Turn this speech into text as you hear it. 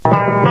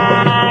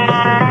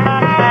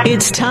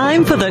It's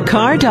time for the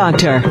Car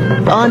Doctor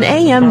on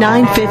AM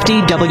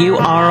 950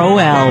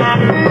 WROL.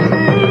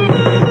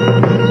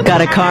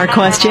 Got a car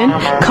question?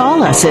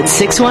 Call us at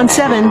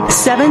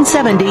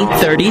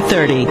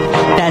 617-770-3030.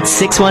 That's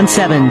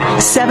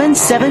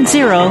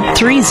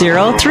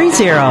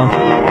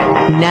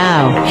 617-770-3030.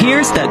 Now,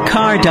 here's the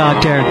Car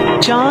Doctor,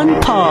 John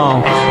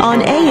Paul,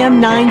 on AM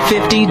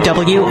 950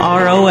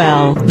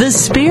 WROL, the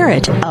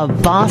spirit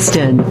of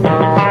Boston.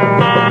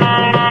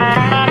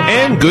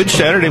 And good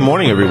Saturday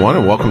morning, everyone,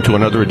 and welcome to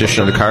another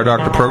edition of the Car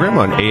Doctor program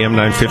on AM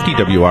 950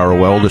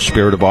 WROL, the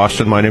spirit of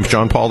Boston. My name's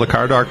John Paul, the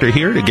Car Doctor,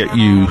 here to get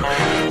you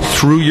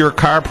through your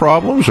car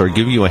problems or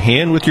give you a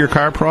hand with your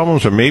car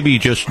problems, or maybe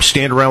just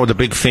stand around with a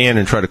big fan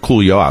and try to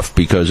cool you off,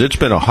 because it's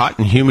been a hot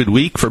and humid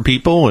week for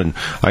people, and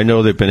I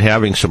know they've been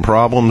having some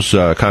problems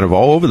kind of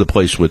all over the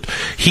place with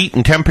heat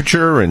and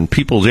temperature, and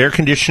people's air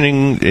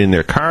conditioning in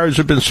their cars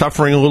have been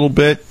suffering a little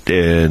bit,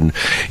 and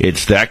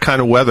it's that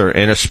kind of weather.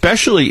 And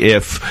especially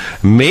if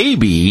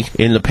maybe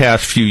in the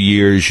past few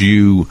years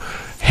you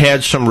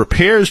had some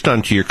repairs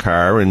done to your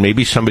car, and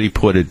maybe somebody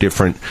put a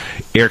different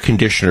air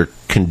conditioner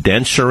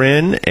condenser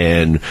in,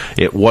 and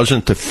it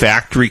wasn't the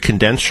factory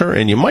condenser,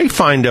 and you might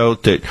find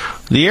out that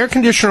the air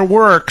conditioner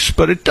works,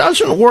 but it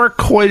doesn't work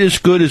quite as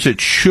good as it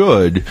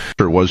should.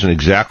 It wasn't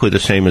exactly the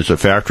same as the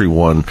factory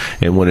one,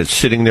 and when it's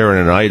sitting there in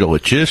an idle,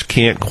 it just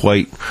can't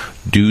quite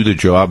do the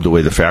job the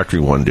way the factory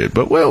one did.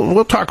 But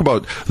we'll talk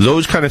about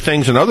those kind of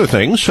things and other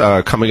things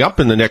coming up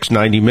in the next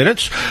 90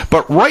 minutes.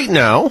 But right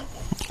now,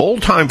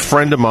 old-time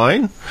friend of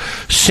mine,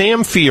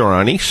 Sam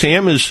Fiorini.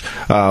 Sam was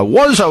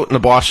out in the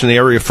Boston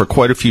area for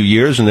quite a few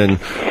years and then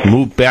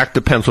moved back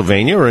to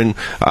Pennsylvania, and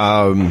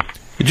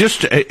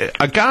just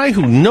a guy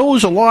who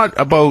knows a lot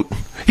about.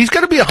 He's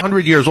got to be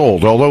 100 years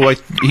old, although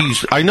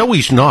I know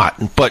he's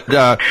not, but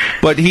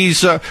he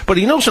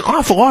knows an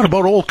awful lot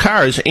about old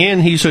cars,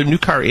 and he's a new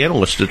car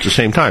analyst at the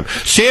same time.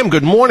 Sam,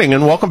 good morning,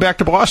 and welcome back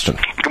to Boston.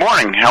 Good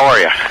morning. How are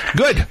you?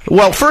 Good.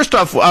 Well, first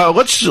off,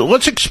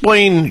 let's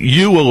explain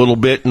you a little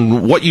bit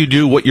and what you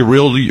do, what your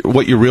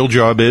real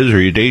job is, or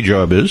your day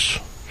job is.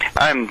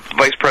 I'm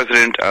Vice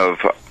President of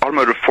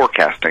Automotive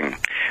Forecasting,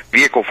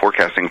 Vehicle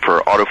Forecasting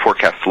for Auto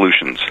Forecast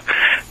Solutions.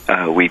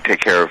 We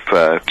take care of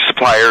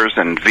suppliers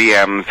and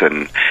VMs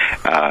and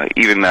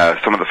even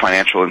some of the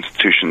financial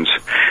institutions,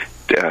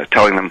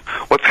 telling them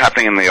what's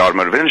happening in the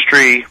automotive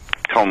industry,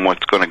 tell them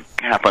what's going to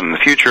happen in the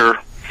future,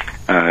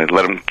 let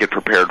them get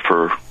prepared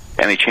for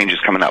any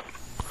changes coming up.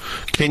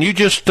 Can you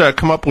just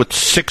come up with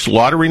 6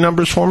 lottery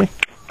numbers for me?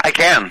 I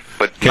can,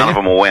 but none of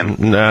them will win.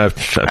 No,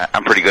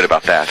 I'm pretty good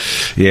about that.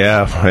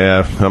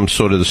 Yeah, I'm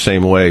sort of the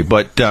same way.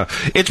 But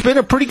it's been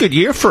a pretty good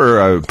year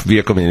for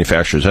vehicle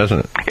manufacturers,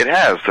 hasn't it? It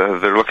has.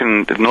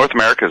 North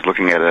America is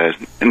looking at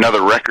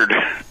another record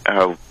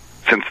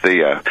since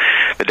the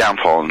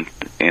downfall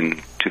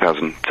in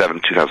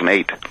 2007,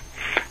 2008.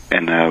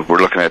 And we're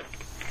looking at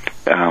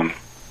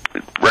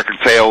record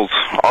sales.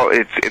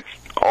 It's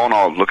all in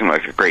all looking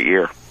like a great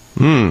year.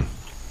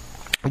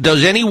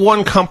 Does any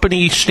one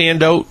company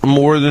stand out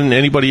more than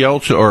anybody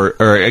else? Or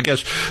I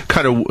guess,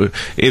 kind of,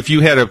 if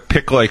you had to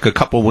pick like a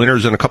couple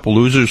winners and a couple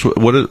losers,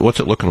 what's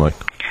it looking like?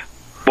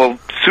 Well,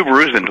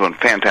 Subaru's been doing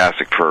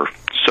fantastic for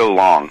so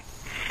long,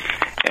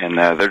 and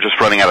they're just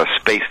running out of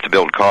space to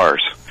build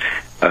cars.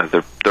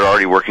 They're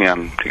already working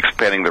on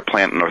expanding their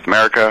plant in North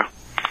America,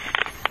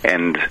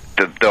 and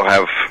they'll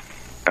have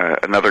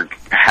another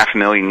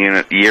 500,000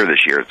 unit year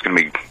this year. It's going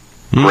to be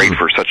great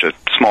for such a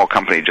small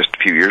company just a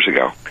few years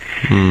ago.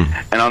 And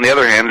on the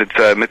other hand, it's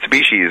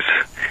Mitsubishi's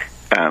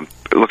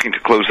looking to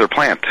close their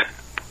plant.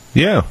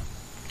 Yeah,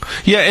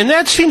 and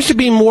that seems to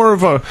be more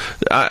of a...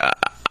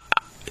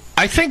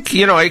 I think,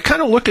 I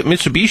kind of look at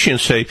Mitsubishi and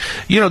say,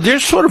 they're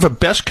sort of a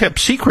best-kept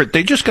secret.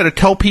 They just got to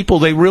tell people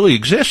they really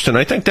exist, and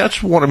I think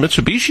that's one of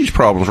Mitsubishi's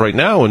problems right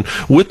now. And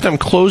with them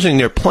closing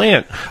their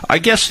plant, I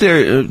guess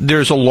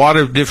there's a lot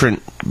of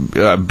different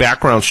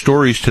background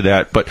stories to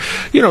that. But,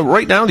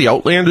 right now the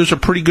Outlander's a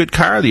pretty good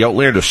car. The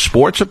Outlander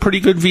Sport's a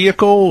pretty good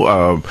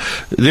vehicle.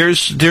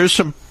 There's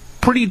some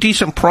pretty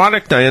decent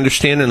product, I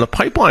understand, in the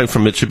pipeline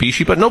from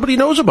Mitsubishi, but nobody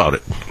knows about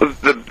it.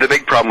 The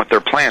big problem with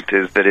their plant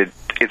is that it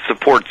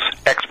supports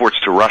exports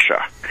to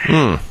Russia,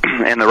 and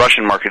the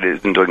Russian market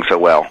isn't doing so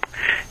well,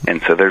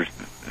 and so there's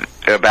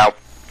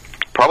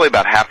probably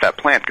about half that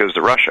plant goes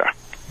to Russia,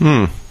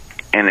 and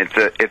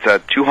it's a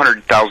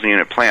 200,000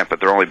 unit plant, but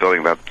they're only building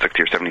about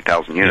 60 or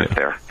 70,000 units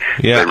there.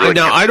 Yeah, really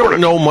now I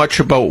don't know much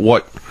about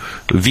what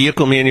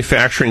vehicle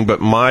manufacturing, but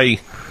my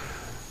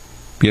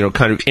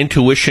kind of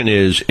intuition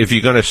is if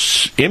you're going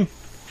to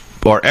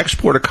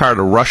export a car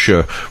to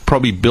Russia,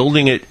 probably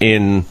building it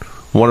in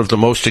one of the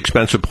most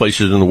expensive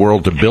places in the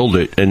world to build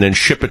it and then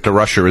ship it to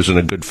Russia isn't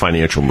a good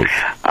financial move.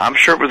 I'm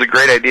sure it was a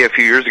great idea a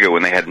few years ago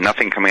when they had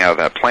nothing coming out of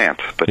that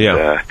plant. But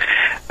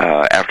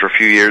after a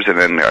few years and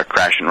then a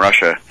crash in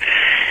Russia,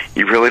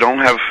 you really don't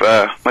have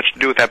much to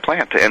do with that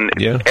plant. And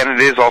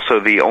it is also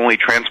the only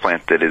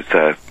transplant that is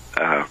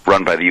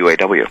run by the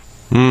UAW.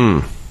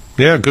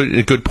 Yeah,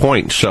 good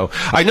point. So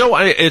I know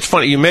it's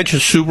funny. You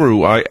mentioned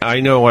Subaru. I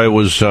know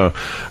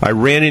I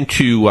ran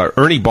into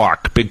Ernie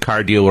Bach, big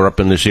car dealer up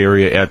in this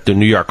area, at the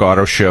New York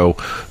Auto Show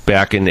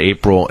back in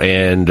April,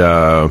 and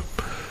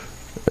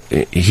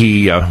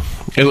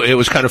it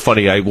was kind of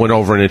funny. I went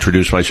over and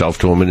introduced myself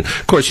to him, and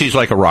of course he's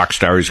like a rock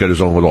star. He's got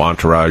his own little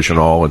entourage and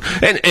all,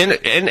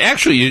 and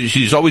actually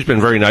he's always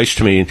been very nice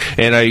to me.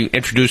 And I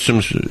introduced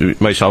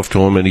myself to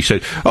him, and he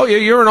said, "Oh yeah,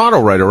 you're an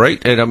auto writer,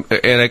 right?" And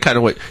I kind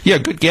of went, "Yeah,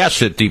 good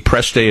guess at the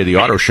press day of the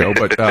auto show."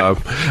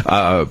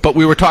 But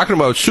we were talking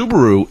about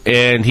Subaru,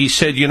 and he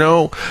said,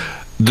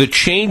 the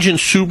change in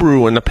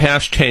Subaru in the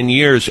past 10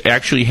 years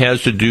actually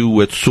has to do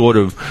with sort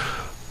of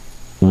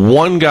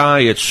one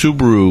guy at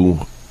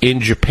Subaru in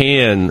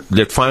Japan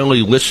that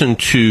finally listened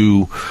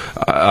to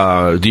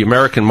the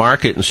American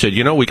market and said,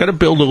 we got to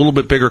build a little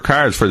bit bigger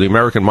cars for the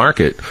American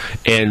market.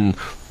 And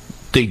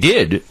they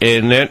did,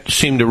 and that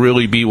seemed to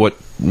really be what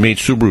made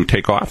Subaru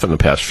take off in the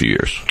past few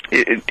years.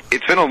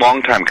 It's been a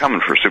long time coming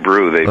for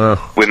Subaru.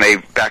 When they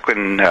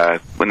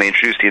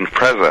introduced the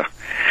Impreza,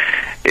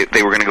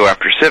 they were going to go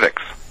after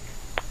Civics,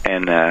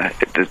 and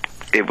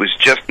it was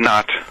just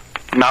not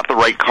the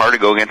right car to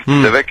go against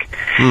the Civic.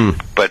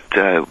 But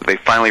they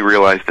finally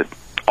realized that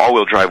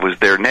all-wheel drive was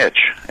their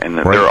niche, and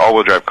their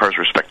all-wheel drive cars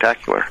were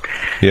spectacular.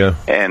 Yeah.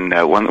 And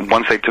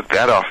once they took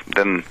that off,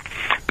 then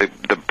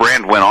the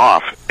brand went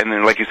off. And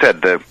then, like you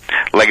said, the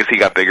Legacy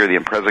got bigger, the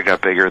Impreza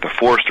got bigger, the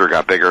Forester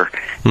got bigger,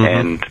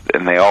 and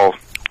they all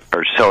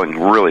are selling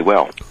really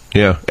well.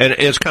 Yeah, and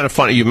it's kind of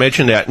funny you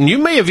mentioned that. And you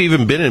may have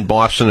even been in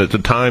Boston at the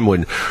time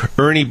when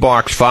Ernie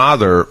Bach's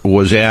father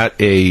was at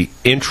a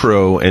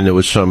intro, and there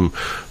was some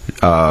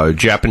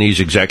Japanese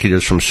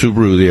executives from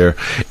Subaru there.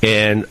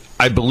 And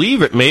I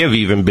believe it may have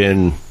even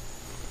been,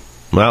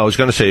 well, I was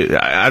going to say,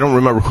 I don't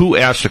remember who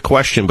asked the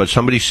question, but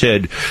somebody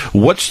said,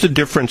 what's the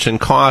difference in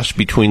cost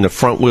between the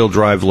front-wheel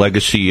drive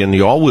Legacy and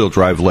the all-wheel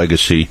drive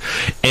Legacy?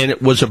 And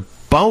it was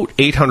about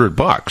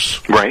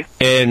 $800. Right.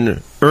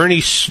 And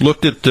Ernie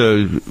looked at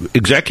the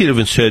executive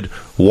and said,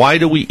 why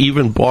do we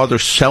even bother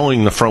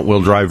selling the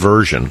front-wheel drive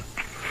version?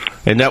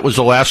 And that was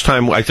the last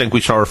time I think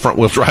we saw a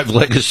front-wheel drive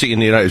Legacy in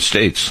the United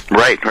States.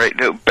 Right.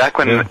 No, back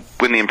when the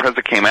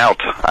Impreza came out,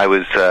 I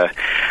was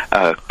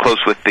close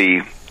with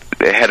the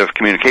head of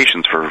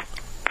communications for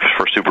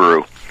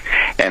Subaru,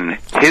 and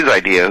his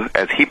idea,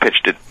 as he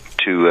pitched it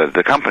to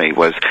the company,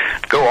 was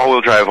go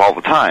all-wheel drive all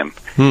the time.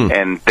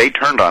 And they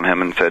turned on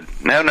him and said,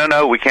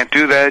 no, we can't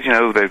do that.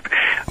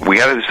 We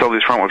got to sell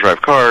these front-wheel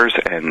drive cars,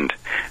 and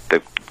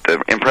the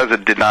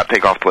Impreza did not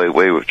take off the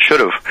way it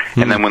should have.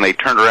 And then when they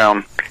turned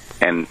around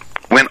and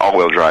went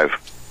all-wheel drive,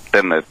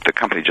 then the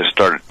company just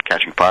started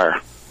catching fire.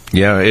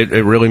 Yeah, it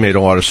really made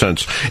a lot of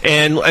sense.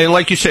 And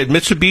like you said,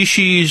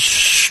 Mitsubishi's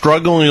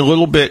struggling a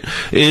little bit.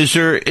 Is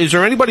there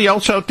anybody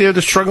else out there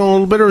that's struggling a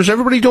little bit, or is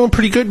everybody doing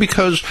pretty good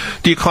because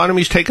the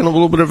economy's taken a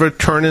little bit of a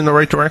turn in the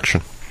right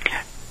direction?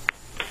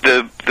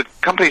 The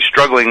companies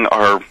struggling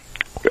are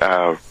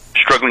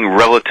struggling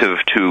relative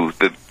to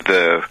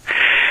the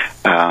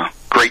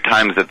great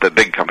times that the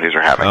big companies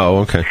are having. Oh,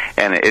 okay.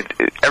 And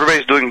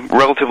everybody's doing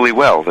relatively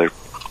well.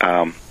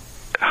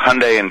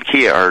 Hyundai and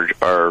Kia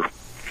are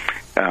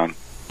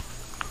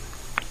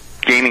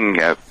gaining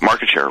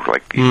market share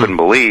like you couldn't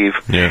believe.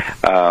 Yeah.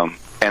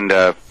 And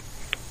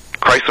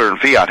Chrysler and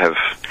Fiat have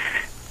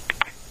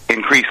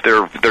increased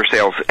their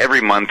sales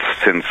every month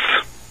since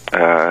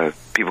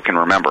people can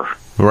remember.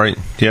 Right.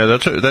 Yeah,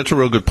 that's a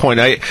real good point.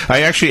 I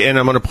actually, and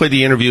I'm going to play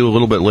the interview a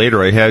little bit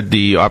later. I had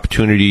the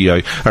opportunity.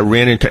 I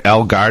ran into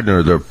Al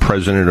Gardner, the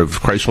president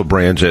of Chrysler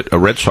Brands, at a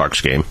Red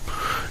Sox game,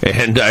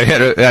 and I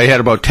had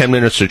about 10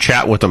 minutes to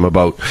chat with him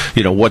about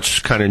what's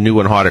kind of new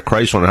and hot at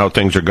Chrysler and how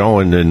things are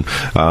going.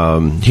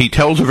 And he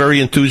tells a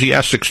very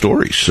enthusiastic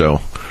story.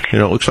 So it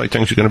looks like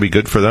things are going to be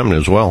good for them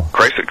as well.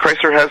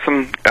 Chrysler has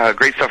some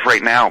great stuff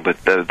right now,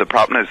 but the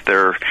problem is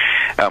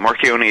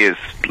Marchione is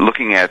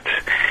looking at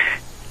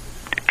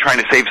trying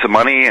to save some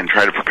money and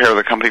try to prepare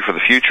the company for the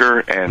future,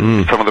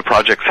 and some of the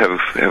projects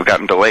have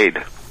gotten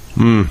delayed.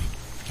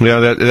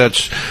 Yeah,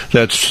 that's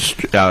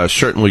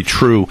certainly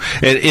true.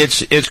 And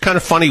it's kind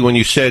of funny when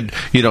you said,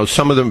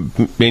 some of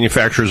the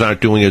manufacturers aren't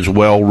doing as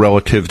well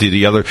relative to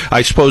the other.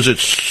 I suppose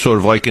it's sort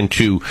of likened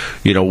to,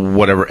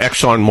 whatever,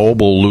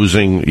 ExxonMobil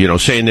losing,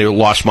 saying they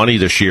lost money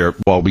this year,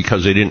 well,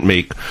 because they didn't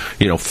make,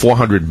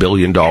 $400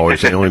 billion.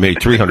 They only made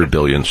 $300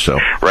 billion, so.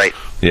 Right.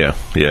 Yeah.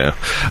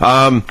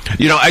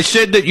 I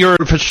said that you're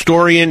a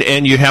historian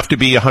and you have to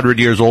be 100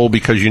 years old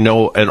because you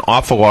know an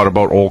awful lot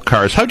about old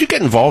cars. How'd you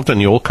get involved in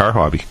the old car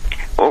hobby?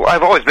 Well,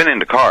 I've always been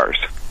into cars,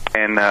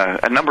 and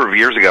a number of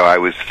years ago I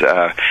was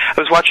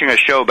watching a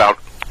show about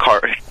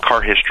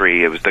car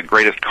history. It was the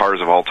greatest cars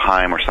of all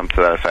time or something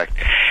to that effect,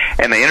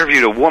 and they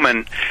interviewed a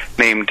woman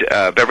named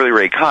Beverly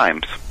Ray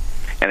Kimes.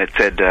 And it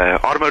said,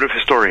 automotive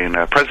historian,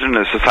 president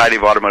of the Society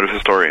of Automotive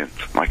Historians.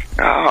 I'm like,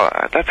 oh,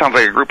 that sounds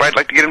like a group I'd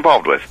like to get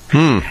involved with.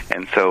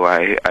 And so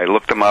I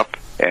looked them up,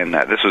 and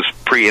this was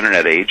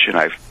pre-internet age, and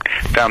I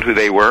found who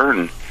they were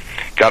and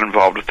got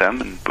involved with them,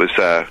 and was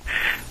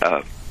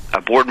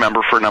a board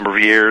member for a number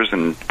of years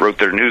and wrote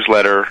their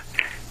newsletter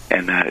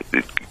and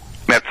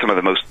met some of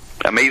the most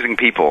amazing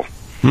people.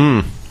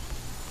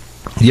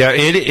 Yeah,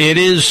 it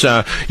is.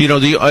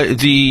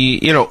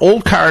 The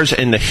old cars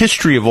and the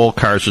history of old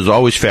cars is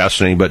always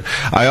fascinating. But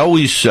I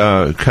always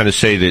kind of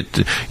say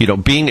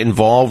that being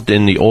involved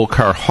in the old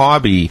car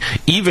hobby,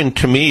 even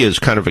to me as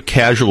kind of a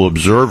casual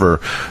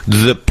observer,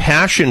 the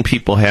passion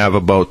people have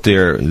about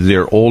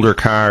their older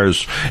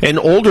cars, and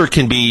older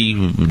can be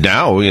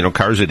now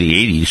cars of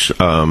the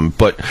 80s.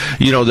 But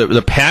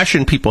the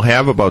passion people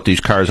have about these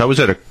cars. I was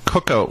at a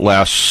cookout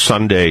last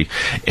Sunday,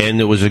 and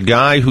there was a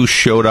guy who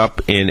showed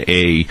up in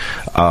a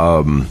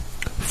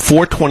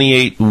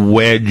 428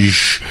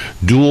 wedge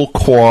dual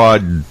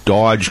quad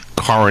Dodge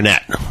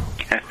Coronet.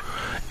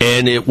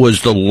 And it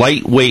was the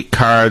lightweight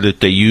car that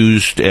they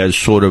used as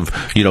sort of,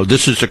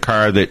 this is a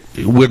car that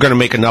we're going to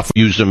make enough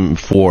use them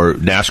for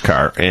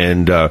NASCAR.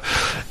 And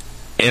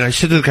I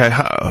said to the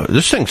guy,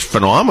 this thing's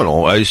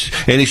phenomenal. And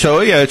he said,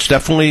 oh, yeah, it's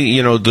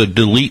definitely, the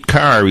delete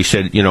car. He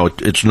said,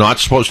 it's not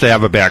supposed to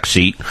have a back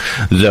seat.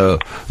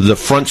 The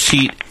front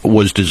seat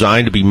was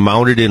designed to be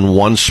mounted in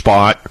one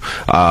spot.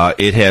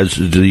 It has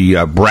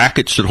the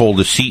brackets that hold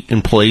the seat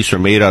in place are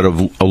made out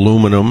of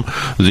aluminum.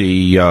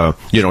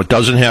 It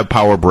doesn't have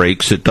power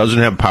brakes. It doesn't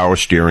have power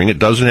steering. It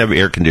doesn't have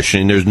air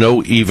conditioning. There's no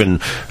heater,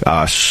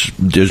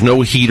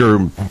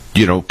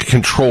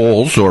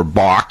 controls or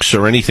box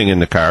or anything in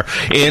the car.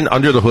 And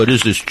under the hood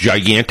is this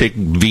gigantic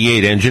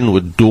V8 engine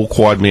with dual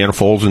quad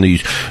manifolds and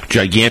these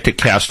gigantic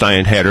cast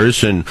iron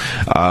headers. And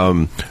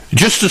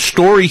just the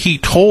story he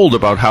told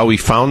about how he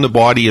found the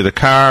body of the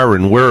car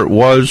and where it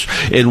was.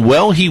 And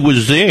while he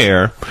was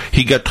there,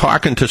 he got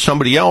talking to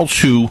somebody else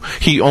who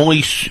he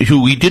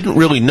didn't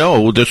really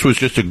know. This was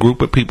just a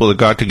group of people that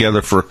got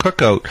together for a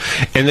cookout,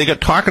 and they got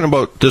talking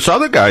about this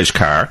other guy's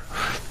car.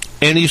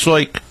 And he's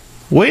like,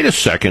 wait a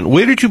second,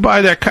 where did you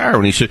buy that car?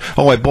 And he said,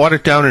 oh, I bought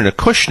it down in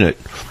Acushnet.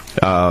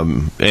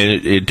 And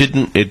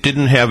it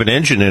didn't have an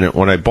engine in it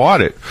when I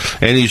bought it.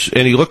 And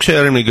he looks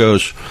at him and he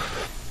goes,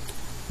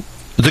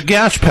 the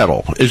gas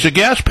pedal. Is the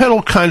gas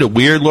pedal kind of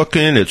weird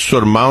looking? It's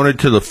sort of mounted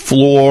to the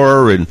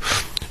floor, and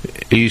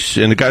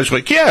the guy's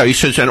like, yeah. He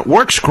says, and it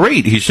works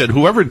great. He said,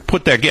 whoever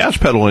put that gas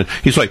pedal in,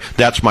 he's like,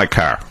 that's my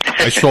car.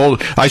 I sold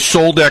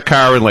that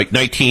car in like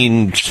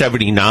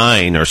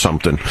 1979 or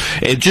something.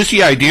 And just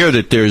the idea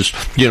that there's,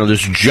 this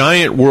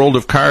giant world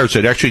of cars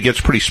that actually gets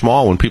pretty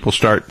small when people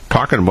start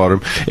talking about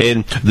them.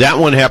 And that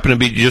one happened to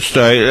be just,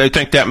 I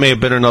think that may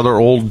have been another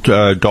old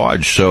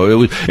Dodge.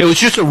 So it was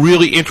just a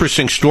really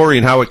interesting story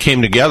and how it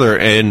came together.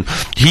 And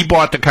he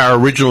bought the car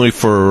originally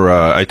for,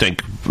 I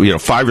think, $500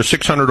 or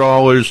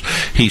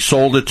 $600. He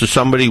sold it to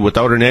somebody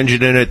without an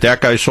engine in it.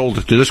 That guy sold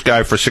it to this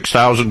guy for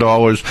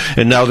 $6,000,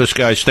 and now this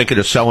guy's thinking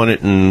of selling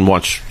it and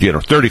wants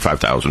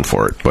 $35,000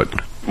 for it. But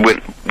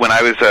when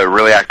I was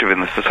really active in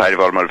the Society of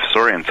Automotive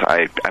Historians,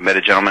 I met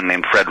a gentleman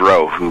named Fred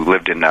Rowe who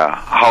lived in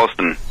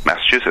Holliston,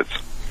 Massachusetts,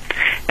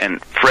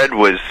 and Fred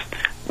was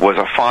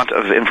a font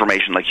of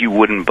information like you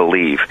wouldn't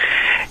believe.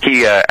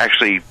 He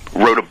actually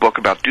wrote a book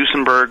about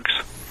Duesenbergs,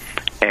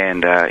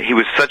 and he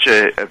was such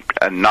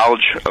a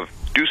knowledge of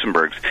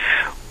Duesenbergs.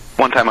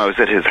 One time I was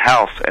at his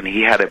house, and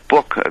he had a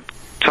book,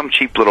 some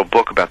cheap little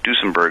book about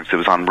Duesenbergs. It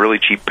was on really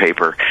cheap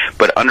paper,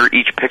 but under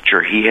each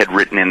picture he had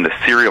written in the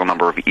serial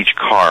number of each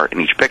car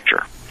in each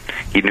picture.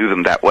 He knew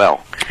them that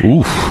well.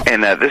 Oof.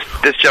 And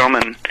this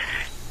gentleman,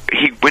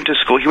 he went to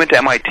school. He went to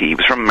MIT. He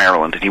was from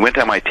Maryland, and he went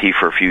to MIT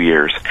for a few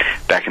years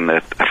back in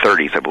the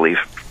 30s, I believe.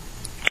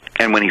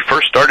 And when he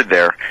first started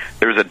there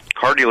was a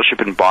car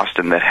dealership in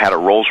Boston that had a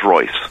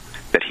Rolls-Royce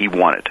that he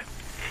wanted.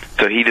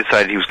 So he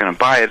decided he was going to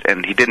buy it,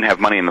 and he didn't have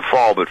money in the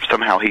fall, but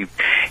somehow he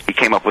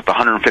came up with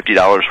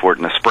 $150 for it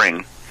in the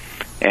spring.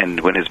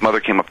 And when his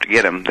mother came up to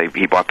get him,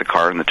 he bought the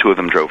car, and the two of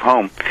them drove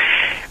home.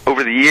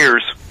 Over the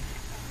years,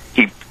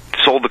 he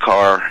sold the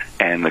car,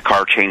 and the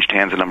car changed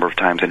hands a number of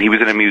times. And he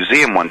was in a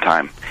museum one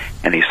time,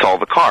 and he saw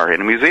the car in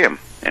a museum,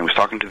 and was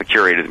talking to the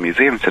curator of the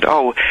museum and said,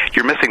 oh,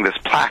 you're missing this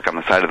plaque on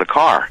the side of the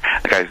car.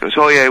 The guy goes,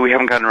 oh, yeah, we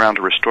haven't gotten around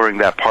to restoring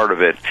that part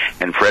of it.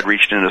 And Fred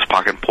reached into his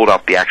pocket and pulled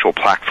out the actual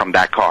plaque from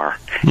that car.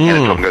 And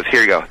it told him, goes,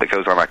 here you go, that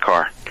goes on that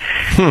car.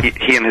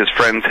 He and his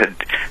friends had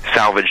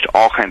salvaged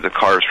all kinds of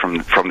cars from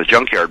the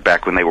junkyard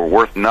back when they were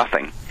worth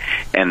nothing.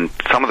 And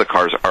some of the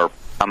cars are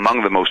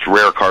among the most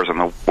rare cars in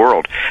the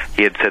world.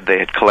 He had said they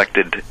had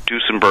collected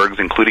Duesenbergs,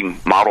 including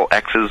Model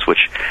X's,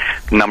 which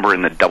number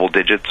in the double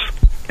digits,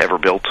 ever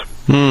built.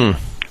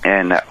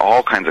 And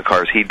all kinds of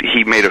cars.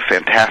 He made a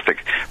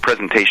fantastic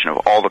presentation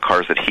of all the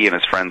cars that he and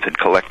his friends had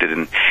collected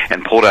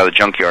and pulled out of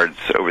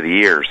junkyards over the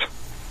years.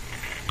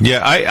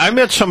 Yeah, I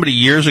met somebody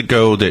years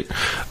ago that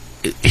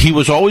he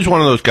was always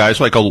one of those guys,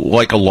 like a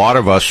lot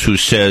of us, who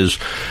says,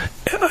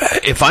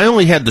 if I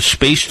only had the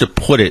space to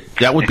put it,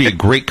 that would be a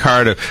great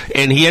car to.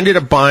 And he ended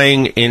up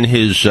buying in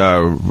his,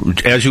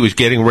 as he was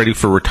getting ready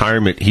for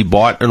retirement, he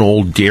bought an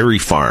old dairy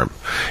farm,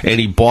 and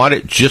he bought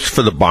it just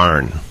for the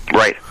barn.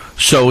 Right.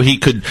 So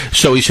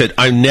he said,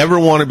 I never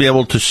want to be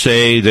able to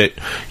say that,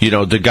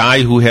 the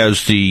guy who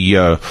has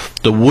the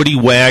Woody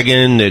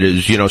wagon that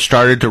is,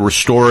 started to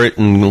restore it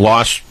and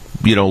lost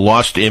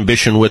lost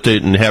ambition with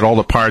it and had all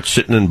the parts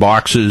sitting in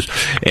boxes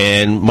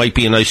and might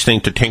be a nice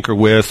thing to tinker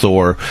with.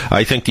 Or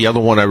I think the other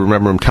one I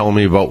remember him telling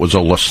me about was a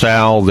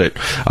LaSalle that,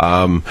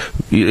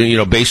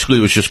 basically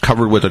was just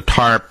covered with a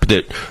tarp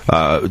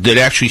that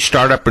actually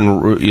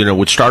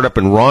would start up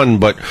and run,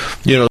 but,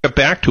 get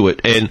back to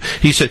it. And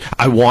he said,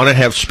 I want to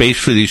have space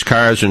for these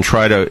cars and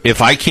try to,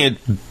 if I can't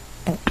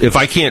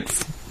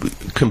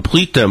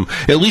complete them,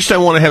 at least I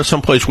want to have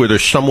some place where they're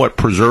somewhat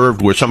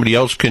preserved, where somebody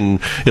else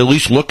can at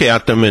least look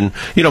at them and,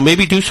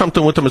 maybe do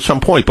something with them at some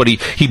point. But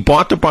he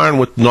bought the barn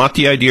with not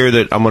the idea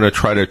that I'm going to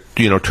try to,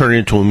 turn it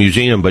into a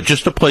museum, but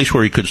just a place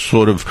where he could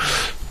sort of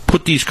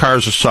put these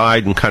cars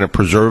aside and kind of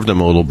preserve them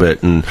a little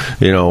bit. And,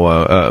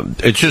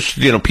 it's just,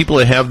 people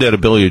that have that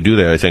ability to do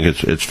that, I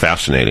think it's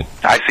fascinating.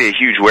 I see a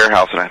huge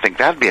warehouse, and I think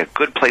that'd be a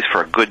good place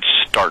for a good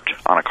start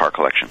on a car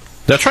collection.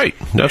 That's right,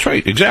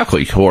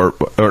 exactly. Or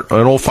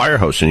an old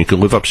firehouse, and you can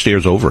live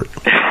upstairs over it.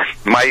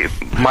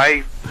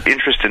 My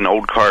interest in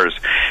old cars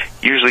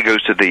usually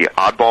goes to the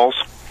oddballs.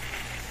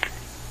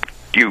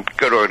 You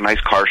go to a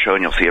nice car show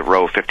and you'll see a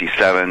row of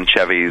 57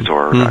 Chevys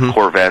or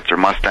Corvettes or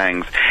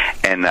Mustangs,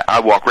 and I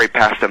walk right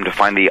past them to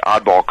find the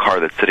oddball car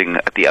that's sitting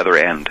at the other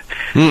end.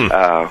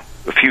 A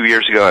few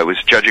years ago, I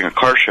was judging a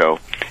car show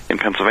in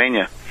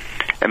Pennsylvania,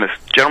 and this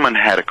gentleman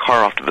had a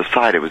car off to the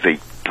side. It was a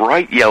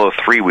bright yellow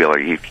three-wheeler.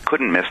 You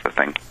couldn't miss the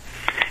thing.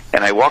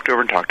 And I walked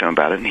over and talked to him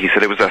about it, and he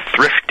said it was a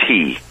Thrift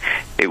T.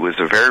 It was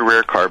a very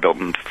rare car built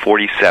in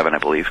 47, I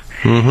believe.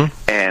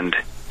 And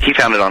he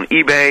found it on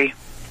eBay,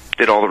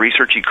 did all the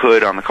research he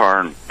could on the car,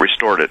 and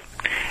restored it.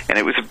 And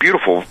it was a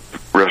beautiful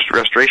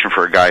restoration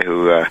for a guy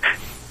who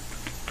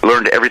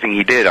learned everything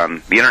he did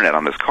on the Internet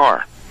on this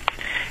car.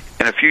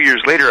 And a few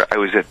years later, I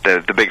was at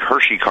the big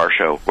Hershey car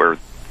show, where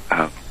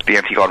the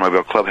Antique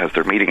Automobile Club has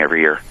their meeting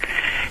every year.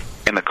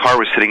 And the car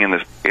was sitting in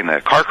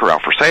the car corral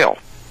for sale.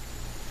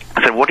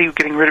 I said, "What are you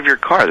getting rid of your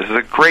car? This is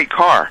a great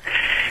car."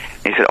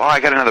 And he said, "Oh, I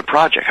got another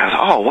project." I said,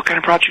 "Oh, what kind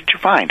of project did you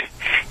find?"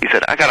 He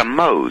said, "I got a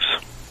Mose."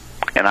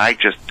 And I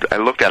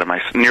looked at him, I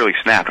nearly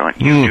snapped. I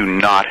went, "You do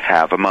not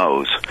have a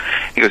Mose."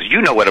 He goes,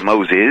 "You know what a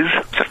Mose is?"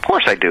 I said, "Of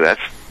course I do.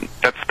 That's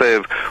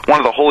one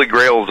of the holy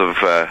grails of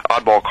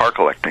oddball car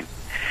collecting."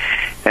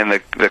 And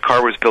the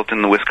car was built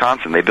in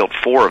Wisconsin. They built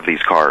 4 of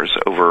these cars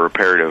over a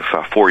period of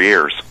 4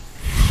 years.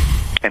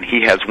 And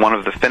he has one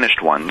of the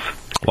finished ones.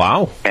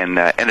 Wow. And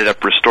ended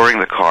up restoring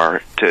the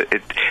car.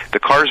 The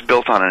car is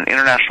built on an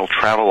International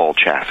Travelall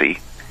chassis,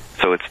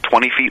 so it's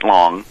 20 feet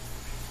long,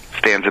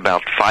 stands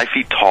about 5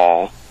 feet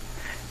tall,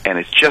 and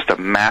it's just a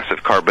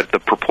massive car, but the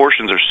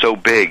proportions are so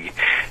big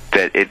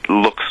that it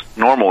looks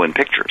normal in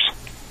pictures.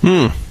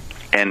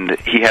 And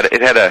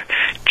it had a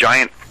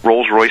giant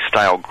Rolls-Royce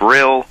style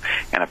grill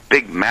and a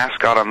big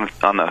mascot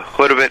on the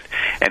hood of it,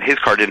 and his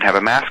car didn't have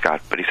a mascot,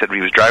 but he said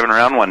he was driving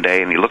around one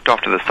day and he looked off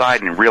to the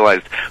side and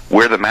realized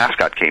where the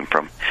mascot came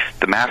from.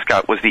 The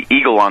mascot was the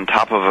eagle on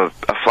top of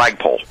a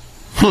flagpole.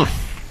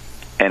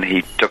 And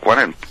he took one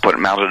and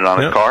mounted it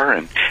on his car,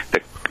 and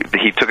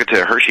he took it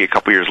to Hershey a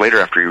couple years later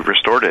after he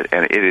restored it,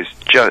 and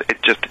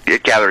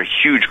it gathered a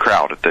huge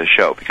crowd at the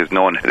show because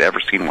no one had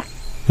ever seen one.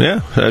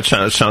 Yeah, that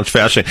sounds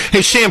fascinating.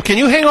 Hey, Sam, can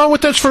you hang on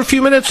with us for a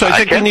few minutes? I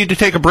think we need to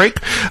take a break.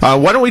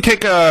 Why don't we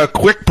take a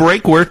quick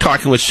break? We're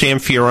talking with Sam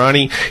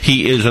Fiorini.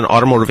 He is an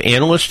automotive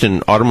analyst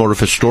and automotive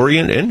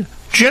historian and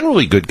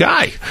generally good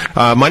guy.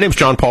 My name's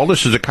John Paul.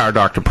 This is the Car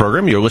Doctor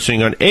program. You're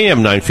listening on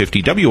AM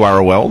 950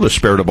 WROL, the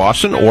Spirit of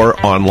Boston,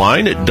 or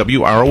online at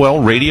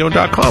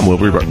WROLradio.com. We'll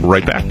be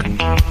right back.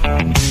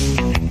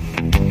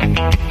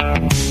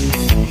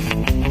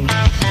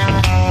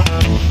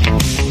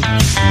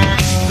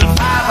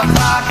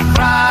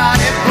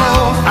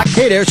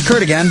 Hey there, it's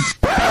Kurt again.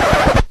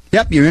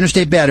 Yep, your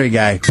Interstate Battery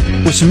guy.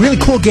 With some really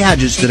cool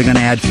gadgets that are going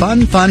to add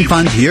fun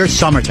to your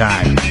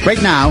summertime.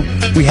 Right now,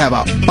 we have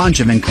a bunch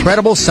of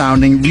incredible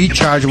sounding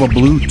rechargeable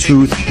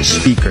Bluetooth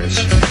speakers.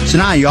 So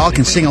now you all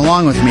can sing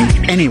along with me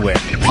anywhere,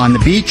 on the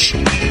beach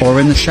or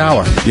in the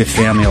shower. Your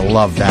family will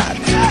love that.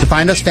 To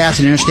find us fast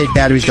at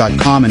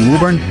interstatebatteries.com in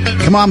Woburn,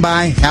 come on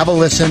by, have a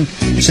listen,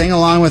 sing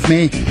along with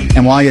me,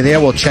 and while you're there,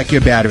 we'll check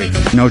your battery.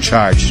 No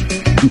charge.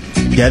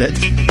 Get it?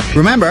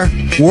 Remember,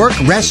 work,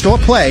 rest, or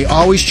play,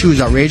 always choose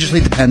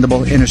outrageously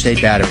dependable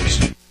Interstate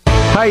Batteries.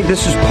 Hi,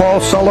 this is Paul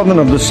Sullivan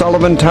of the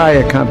Sullivan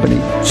Tire Company.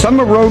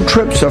 Summer road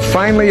trips are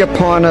finally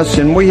upon us,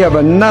 and we have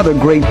another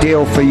great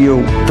deal for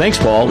you. Thanks,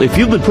 Paul. If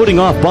you've been putting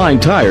off buying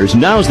tires,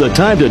 now's the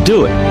time to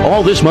do it.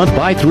 All this month,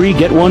 buy 3,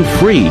 get 1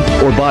 free,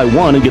 or buy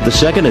 1 and get the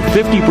second at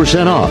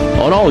 50% off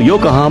on all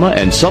Yokohama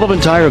and Sullivan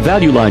Tire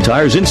Value Line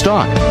tires in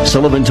stock.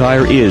 Sullivan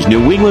Tire is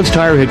New England's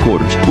tire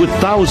headquarters, with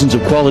thousands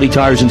of quality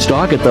tires in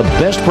stock at the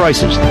best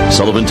prices.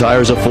 Sullivan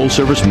Tire is a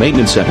full-service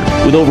maintenance center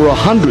with over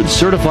 100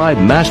 certified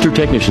master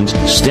technicians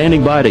standing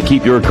swing by to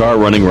keep your car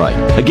running right.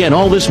 Again,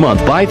 all this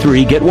month, buy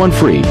 3, get 1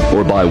 free,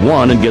 or buy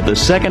 1 and get the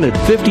second at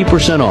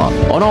 50% off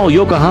on all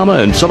Yokohama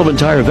and Sullivan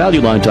Tire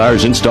Value Line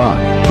tires in stock.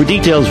 For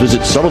details,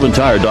 visit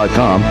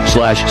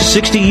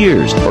sullivantire.com/60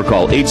 years or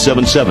call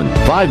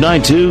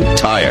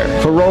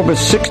 877-592-TIRE. For over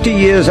 60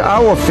 years,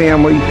 our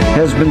family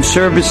has been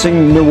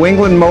servicing New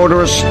England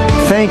motorists.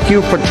 Thank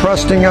you for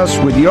trusting us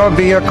with your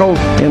vehicle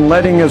and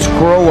letting us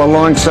grow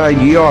alongside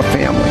your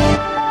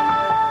family.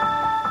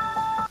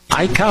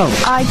 I count.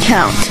 I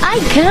count. I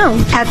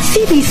count. At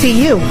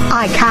CBCU,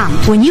 I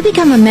count. When you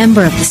become a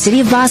member of the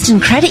City of Boston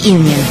Credit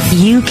Union,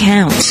 you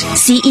count.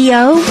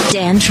 CEO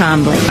Dan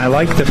Trombley. I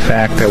like the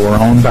fact that we're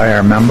owned by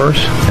our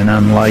members, and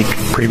unlike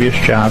previous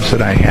jobs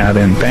that I had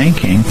in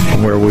banking,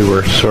 where we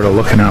were sort of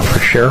looking out for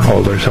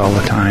shareholders all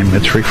the time,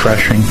 it's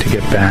refreshing to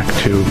get back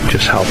to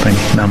just helping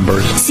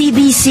members.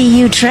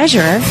 CBCU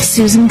Treasurer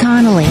Susan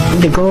Connolly.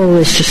 The goal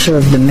is to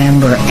serve the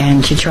member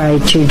and to try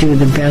to do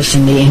the best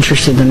in the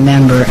interest of the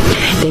member.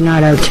 They're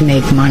not out to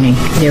make money.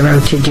 They're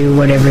out to do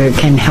whatever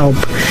can help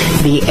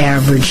the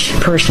average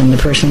person, the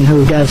person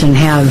who doesn't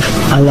have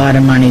a lot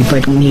of money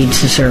but needs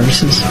the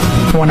services.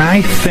 When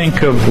I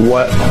think of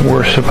what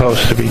we're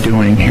supposed to be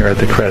doing here at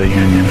the credit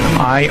union,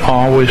 I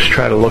always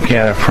try to look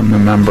at it from the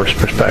member's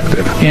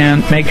perspective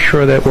and make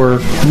sure that we're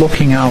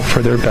looking out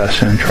for their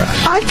best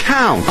interests. I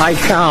count. I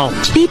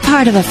count. Be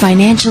part of a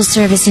financial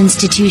service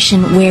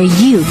institution where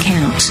you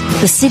count.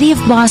 The City of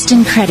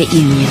Boston Credit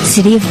Union.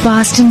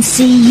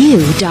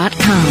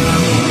 cityofbostoncu.com.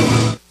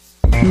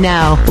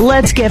 Now,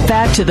 let's get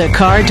back to the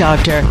Car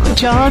Doctor,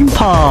 John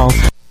Paul.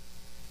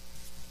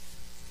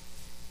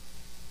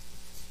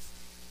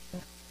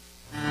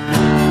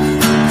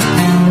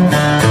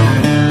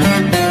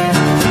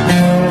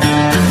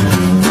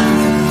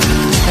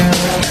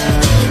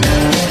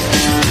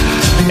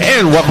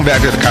 And welcome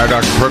back to the Car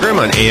Doctor program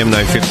on AM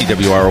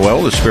 950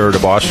 WROL, the Spirit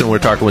of Boston. We're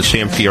talking with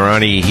Sam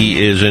Fiorini.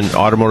 He is an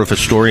automotive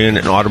historian,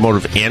 an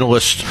automotive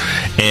analyst,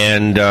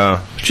 and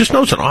just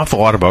knows an awful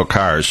lot about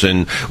cars.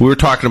 And we were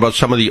talking about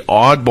some of the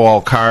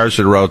oddball cars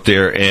that are out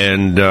there.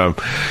 And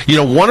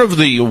one of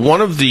the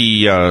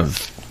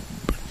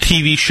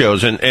TV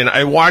shows, and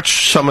I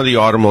watch some of the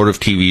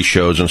automotive TV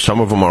shows, and some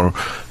of them are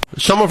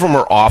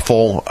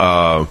awful.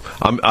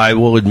 I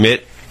will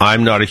admit,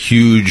 I'm not a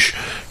huge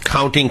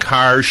counting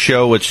cars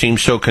show. It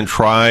seems so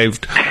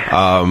contrived.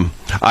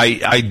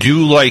 I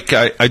do like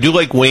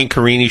Wayne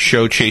Carini's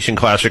show, Chasing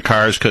Classic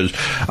Cars, because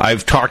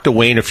I've talked to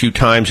Wayne a few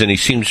times, and he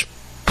seems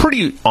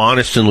pretty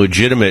honest and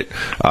legitimate.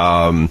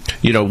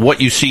 What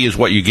you see is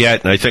what you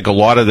get, and I think a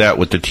lot of that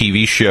with the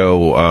TV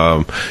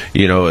show,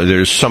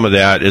 there's some of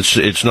that.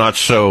 It's not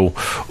so,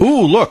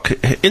 ooh, look,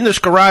 in this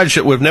garage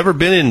that we've never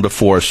been in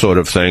before sort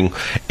of thing.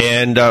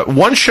 And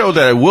one show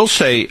that I will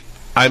say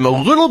I'm a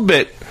little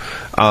bit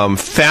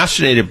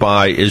fascinated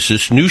by is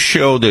this new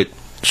show that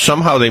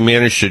somehow they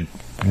managed to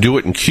do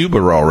it in Cuba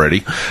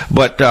already,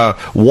 but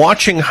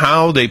watching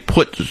how they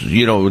put,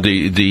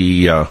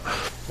 the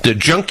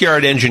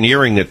junkyard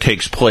engineering that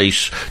takes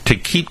place to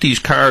keep these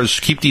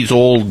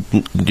old,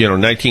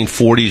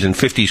 1940s and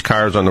 50s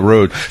cars on the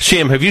road.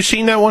 Sam, have you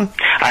seen that one?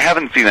 I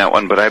haven't seen that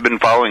one, but I've been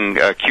following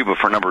Cuba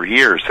for a number of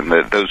years, and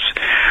the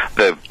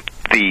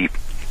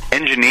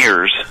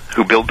engineers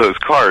who build those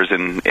cars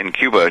in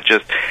Cuba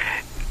just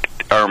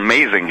are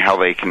amazing how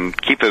they can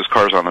keep those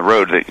cars on the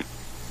road.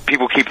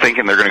 People keep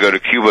thinking they're going to go to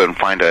Cuba and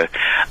find a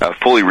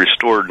fully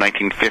restored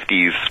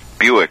 1950s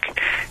Buick,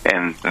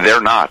 and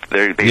they're not.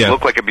 They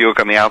look like a Buick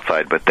on the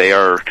outside, but they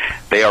are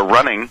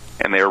running,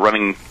 and they are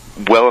running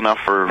well enough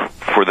for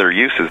their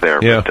uses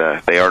there. Yeah.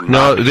 But they are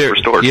not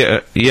restored.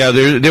 Yeah.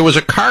 There was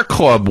a car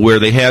club where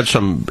they had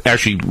some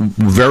actually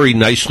very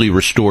nicely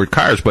restored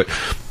cars, but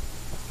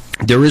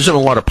there isn't a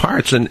lot of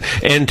parts, and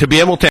to be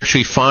able to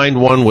actually find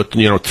one with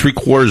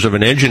 3/4 of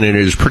an engine in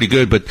it is pretty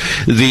good. But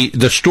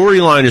the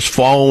storyline is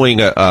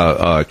following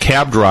a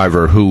cab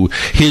driver who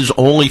his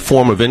only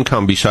form of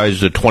income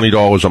besides the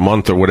 $20 a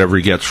month or whatever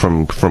he gets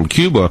from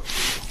Cuba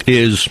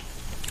is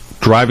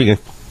driving a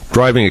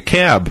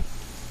cab.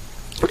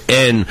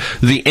 And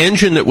the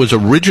engine that was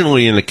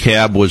originally in the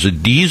cab was a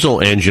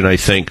diesel engine, I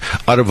think,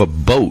 out of a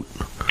boat.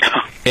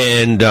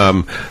 And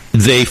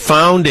they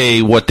found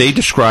what they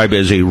describe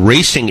as a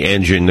racing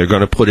engine they're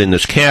going to put in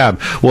this cab.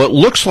 Well, it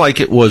looks like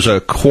it was a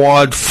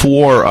quad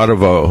 4 out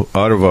of a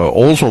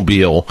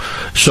Oldsmobile.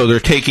 So they're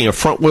taking a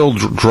front wheel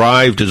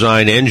drive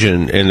design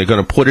engine and they're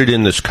going to put it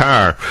in this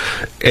car.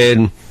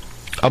 And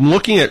I'm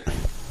looking at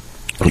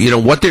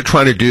what they're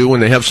trying to do,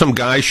 and they have some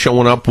guy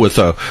showing up with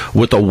a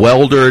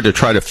welder to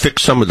try to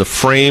fix some of the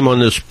frame on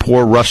this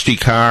poor rusty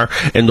car,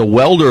 and the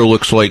welder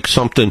looks like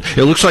something.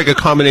 It looks like a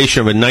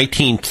combination of a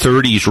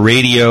 1930s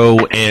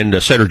radio and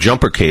a set of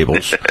jumper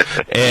cables,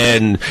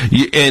 and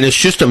it's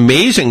just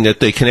amazing that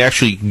they can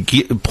actually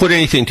put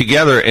anything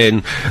together.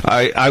 And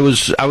I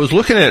was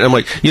looking at it, and I'm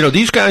like,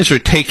 these guys are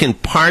taking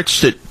parts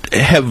that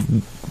have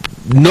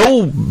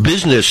no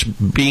business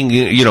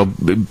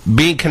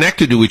being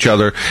connected to each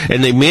other,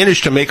 and they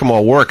managed to make them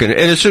all work, and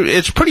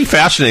it's pretty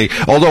fascinating.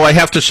 Although I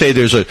have to say,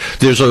 there's a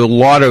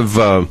lot of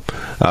a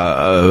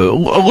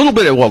little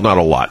bit of, well, not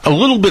a lot, a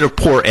little bit of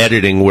poor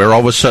editing where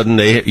all of a sudden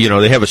they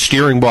have a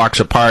steering box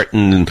apart,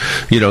 and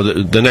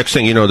the next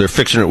thing you know, they're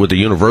fixing it with a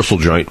universal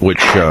joint, which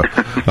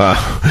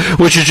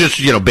is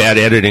just bad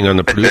editing on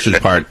the producer's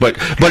part. But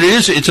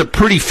it's a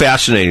pretty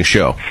fascinating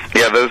show.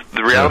 Yeah,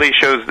 the reality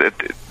shows that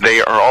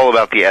they are all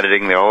about the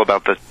editing. They're all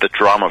about the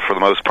drama for the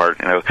most part.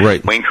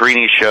 Right. Wayne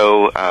Carini's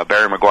show,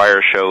 Barry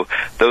Maguire's show,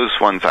 those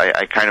ones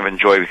I kind of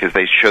enjoy because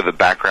they show the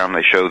background,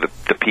 they show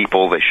the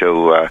people, they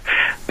show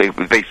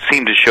they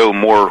seem to show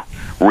more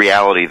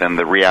reality than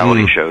the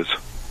reality shows.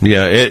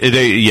 Yeah,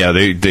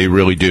 they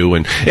really do,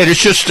 and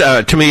it's just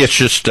to me, it's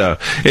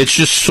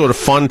just sort of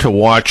fun to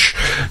watch.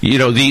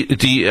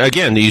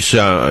 These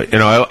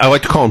I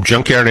like to call them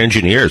junkyard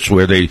engineers,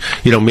 where they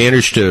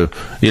manage to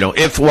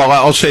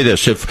I'll say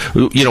this, if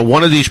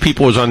one of these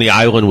people was on the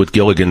island with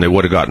Gilligan, they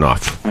would have gotten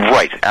off.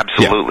 Right,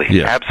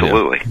 absolutely,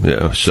 absolutely.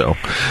 Yeah. So,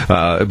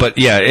 but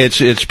yeah,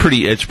 it's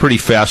pretty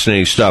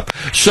fascinating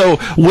stuff. So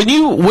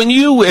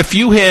if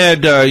you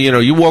had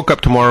you woke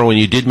up tomorrow and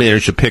you did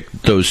manage to pick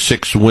those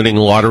 6 winning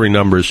lottery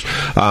numbers,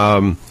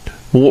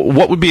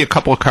 what would be a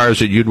couple of cars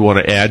that you'd want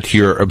to add to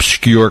your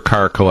obscure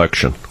car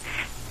collection?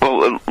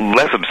 Well,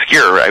 less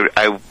obscure.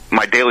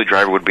 My daily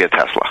driver would be a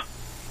Tesla.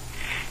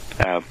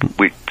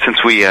 Since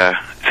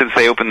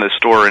they opened the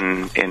store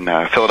in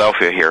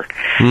Philadelphia here,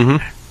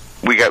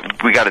 we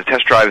got a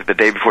test drive the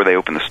day before they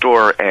opened the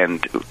store,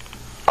 and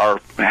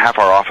half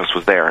our office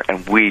was there,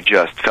 and we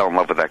just fell in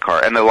love with that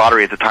car. And the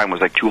lottery at the time was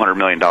like $200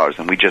 million,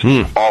 and we just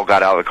all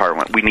got out of the car and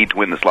went, we need to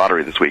win this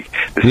lottery this week.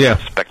 This is a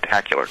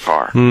spectacular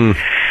car.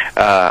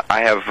 I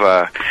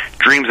have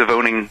dreams of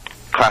owning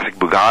classic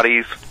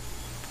Bugattis.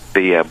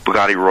 The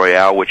Bugatti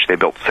Royale, which they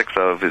built 6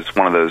 of, is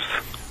one of those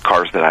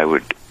cars that I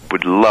would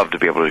love to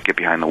be able to get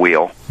behind the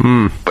wheel.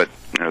 But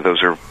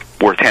those are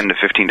worth $10 to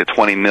 $15 to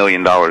 $20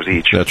 million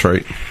each. That's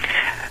right.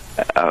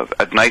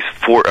 A nice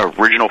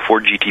original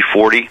Ford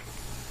GT40.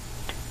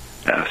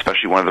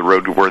 Especially one of the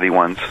roadworthy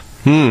ones.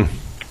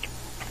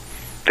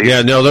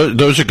 Yeah, no,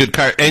 those are good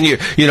cars. And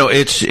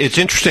it's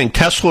interesting.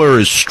 Tesla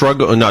is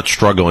not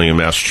struggling in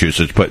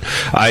Massachusetts, but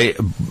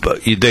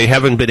they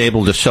haven't been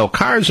able to sell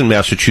cars in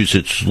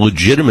Massachusetts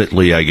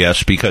legitimately, I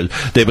guess, because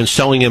they've been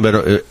selling them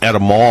at a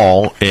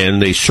mall,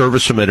 and they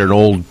service them at an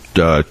old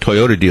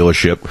Toyota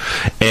dealership,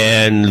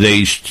 and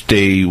they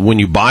when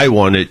you buy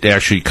one, it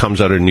actually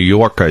comes out of New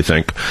York, I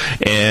think.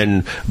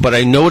 But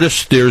I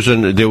noticed there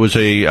was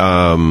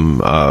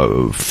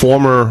a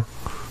former,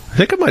 I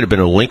think it might have been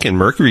a Lincoln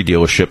Mercury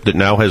dealership that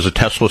now has a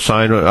Tesla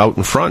sign out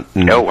in front.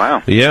 Oh,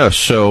 wow. Yeah,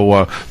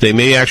 so they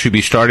may actually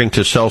be starting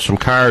to sell some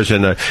cars.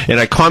 And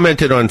I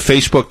commented on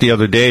Facebook the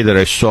other day that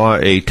I saw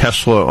a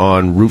Tesla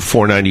on Route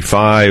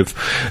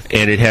 495,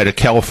 and it had a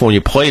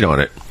California plate on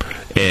it.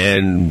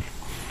 And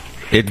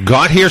it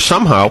got here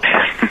somehow.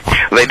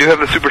 They do have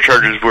the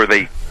superchargers where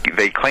they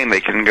claim they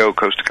can go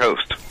coast to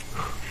coast.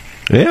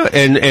 Yeah,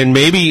 and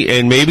maybe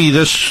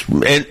this,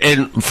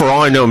 and for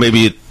all I know,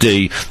 maybe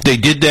they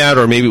did that,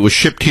 or maybe it was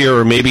shipped here,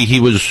 or maybe he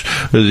was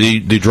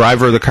the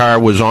driver of the car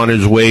was on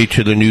his way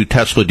to the new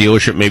Tesla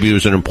dealership. Maybe he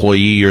was an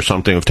employee or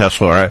something of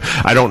Tesla.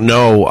 I don't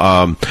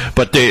know,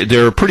 but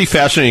they're a pretty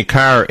fascinating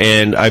car,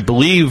 and I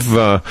believe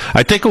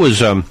I think it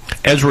was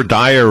Ezra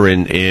Dyer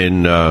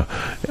in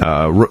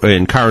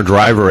Car and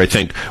Driver, I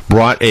think,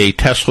 brought a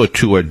Tesla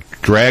to a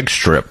drag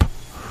strip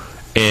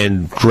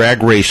and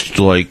drag raced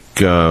like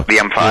the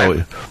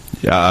M5.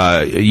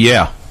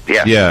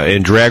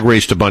 And drag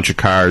raced a bunch of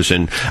cars,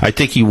 and I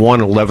think he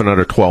won 11 out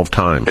of 12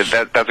 times.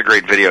 That's a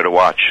great video to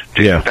watch.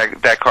 Yeah.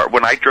 That car,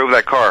 when I drove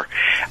that car,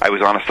 I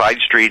was on a side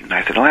street, and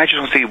I said, I just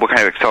want to see what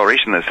kind of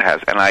acceleration this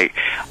has. And I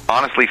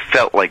honestly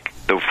felt like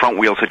the front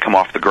wheels had come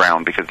off the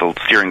ground because the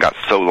steering got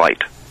so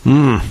light.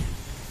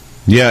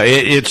 Yeah,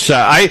 it's.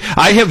 I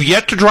have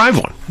yet to drive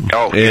one.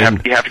 Oh, you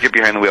have to get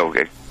behind the wheel.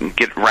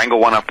 Wrangle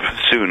one up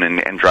soon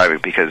and drive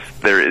it, because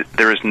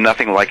there is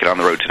nothing like it on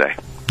the road today.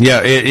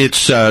 Yeah, it's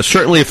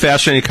certainly a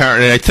fascinating car,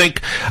 and I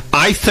think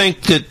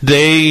that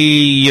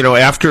they,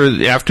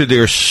 after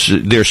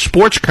their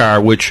sports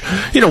car, which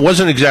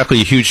wasn't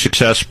exactly a huge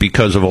success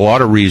because of a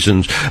lot of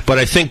reasons, but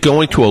I think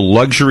going to a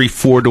luxury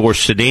 4-door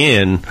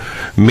sedan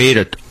made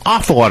an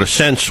awful lot of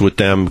sense with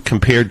them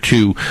compared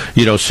to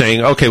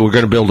saying, okay, we're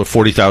going to build a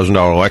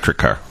 $40,000 electric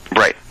car.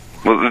 Right.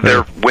 Well,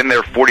 when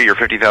their $40,000 or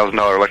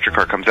 $50,000 electric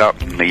car comes out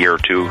in a year or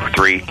 2 or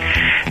 3,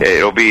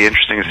 it'll be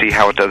interesting to see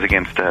how it does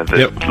against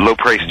the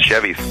low-priced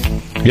Chevys.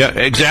 Yeah,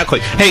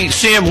 exactly. Hey,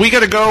 Sam, we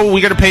got to go.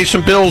 We got to pay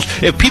some bills.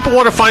 If people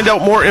want to find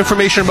out more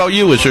information about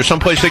you, is there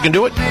someplace they can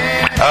do it?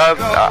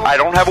 I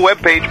don't have a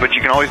webpage, but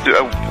you can always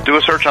do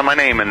a search on my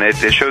name, and it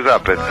shows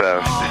up. It's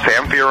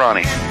Sam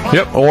Fiorini.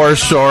 Yep, or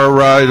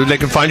they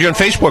can find you on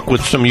Facebook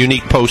with some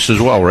unique posts as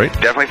well, right?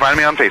 Definitely find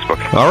me on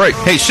Facebook. All right.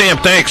 Hey, Sam,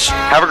 thanks.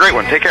 Have a great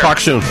one. Take care. Talk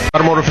soon.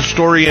 Automotive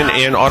historian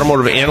and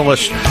automotive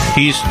analyst.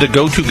 He's the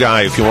go-to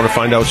guy if you want to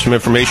find out some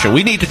information.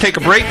 We need to take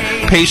a break,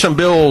 pay some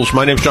bills.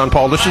 My name's John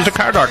Paul. This is the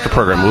Car Doctor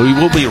program. We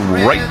will be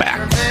right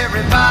back.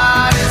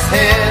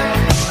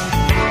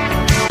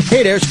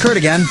 Hey there, it's Kurt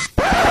again.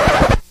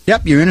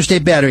 Yep, your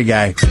interstate battery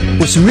guy,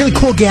 with some really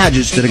cool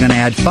gadgets that are going to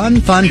add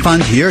fun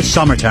to your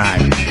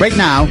summertime. Right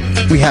now,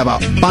 we have a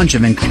bunch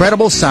of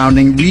incredible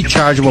sounding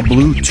rechargeable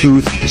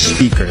Bluetooth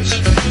speakers.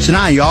 So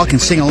now y'all can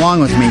sing along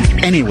with me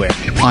anywhere,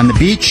 on the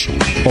beach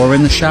or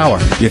in the shower.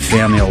 Your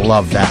family will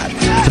love that.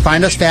 To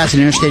find us fast at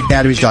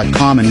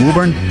interstatebatteries.com in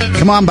Woburn,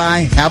 come on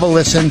by, have a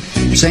listen,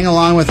 sing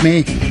along with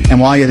me,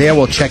 and while you're there,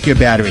 we'll check your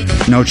battery.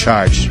 No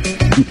charge.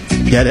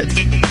 Get it?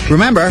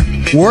 Remember,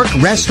 work,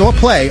 rest, or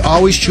play,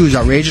 always choose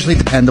outrageously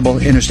dependable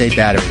Interstate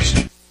batteries.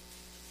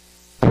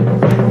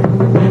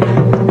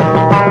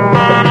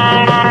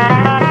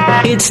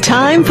 It's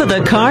time for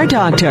the Car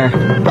Doctor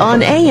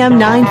on AM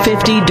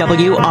 950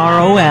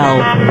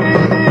 WROL.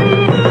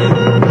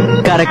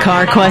 Got a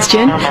car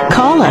question?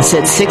 Call us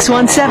at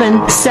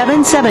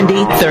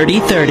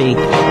 617-770-3030.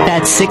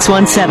 That's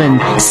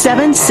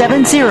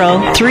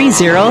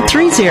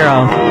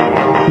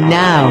 617-770-3030.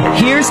 Now,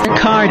 here's the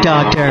Car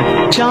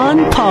Doctor,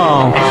 John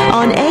Paul,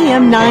 on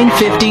AM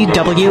 950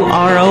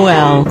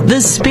 WROL,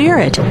 the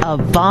spirit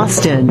of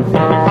Boston.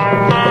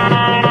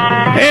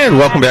 And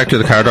welcome back to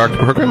the Car Doctor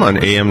program on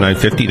AM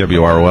 950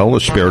 WROL, the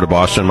spirit of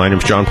Boston. My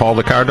name's John Paul,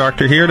 the Car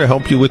Doctor, here to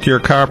help you with your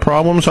car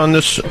problems on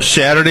this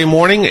Saturday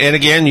morning. And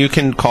again, you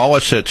can call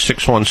us at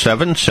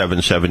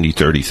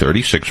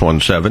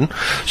 617-770-3030,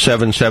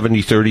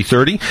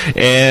 617-770-3030.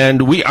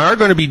 And we are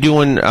going to be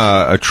doing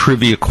a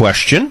trivia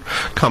question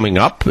coming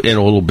up in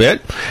a little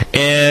bit.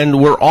 And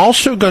we're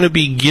also going to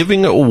be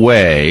giving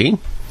away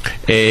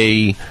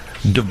a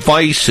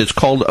device. It's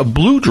called a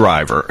Blue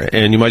Driver.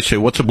 And you might say,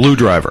 what's a Blue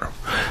Driver?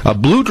 A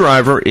Blue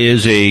Driver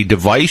is a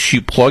device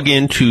you plug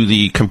into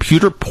the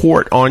computer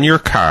port on your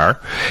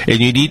car, and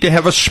you need to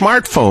have a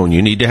smartphone.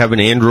 You need to have an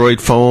Android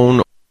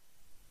phone.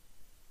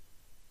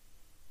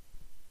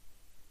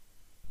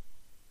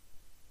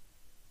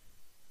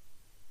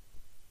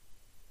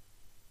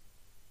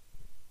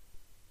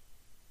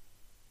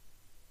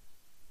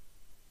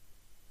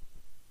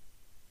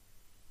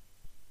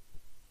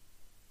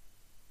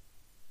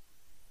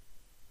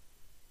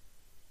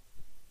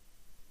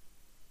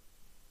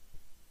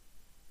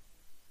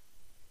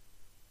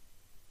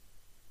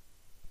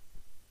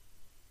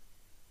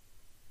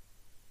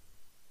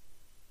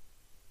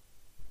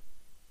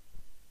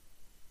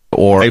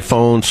 Or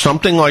iPhone,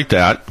 something like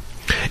that.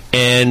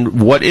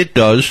 And what it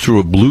does through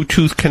a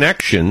Bluetooth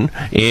connection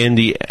and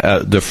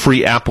the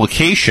free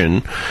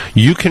application,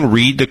 you can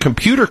read the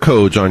computer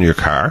codes on your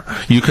car.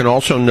 You can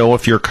also know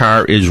if your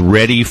car is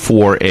ready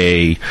for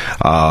a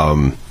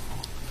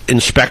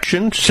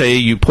inspection. Say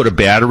you put a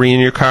battery in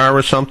your car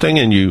or something,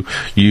 and you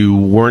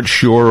weren't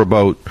sure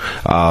about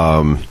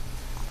all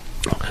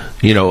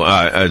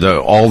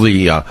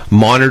the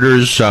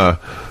monitors.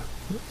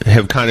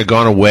 Have kind of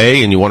gone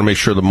away, and you want to make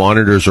sure the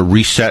monitors are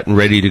reset and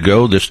ready to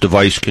go. This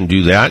device can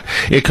do that.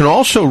 It can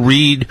also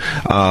read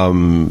a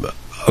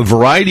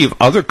variety of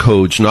other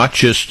codes, not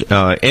just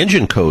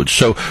engine codes.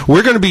 So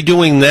we're going to be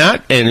doing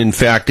that, and in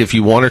fact, if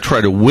you want to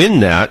try to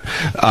win that,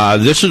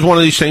 this is one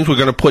of these things we're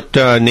going to put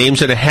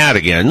names in a hat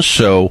again.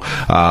 So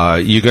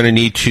you're going to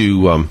need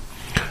to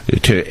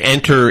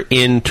enter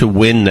in to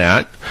win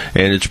that,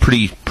 and it's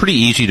pretty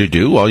easy to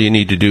do. All you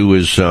need to do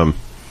is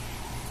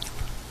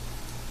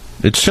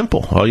it's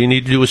simple. All you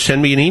need to do is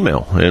send me an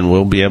email, and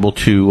we'll be able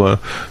to,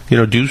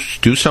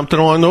 do something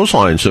along those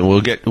lines, and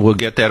we'll get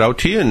that out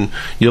to you, and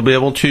you'll be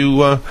able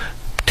to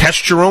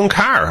test your own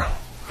car.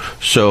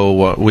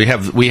 So we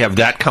have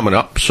that coming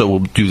up, so we'll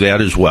do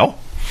that as well.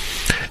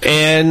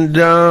 And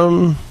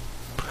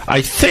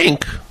I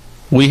think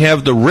we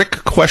have the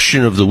Rick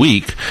question of the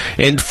week,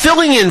 and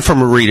filling in for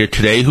Marita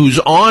today, who's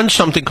on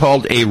something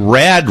called a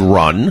Rad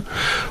Run,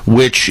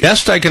 which,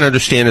 best I can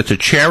understand, it's a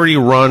charity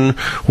run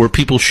where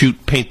people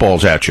shoot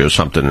paintballs at you or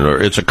something,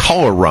 or it's a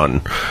color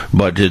run,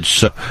 but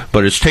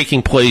it's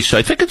taking place.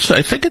 I think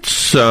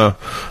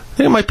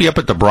it might be up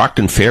at the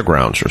Brockton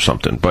Fairgrounds or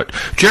something. But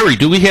Jerry,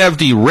 do we have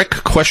the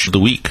Rick question of the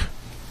week?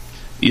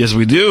 Yes,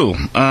 we do.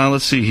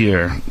 Let's see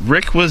here.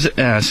 Rick was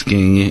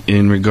asking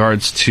in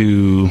regards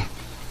to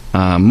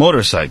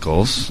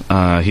motorcycles.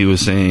 He was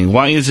saying,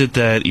 why is it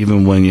that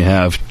even when you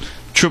have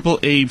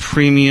AAA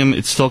premium,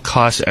 it still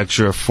costs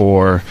extra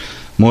for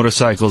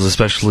motorcycles,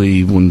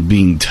 especially when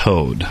being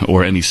towed,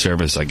 or any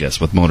service, I guess,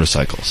 with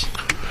motorcycles?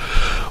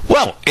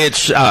 Well,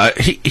 it's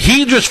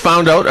he just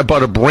found out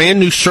about a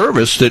brand new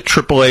service that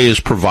AAA is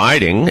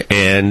providing,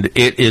 and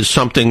it is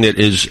something that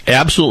is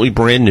absolutely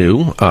brand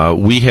new.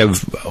 We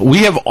have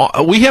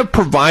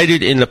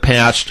provided in the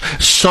past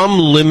some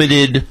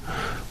limited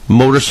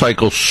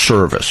motorcycle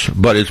service,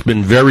 but it's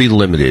been very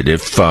limited.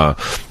 If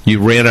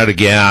you ran out of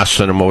gas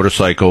on a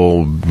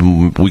motorcycle,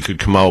 we could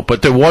come out,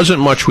 but there wasn't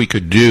much we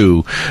could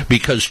do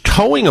because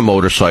towing a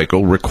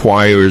motorcycle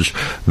requires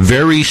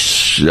very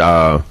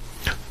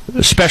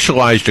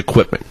specialized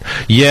equipment.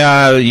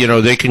 Yeah,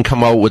 they can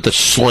come out with a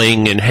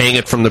sling and hang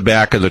it from the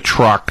back of the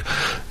truck.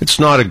 It's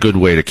not a good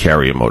way to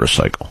carry a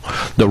motorcycle.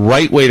 The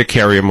right way to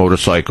carry a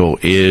motorcycle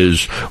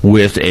is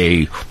with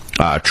a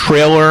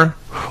trailer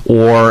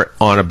or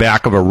on the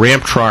back of a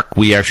ramp truck.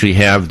 We actually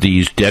have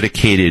these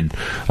dedicated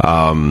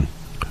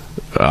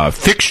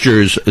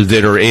fixtures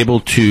that are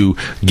able to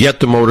get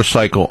the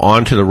motorcycle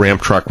onto the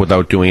ramp truck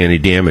without doing any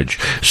damage.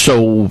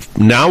 So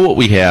now what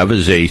we have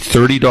is a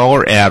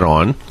 $30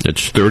 add-on.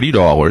 It's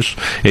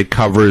 $30. It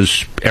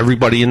covers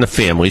everybody in the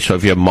family. So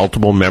if you have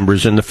multiple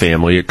members in the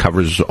family, it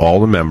covers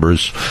all the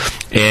members.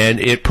 And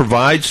it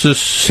provides the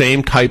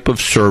same type of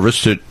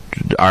service that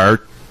our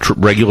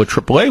regular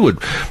AAA would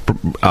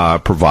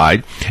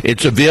provide.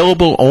 It's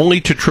available only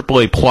to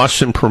AAA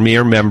Plus and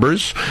Premier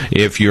members.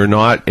 If you're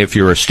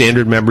a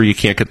standard member, you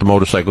can't get the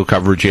motorcycle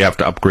coverage. You have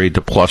to upgrade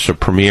to Plus or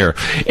Premier.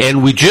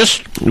 And we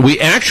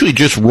actually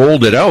just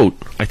rolled it out,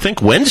 I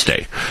think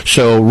Wednesday.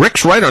 So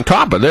Rick's right on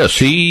top of this.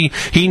 He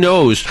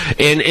knows.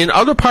 And in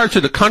other parts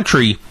of the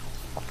country,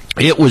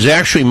 it was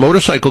actually,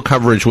 motorcycle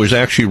coverage was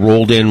actually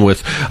rolled in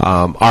with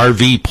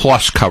RV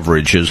Plus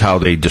coverage is how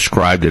they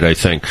described it, I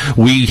think.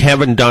 We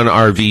haven't done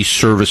RV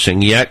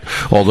servicing yet,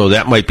 although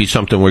that might be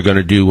something we're going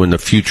to do in the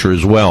future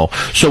as well.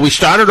 So we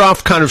started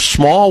off kind of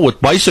small with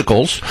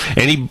bicycles.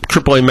 Any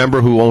AAA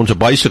member who owns a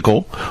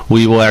bicycle,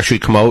 we will actually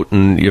come out,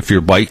 and if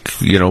your bike,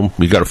 you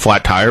got a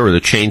flat tire or the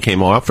chain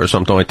came off or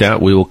something like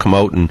that, we will come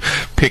out and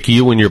pick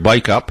you and your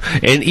bike up.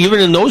 And even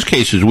in those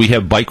cases, we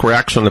have bike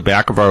racks on the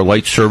back of our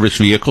light service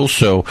vehicles,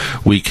 so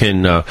we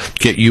can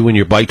get you and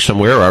your bike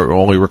somewhere. Our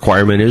only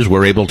requirement is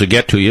we're able to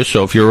get to you.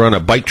 So if you're on a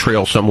bike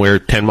trail somewhere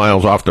 10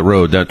 miles off the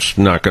road, that's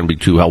not going to be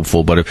too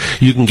helpful. But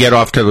if you can get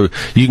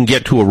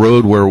to a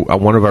road where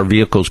one of our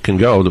vehicles can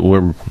go, that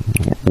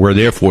we're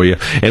there for you.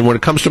 And when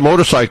it comes to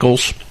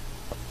motorcycles,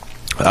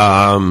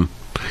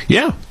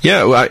 yeah,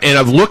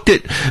 and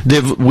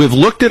we've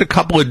looked at a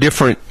couple of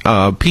different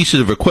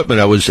pieces of equipment.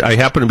 I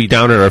happened to be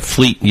down at our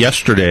fleet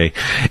yesterday,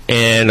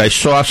 and I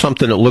saw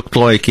something that looked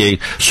like a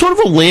sort of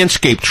a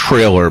landscape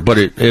trailer, but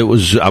it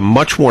was a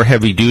much more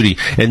heavy duty,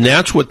 and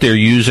that's what they're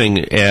using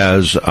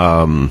as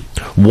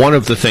one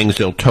of the things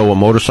they'll tow a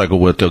motorcycle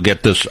with. They'll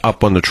get this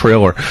up on the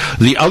trailer.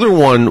 The other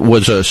one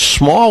was a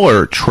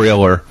smaller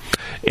trailer,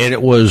 and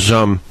it was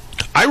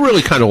I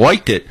really kind of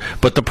liked it,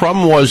 but the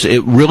problem was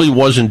it really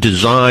wasn't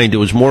designed. It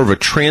was more of a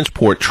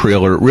transport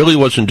trailer. It really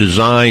wasn't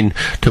designed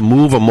to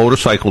move a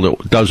motorcycle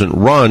that doesn't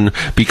run,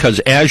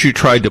 because as you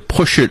tried to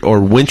push it or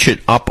winch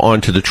it up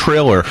onto the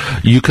trailer,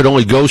 you could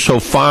only go so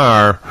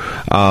far,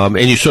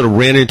 and you sort of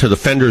ran into the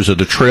fenders of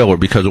the trailer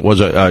because it was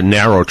a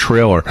narrow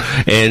trailer,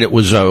 and it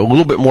was a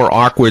little bit more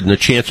awkward, and the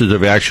chances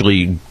of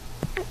actually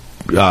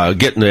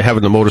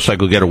having the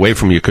motorcycle get away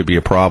from you could be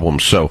a problem.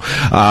 So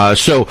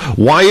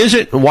why is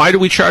it? Why do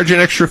we charge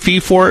an extra fee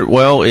for it?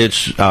 Well,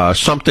 it's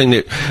something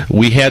that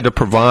we had to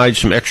provide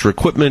some extra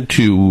equipment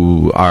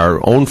to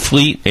our own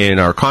fleet and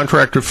our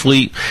contractor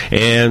fleet,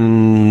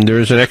 and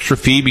there's an extra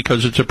fee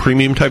because it's a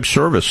premium type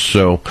service.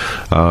 So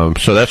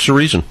that's the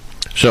reason.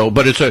 So,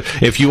 but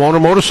if you own a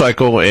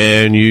motorcycle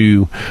and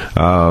you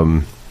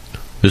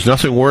there's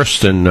nothing worse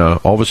than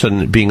all of a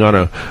sudden being on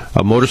a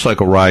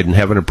motorcycle ride and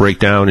having it break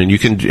down, and you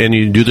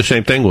do the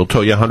same thing. We'll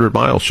tow you 100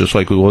 miles just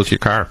like we will with your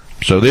car.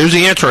 So there's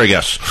the answer, I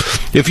guess.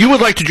 If you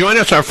would like to join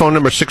us, our phone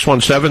number is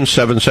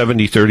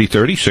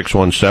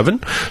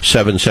 617-770-3030,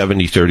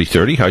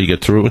 617-770-3030. How you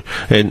get through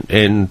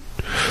and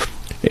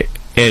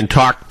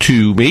talk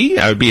to me,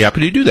 I would be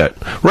happy to do that.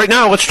 Right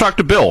now, let's talk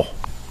to Bill.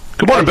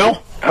 Good morning,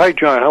 Bill. Hi,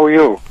 John. How are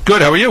you?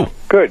 Good. How are you?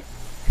 Good.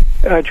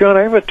 John,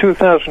 I have a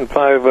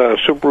 2005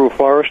 Subaru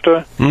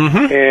Forester,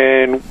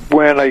 and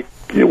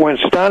when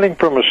starting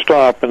from a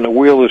stop and the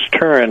wheel is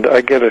turned,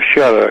 I get a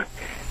shudder.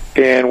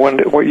 And when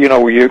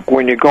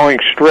you're going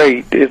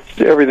straight,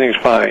 everything's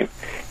fine.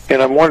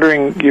 And I'm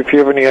wondering if you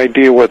have any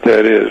idea what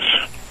that is.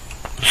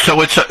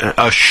 So it's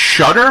a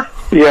shudder?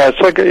 Yeah,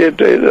 it's like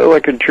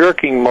a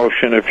jerking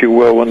motion, if you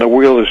will, when the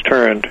wheel is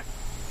turned.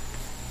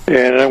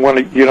 And then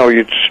when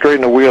you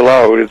straighten the wheel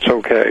out, it's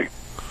okay.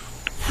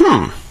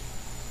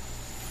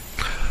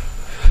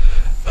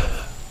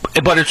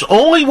 But it's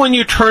only when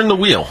you turn the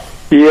wheel.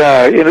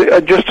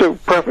 Yeah, just to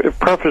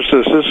preface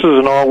this is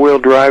an all-wheel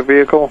drive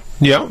vehicle?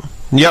 Yeah,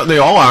 they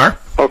all are.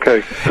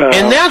 Okay.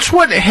 And that's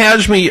what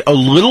has me a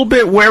little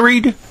bit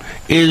worried,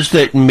 is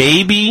that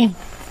maybe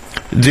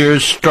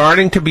there's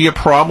starting to be a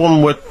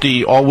problem with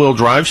the all-wheel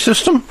drive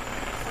system.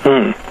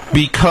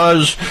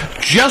 Because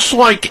just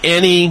like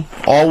any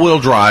all-wheel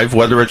drive,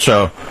 whether it's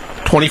a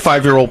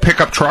 25-year-old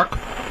pickup truck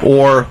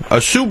or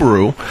a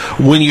Subaru,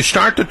 when you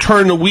start to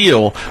turn the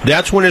wheel,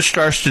 that's when it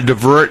starts to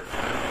divert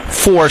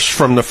force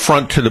from the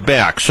front to the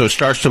back. So it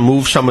starts to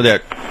move some of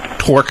that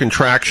torque and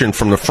traction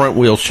from the front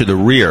wheels to the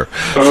rear.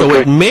 Okay. So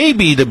it may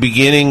be the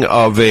beginning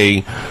of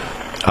a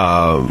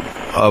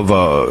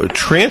a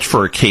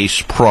transfer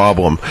case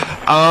problem.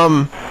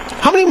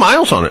 How many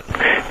miles on it?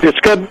 It's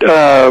got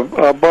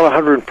about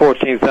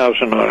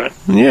 114,000 on it.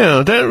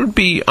 Yeah, that would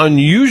be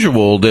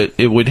unusual that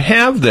it would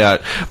have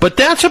that. But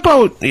that's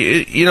about,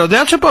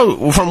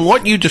 from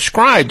what you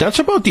described, that's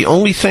about the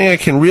only thing I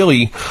can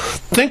really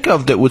think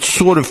of that would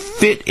sort of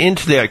fit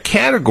into that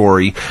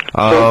category.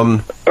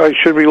 I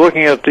should be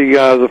looking at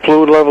the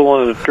fluid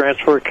level in the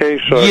transfer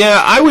case? Or?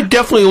 Yeah, I would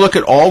definitely look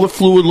at all the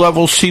fluid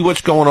levels, see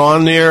what's going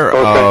on there.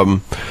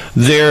 Okay.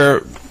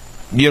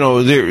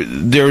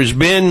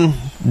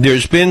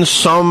 There's been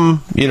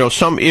some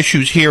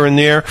issues here and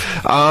there.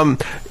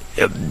 But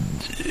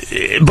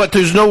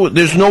there's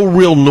no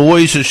real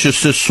noise. It's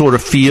just this sort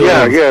of feel.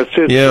 It's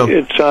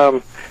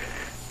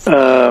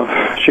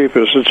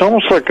cheapest. It's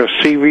almost like a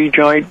CV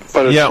joint,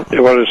 but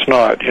it's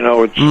not.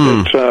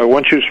 It's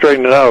once you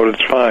straighten it out,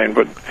 it's fine.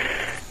 But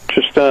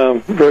just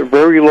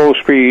very low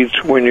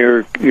speeds when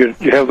you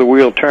have the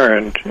wheel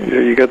turned,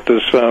 you get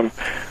this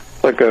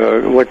like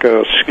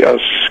a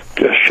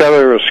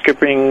shudder, a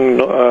skipping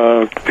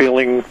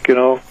feeling.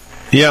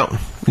 Yeah,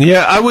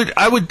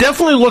 I would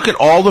definitely look at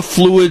all the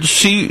fluids,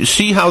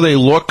 see how they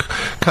look,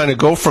 kind of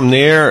go from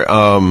there.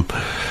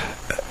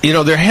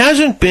 There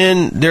hasn't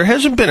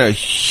been a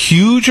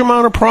huge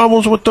amount of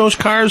problems with those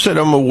cars that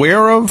I'm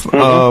aware of.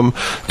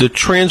 Mm-hmm. The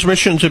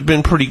transmissions have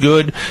been pretty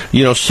good.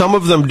 Some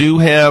of them do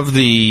have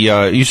the.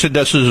 You said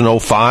this is an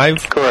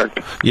 05? Correct.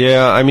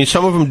 Yeah, I mean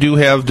some of them do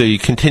have the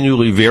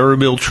continually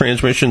variable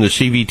transmission, the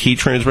CVT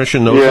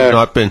transmission. Those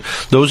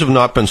have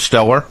not been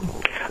stellar.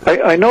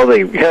 I know they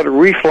had to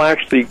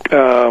reflash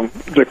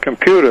the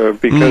computer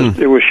because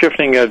it was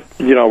shifting at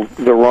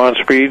the wrong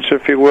speeds,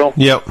 if you will.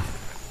 Yep.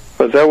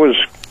 But that was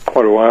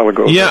quite a while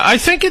ago. Yeah, I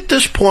think at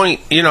this point,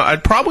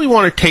 I'd probably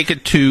want to take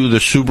it to the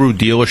Subaru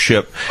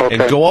dealership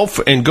and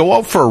go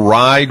out for a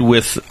ride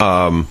with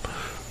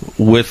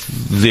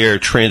their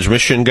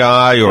transmission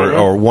guy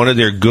or one of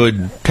their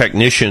good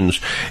technicians,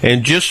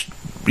 and just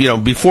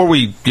before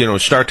we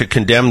start to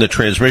condemn the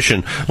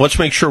transmission, let's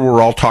make sure we're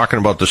all talking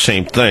about the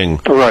same thing.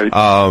 Right.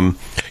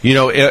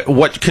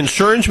 What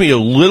concerns me a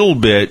little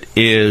bit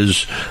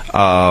is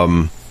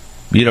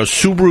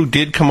Subaru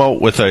did come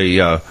out with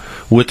a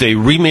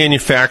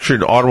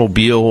remanufactured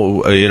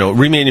automobile,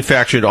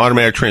 remanufactured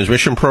automatic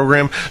transmission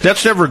program.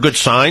 That's never a good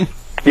sign.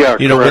 Yeah,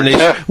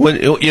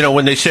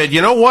 when they said,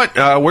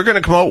 we're going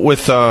to come out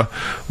with a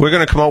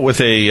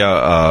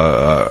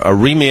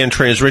reman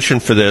transmission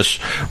for this,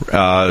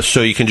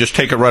 so you can just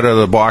take it right out of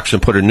the box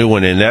and put a new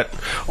one in. That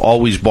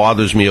always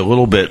bothers me a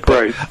little bit.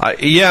 Right.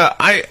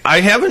 I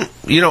haven't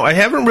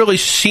really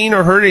seen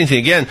or heard anything.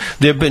 Again,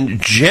 they've been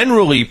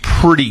generally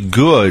pretty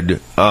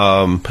good.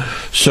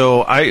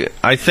 So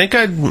I think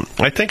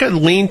I'd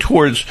lean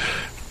towards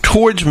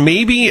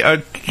maybe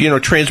a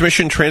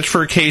transmission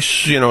transfer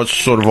case. It's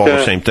sort of all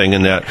the same thing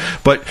in that.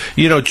 But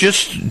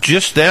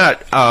just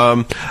that.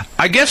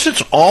 I guess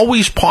it's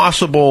always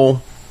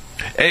possible.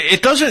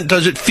 Does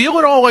it feel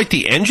at all like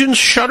the engine's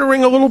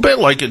shuddering a little bit,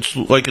 like it's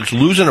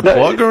losing a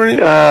plug or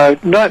anything?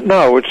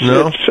 No.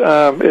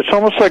 It's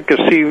almost like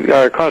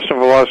a constant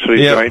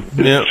velocity joint.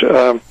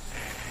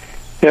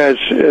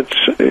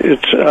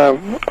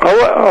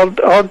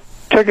 I'll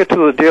take it to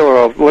the dealer.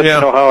 I'll let you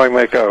know how I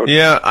make out.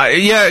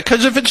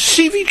 Because if it's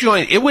a CV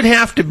joint, it would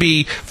have to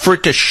be, for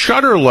it to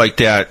shudder like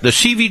that, the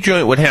CV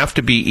joint would have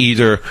to be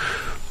either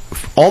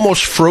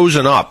almost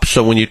frozen up,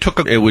 so when you took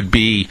it, it would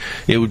be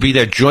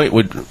that joint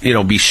would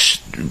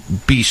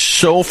be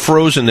so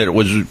frozen that it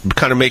was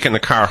kind of making the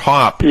car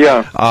hop.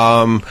 Yeah.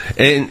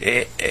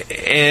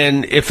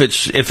 And if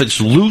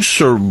it's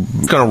loose or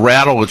going to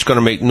rattle, it's going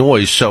to make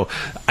noise. So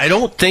I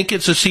don't think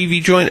it's a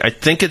CV joint. I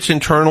think it's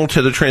internal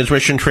to the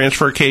transmission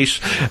transfer case.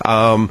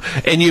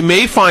 And you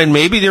may find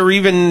maybe they're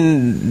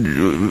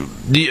even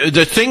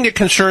the thing that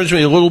concerns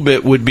me a little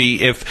bit would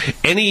be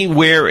if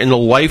anywhere in the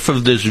life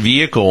of this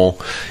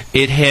vehicle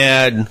it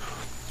had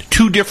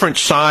two different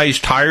size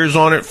tires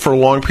on it for a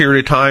long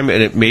period of time,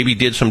 and it maybe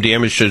did some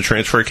damage to the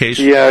transfer case.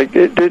 Yeah,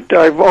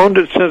 I've owned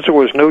it since it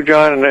was new,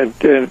 John, and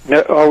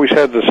it always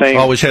had the same.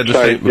 Always had the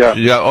size, same.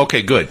 Yeah.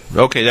 Okay, good.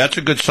 Okay, that's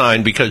a good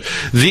sign, because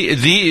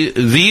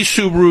these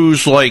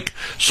Subarus, like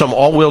some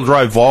all-wheel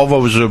drive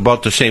Volvos are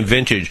about the same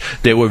vintage,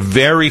 they were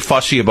very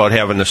fussy about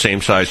having the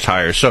same size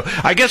tires. So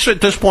I guess at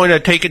this point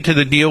I'd take it to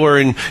the dealer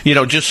and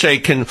just say,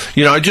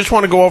 I just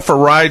want to go out for a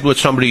ride with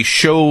somebody,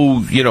 show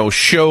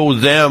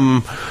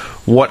them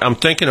what I'm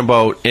thinking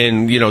about,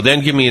 and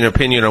then give me an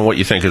opinion on what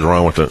you think is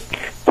wrong with it.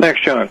 Thanks,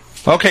 John.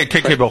 Okay,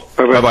 take care, Bill.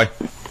 Bye-bye.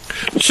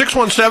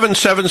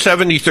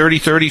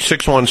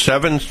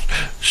 617-770-3030,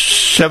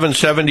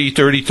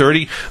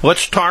 617-770-3030.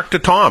 Let's talk to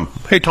Tom.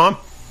 Hey, Tom.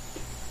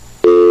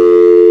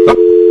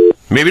 Oh,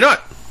 maybe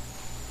not.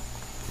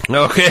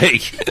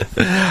 Okay.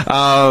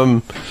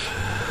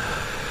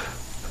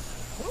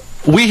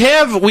 We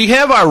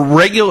have our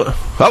regular.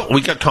 Oh,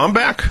 we got Tom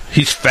back.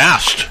 He's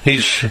fast.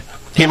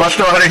 He must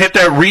know how to hit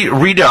that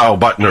redial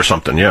button or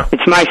something, yeah.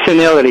 It's my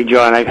senility,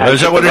 John. I hit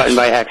the button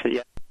by accident,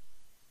 yeah.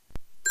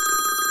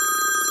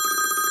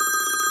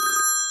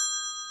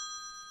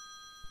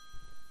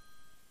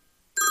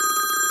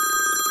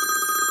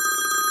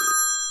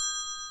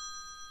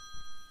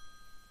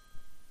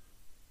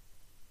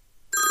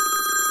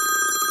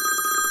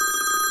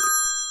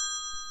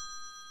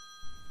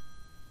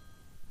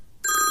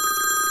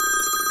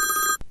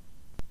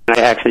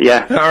 Actually,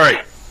 yeah. All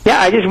right. Yeah,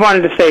 I just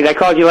wanted to say that I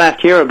called you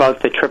last year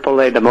about the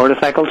AAA, the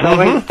motorcycle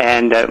towing,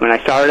 and when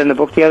I saw it in the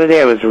book the other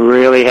day, I was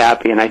really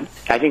happy, and I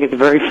think it's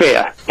very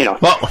fair, you know.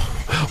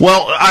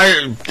 Well,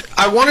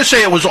 I want to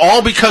say it was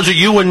all because of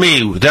you and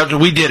me that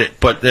we did it,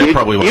 but it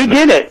probably wasn't. You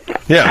did it.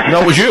 Yeah,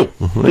 no, it was you.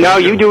 No,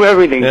 you do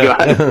everything, John.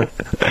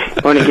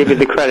 I want to give you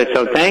the credit,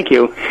 so thank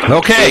you.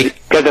 Okay.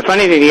 Because the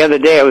funny thing, the other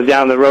day I was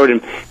down the road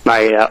and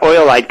my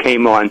oil light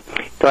came on,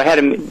 so I had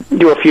to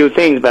do a few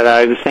things, but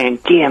I was saying,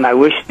 damn, I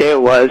wish there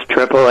was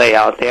AAA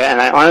out there, and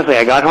honestly,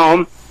 I got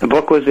home, the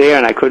book was there,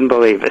 and I couldn't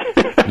believe it.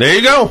 There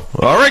you go.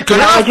 All right, good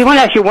enough. enough. I just want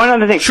to ask you one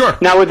other thing. Sure.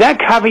 Now, would that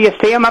cover you?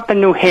 Say I'm up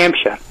in New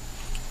Hampshire.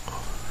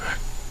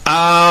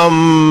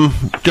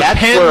 Depends.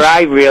 That's where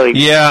I really...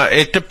 Yeah,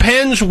 it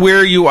depends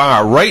where you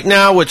are. Right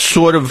now, it's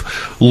sort of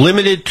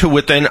limited to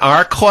within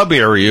our club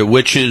area,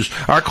 which is...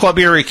 Our club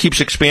area keeps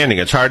expanding.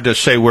 It's hard to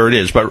say where it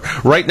is.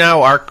 But right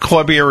now, our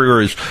club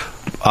area is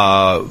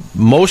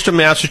most of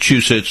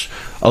Massachusetts,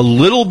 a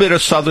little bit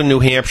of southern New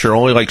Hampshire,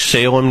 only like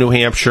Salem, New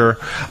Hampshire,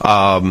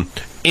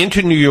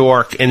 into New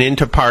York and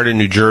into part of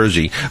New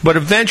Jersey. But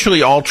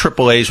eventually all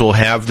AAAs will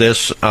have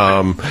this.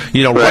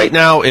 Right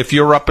now, if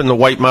you're up in the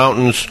White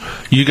Mountains,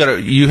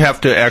 you have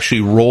to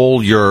actually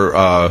roll your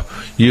Well,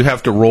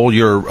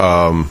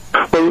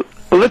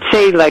 let's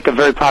say like a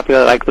very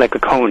popular, like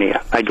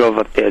Laconia. I drove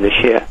up there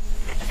this year,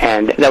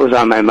 and that was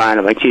on my mind.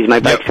 I'm like, geez, my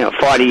bike's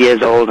 40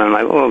 years old, and I'm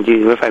like, oh,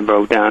 geez, what if I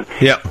broke down?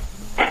 Yep.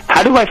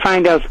 How do I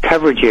find out the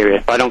coverage area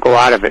if I don't go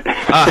out of it? Yeah,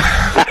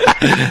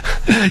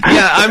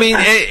 I mean,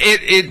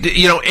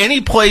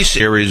 any place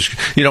there is,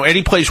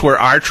 any place where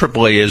our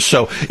AAA is,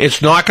 so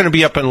it's not going to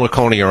be up in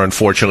Laconia,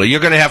 unfortunately.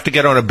 You're going to have to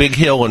get on a big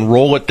hill and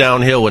roll it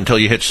downhill until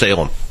you hit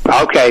Salem.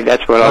 Okay,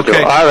 that's what I'll do.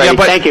 All right,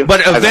 thank you.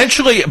 But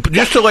eventually,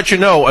 just to let you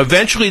know,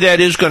 eventually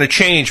that is going to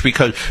change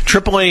because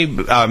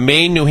AAA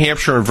Maine, New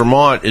Hampshire, and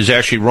Vermont is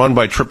actually run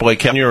by AAA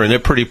California, and they're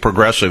pretty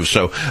progressive.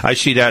 So I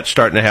see that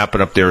starting to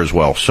happen up there as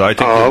well. So I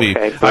think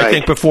I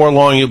think before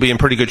long you'll be in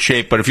pretty good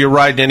shape. But if you're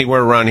riding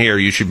anywhere around here,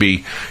 you should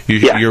be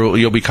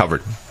you'll be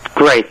covered.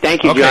 Great,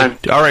 thank you, John.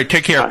 All right,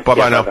 take care.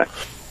 Bye now. Bye-bye.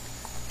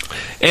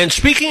 And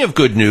speaking of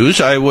good news,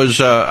 I was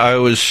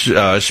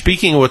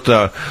speaking with,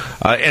 and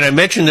I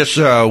mentioned this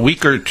a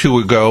week or two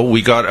ago.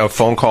 We got a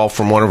phone call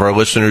from one of our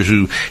listeners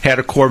who had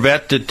a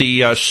Corvette that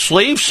the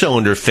slave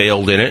cylinder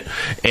failed in it,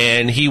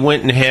 and he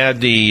went and had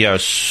the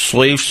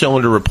slave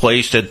cylinder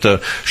replaced at the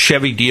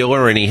Chevy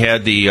dealer, and he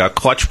had the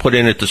clutch put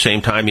in at the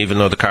same time, even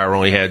though the car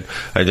only had,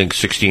 I think,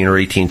 16 or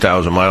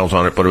 18,000 miles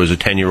on it, but it was a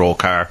 10-year-old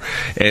car,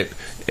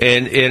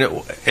 and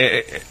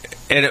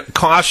it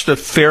cost a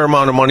fair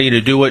amount of money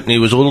to do it, and he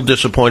was a little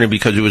disappointed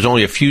because it was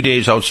only a few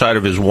days outside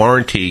of his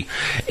warranty.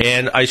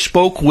 And I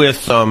spoke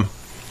with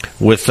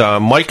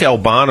Mike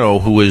Albano,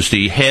 who is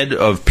the head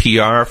of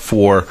PR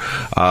for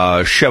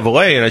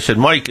Chevrolet, and I said,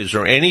 Mike, is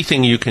there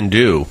anything you can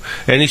do?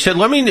 And he said,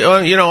 let me,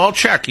 I'll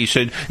check. He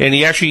said, and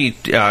he actually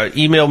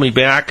emailed me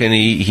back, and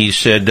he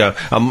said,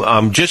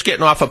 I'm just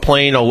getting off a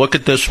plane. I'll look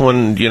at this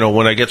one,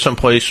 when I get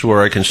someplace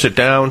where I can sit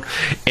down.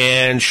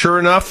 And sure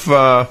enough,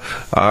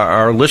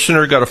 our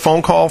listener got a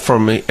phone call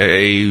from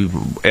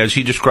as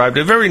he described,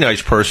 a very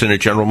nice person at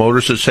General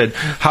Motors that said,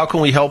 how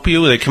can we help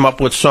you? They came up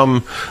with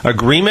some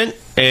agreement,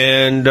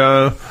 and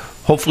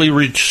hopefully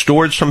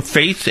restored some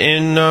faith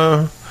in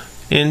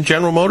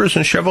General Motors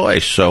and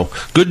Chevrolet. So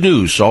good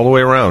news all the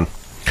way around.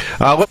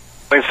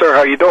 Hey, sir,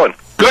 how you doing?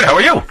 Good. How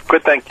are you?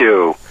 Good, thank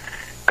you.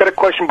 Got a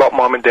question about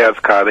Mom and Dad's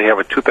car. They have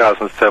a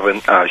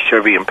 2007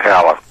 Chevy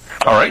Impala.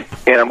 All right.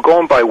 And I'm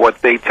going by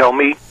what they tell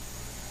me,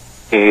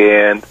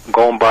 and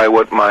going by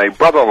what my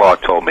brother-in-law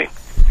told me.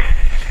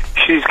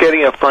 She's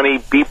getting a funny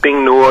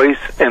beeping noise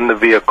in the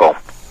vehicle.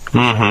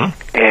 Mm-hmm.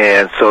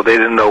 And so they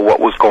didn't know what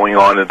was going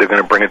on, and they're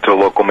going to bring it to a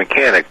local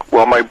mechanic.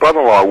 Well, my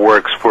brother-in-law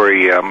works for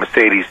a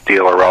Mercedes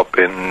dealer up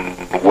in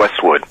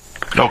Westwood.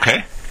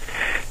 Okay.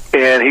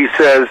 And he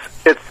says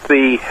it's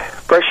the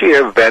fresh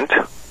air vent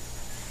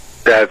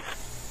that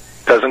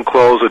doesn't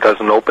close or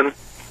doesn't open,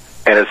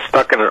 and it's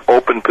stuck in an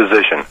open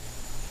position.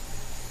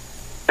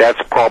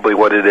 That's probably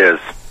what it is.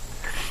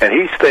 And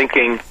he's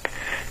thinking,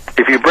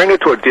 if you bring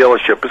it to a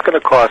dealership, it's going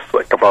to cost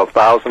like about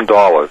 $1,000.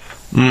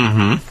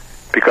 Mm-hmm.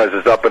 Because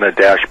it's up in a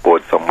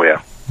dashboard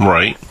somewhere.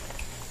 Right.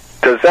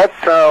 Does that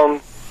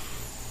sound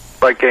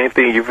like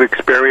anything you've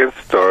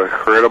experienced or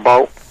heard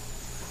about?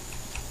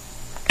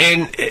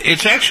 And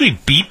it's actually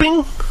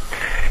beeping?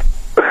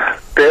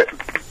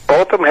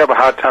 Both of them have a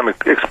hard time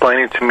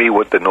explaining to me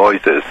what the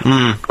noise is.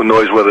 The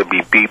noise, whether it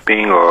be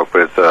beeping or if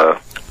it's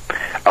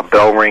a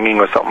bell ringing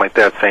or something like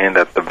that, saying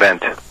that the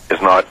vent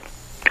is not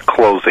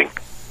closing.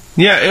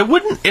 Yeah, it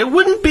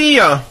wouldn't be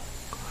a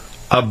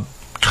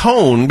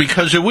tone,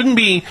 because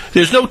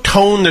there's no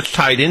tone that's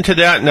tied into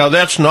that. Now,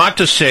 that's not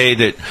to say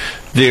that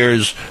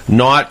there's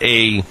not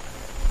a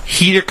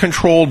heater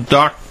controlled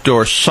duct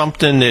or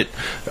something that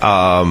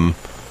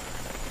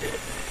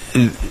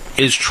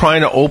is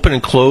trying to open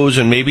and close,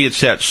 and maybe it's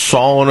that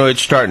solenoid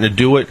starting to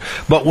do it.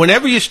 But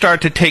whenever you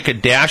start to take a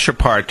dash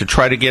apart to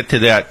try to get to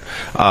that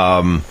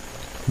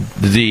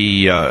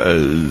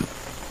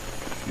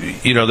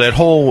that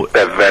whole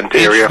vent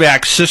area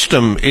HVAC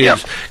system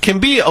can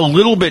be a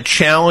little bit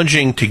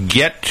challenging to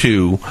get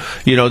to.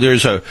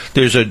 There's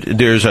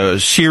a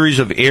series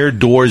of air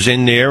doors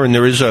in there, and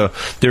there is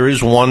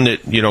one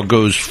that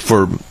goes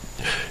for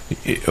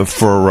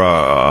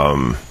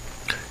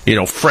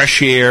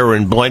fresh air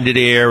and blended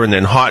air, and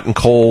then hot and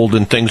cold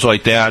and things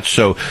like that.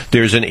 So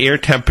there's an air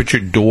temperature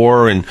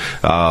door, and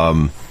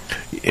I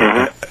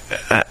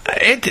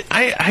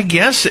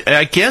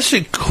guess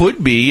it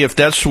could be, if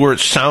that's where it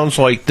sounds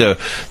like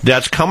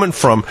that's coming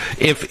from.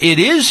 If it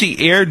is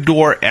the air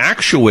door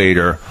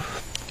actuator,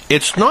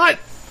 it's not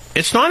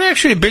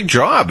actually a big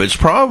job. It's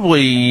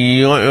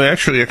probably,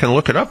 actually I can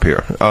look it up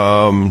here.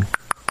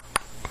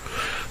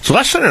 It's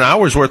less than an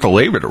hour's worth of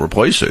labor to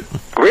replace it.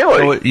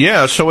 Really?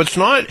 So it's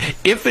not,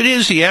 if it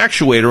is the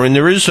actuator, and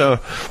there is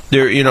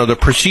the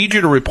procedure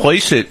to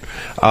replace it,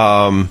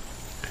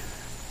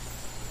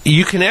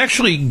 you can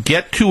actually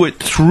get to it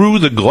through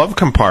the glove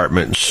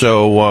compartment.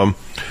 So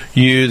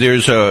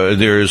there's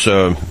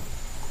a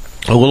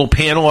little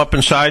panel up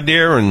inside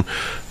there, and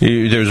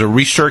there's a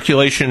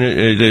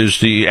recirculation.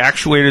 There's the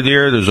actuator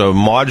there. There's a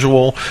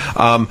module.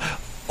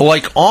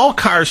 Like all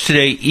cars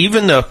today,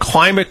 even the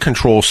climate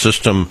control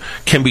system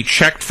can be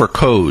checked for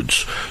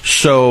codes.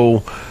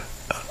 So,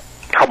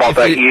 how about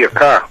that year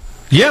car?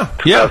 Yeah.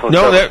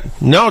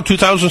 No,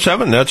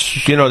 2007. That's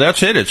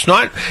it. It's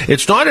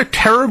not a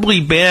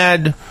terribly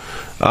bad,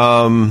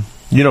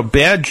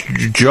 bad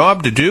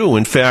job to do.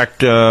 In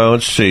fact,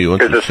 let's see. Is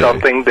it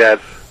something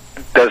that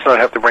does not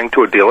have to bring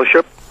to a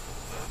dealership,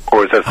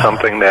 or is that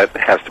something that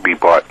has to be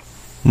bought?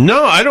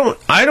 No, I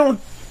don't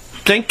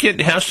think it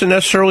has to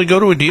necessarily go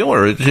to a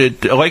dealer.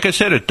 It like I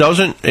said, it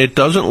doesn't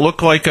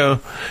look like a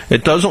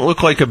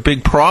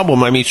big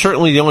problem. I mean,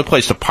 certainly the only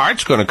place the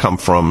part's going to come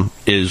from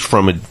is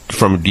from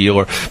a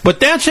dealer.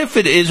 But that's if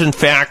it is in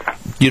fact,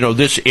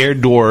 this air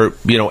door,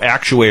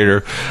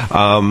 actuator.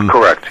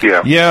 Correct.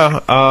 Yeah.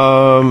 Yeah.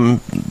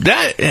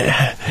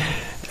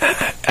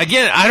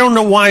 Again, I don't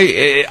know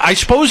why. I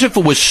suppose if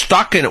it was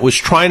stuck and it was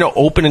trying to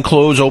open and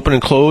close,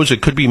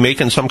 it could be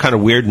making some kind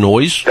of weird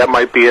noise. That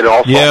might be it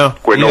also. Yeah.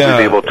 Where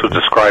nobody's able to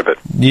describe it.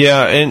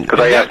 Yeah. And because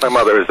I asked my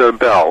mother, is it a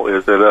bell?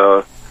 Is it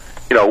a,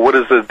 what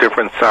is the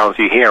different sounds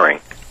you're hearing?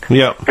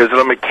 Yeah. Is it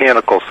a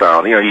mechanical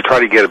sound? You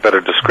try to get a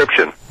better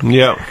description.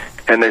 Yeah.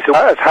 And they say,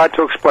 well, it's hard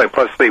to explain.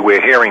 Plus, they wear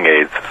hearing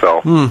aids.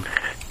 So,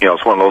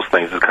 it's one of those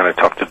things that's kind of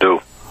tough to do.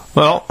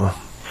 Well,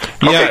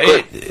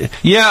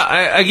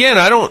 again,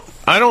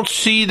 I don't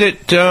see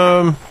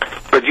that.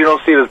 But you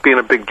don't see it as being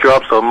a big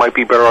job, so it might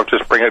be better off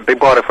just bring it. They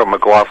bought it from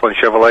McLaughlin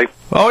Chevrolet.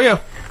 Oh yeah.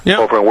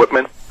 Over in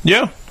Whitman.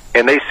 Yeah.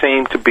 And they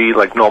seem to be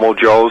like normal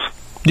Joes.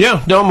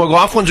 Yeah. No,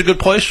 McLaughlin's a good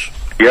place.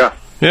 Yeah.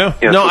 Yeah.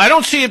 No, I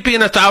don't see it being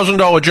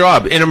 $1,000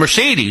 job. In a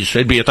Mercedes,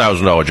 it'd be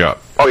 $1,000 job.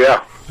 Oh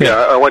yeah. Yeah.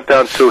 I went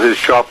down to his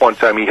shop one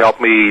time. He helped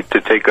me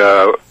to take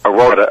a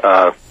rotor.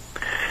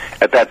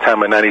 At that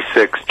time, a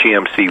 '96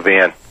 GMC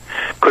van.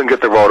 Couldn't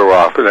get the rotor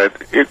off. And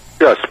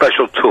a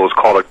special tool is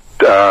called a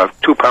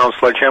 2-pound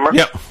sledgehammer.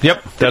 Yep.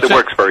 It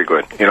works very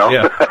good,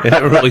 Yeah,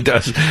 it really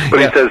does. But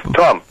he says,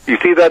 Tom, you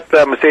see that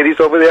Mercedes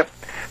over there?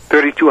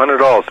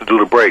 $3,200 to do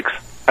the brakes.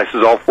 I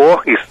says, all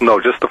four? He says, no,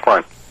 just the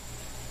front.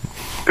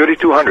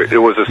 $3,200. It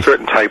was a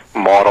certain type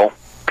model,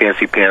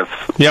 fancy pants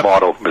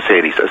model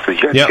Mercedes. I said,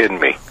 you're kidding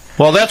me.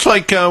 Well, that's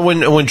like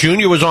when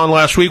Junior was on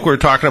last week. We were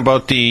talking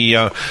about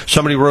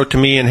somebody wrote to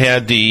me and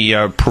had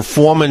the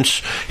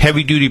performance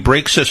heavy-duty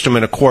brake system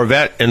in a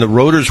Corvette, and the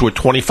rotors were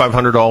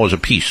 $2,500 a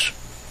piece.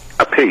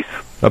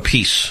 A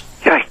piece.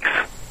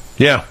 Yikes.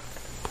 Yeah.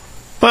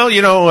 Well,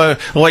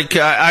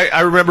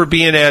 I remember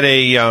being at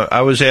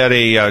I was at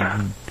a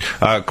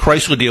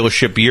Chrysler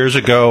dealership years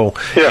ago,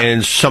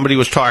 and somebody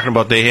was talking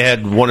about they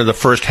had one of the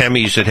first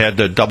Hemis that had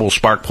the double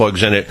spark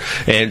plugs in it,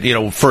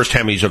 and, first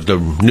Hemis of the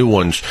new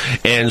ones,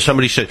 and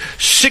somebody said,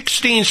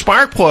 16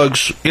 spark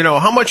plugs,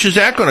 how much is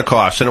that going to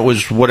cost? And it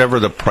was whatever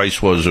the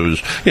price was. It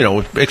was,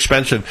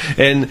 expensive.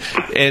 And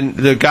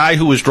the guy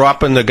who was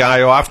dropping the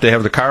guy off to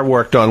have the car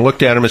worked on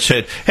looked at him and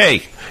said,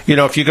 hey,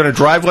 if you're going to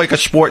drive like a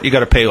sport, you got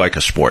to pay like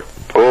a sport.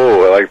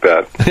 Oh, I like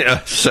that.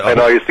 Yeah, so. I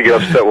know I used to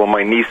get upset with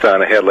my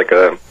Nissan. I had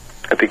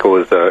I think it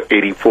was a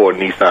 84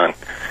 Nissan.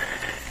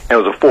 And it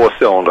was a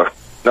 4-cylinder,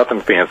 nothing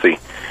fancy,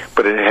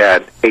 but it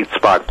had 8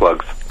 spark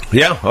plugs.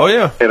 Yeah, oh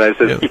yeah. And I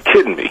said, you're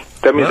kidding me.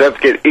 That means I have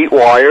to get 8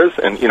 wires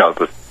and,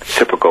 the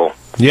typical.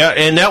 Yeah,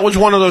 and that was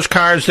one of those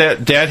cars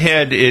that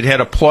had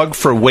a plug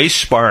for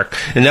waste spark,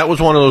 and that was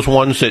one of those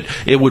ones that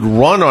it would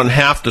run on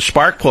half the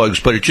spark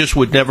plugs, but it just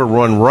would never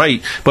run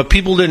right. But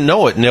people didn't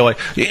know it, and they're like,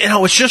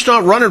 it's just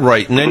not running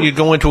right. And then you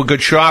go into a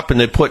good shop and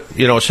they put,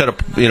 a set of,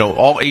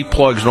 all 8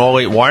 plugs and all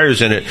 8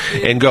 wires in it,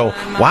 and go,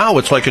 wow,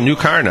 it's like a new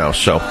car now.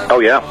 So.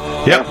 Oh yeah.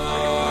 Yep.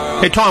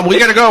 Hey, Tom, we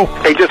got to go.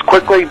 Hey, just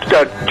quickly,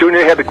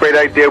 Junior had a great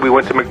idea. We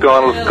went to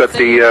McDonald's, got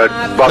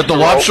the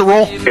lobster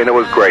roll, and it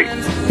was great.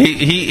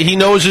 He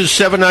knows his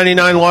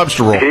 $7.99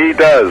 lobster roll. He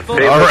does.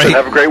 Hey, all right.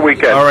 Have a great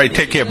weekend. All right,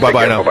 take care.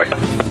 Bye-bye now.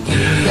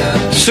 Bye-bye.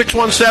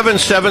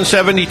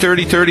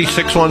 617-770-3030,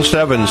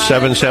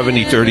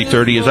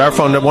 617-770-3030 is our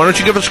phone number. Why don't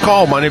you give us a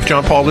call? My name's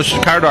John Paul. This is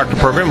the Car Doctor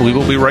program. We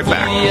will be right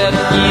back. Giddy up,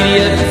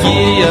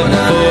 giddy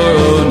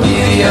up,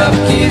 giddy up,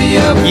 giddy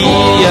up,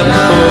 giddy up,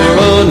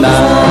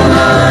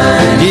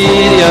 409.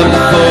 Giddy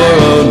up,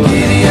 409.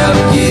 Giddy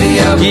up, giddy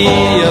up,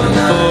 giddy up,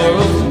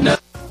 409.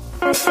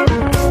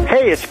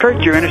 Hey, it's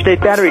Kurt, your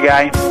Interstate Battery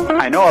guy.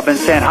 I know I've been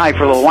saying hi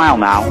for a little while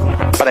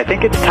now, but I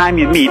think it's time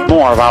you meet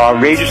more of our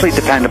outrageously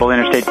dependable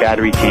Interstate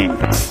Battery team.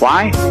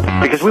 Why?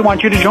 Because we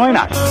want you to join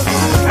us.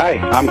 Hi,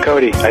 I'm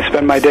Cody. I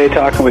spend my day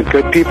talking with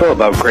good people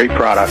about great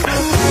products.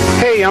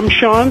 Hey, I'm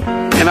Sean,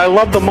 and I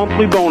love the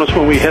monthly bonus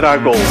when we hit our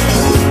goals.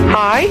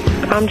 Hi,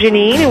 I'm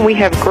Janine, and we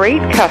have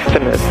great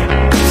customers.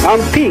 I'm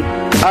Pete.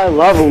 I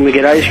love when we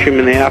get ice cream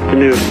in the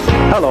afternoon.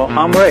 Hello,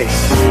 I'm Ray.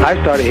 I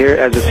started here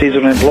as a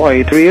seasonal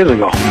employee 3 years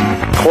ago.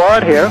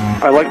 Claude here.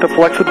 I like the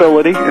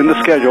flexibility in the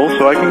schedule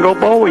so I can go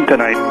bowling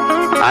tonight.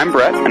 I'm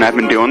Brett, and I've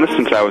been doing this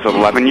since I was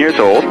 11 years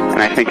old, and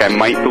I think I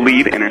might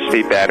bleed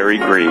Interstate Battery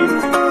green.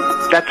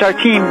 That's our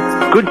team.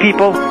 Good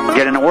people,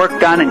 getting the work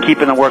done and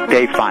keeping the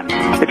workday fun.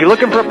 If you're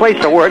looking for a place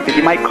to work that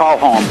you might call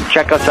home,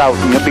 check us out,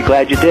 and you'll be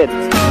glad you did.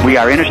 We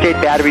are Interstate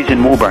Batteries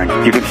in Woburn.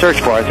 You can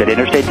search for us at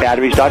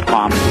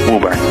interstatebatteries.com,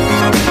 Woburn.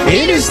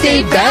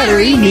 Interstate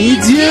Battery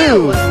needs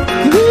you.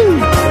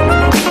 Woo.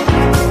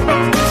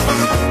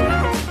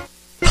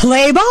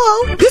 Play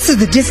ball. This is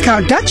the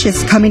Discount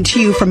Duchess coming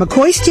to you from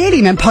McCoy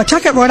Stadium in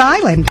Pawtucket, Rhode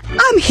Island.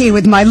 I'm here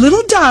with my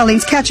little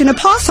darlings catching a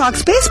Paw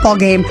Sox baseball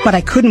game, but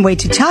I couldn't wait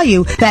to tell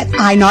you that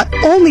I not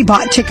only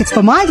bought tickets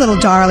for my little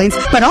darlings,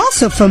 but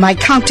also for my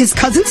Countess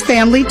cousin's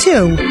family,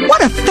 too.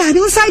 What a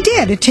fabulous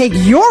idea to take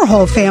your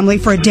whole family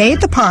for a day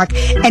at the park,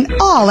 and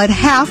all at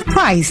half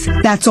price.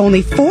 That's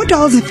only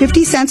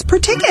 $4.50 per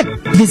ticket.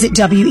 Visit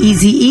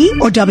WEZE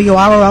or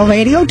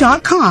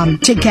WROLradio.com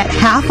to get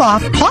half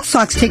off Paw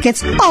Sox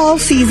tickets all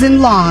season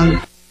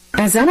long.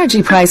 As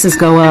energy prices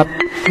go up,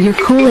 your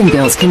cooling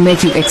bills can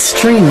make you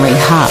extremely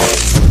hot.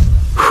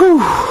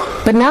 Whew.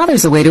 But now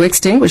there's a way to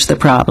extinguish the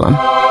problem.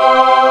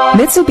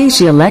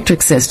 Mitsubishi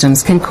Electric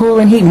Systems can cool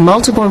and heat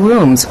multiple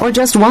rooms or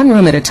just one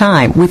room at a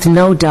time with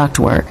no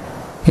ductwork.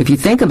 If you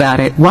think about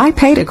it, why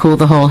pay to cool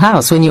the whole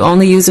house when you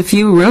only use a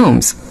few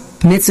rooms?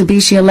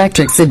 Mitsubishi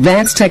Electric's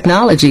advanced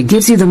technology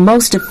gives you the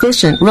most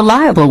efficient,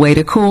 reliable way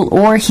to cool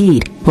or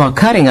heat while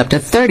cutting up to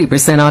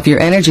 30% off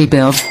your energy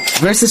bill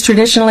versus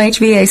traditional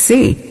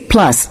HVAC.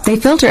 Plus, they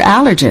filter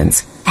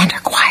allergens and are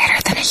quieter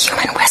than a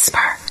human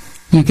whisper.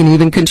 You can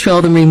even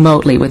control them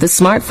remotely with a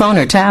smartphone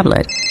or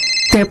tablet.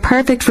 They're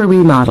perfect for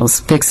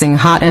remodels, fixing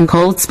hot and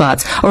cold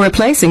spots, or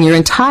replacing your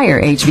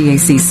entire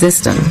HVAC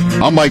system.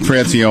 I'm Mike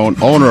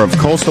Francione, owner of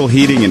Coastal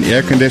Heating and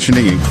Air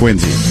Conditioning in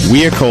Quincy.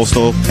 We at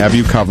Coastal have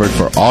you covered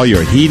for all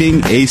your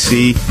heating,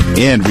 AC,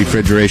 and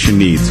refrigeration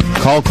needs.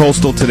 Call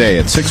Coastal today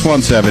at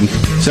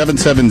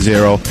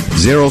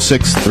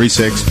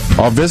 617-770-0636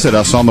 or visit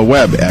us on the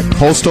web at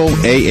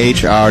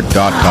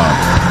coastalahr.com.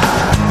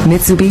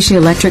 Mitsubishi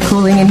Electric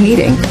Cooling and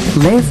Heating.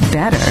 Live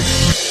better.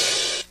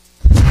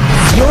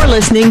 You're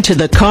listening to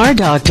The Car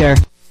Doctor.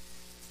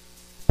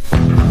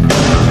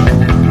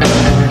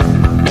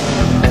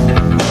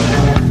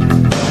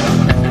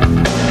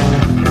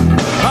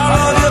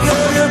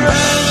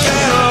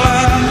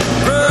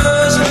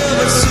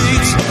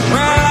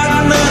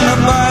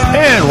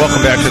 And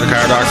welcome back to the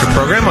Car Doctor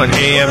program on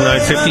AM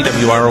 950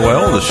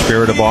 WROL, the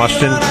Spirit of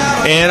Boston.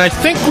 And I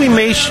think we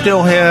may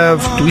still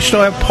have, do we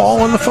still have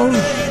Paul on the phone?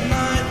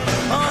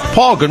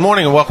 Paul, good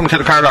morning and welcome to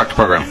the Car Doctor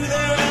program.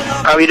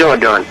 How are you doing,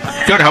 John?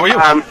 Good, how are you?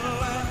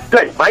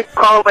 Good. My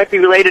call might be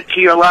related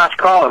to your last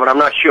caller, but I'm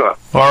not sure.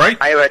 All right.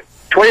 I have a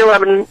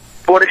 2011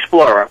 Ford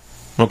Explorer.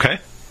 Okay.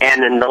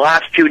 And in the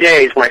last 2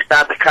 days, when I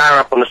start the car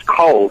up when it's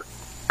cold,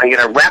 I get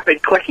a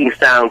rapid clicking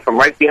sound from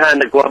right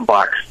behind the glove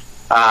box.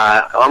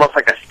 Almost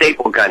like a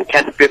staple gun,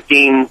 10,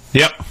 15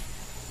 yep.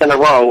 in a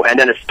row, and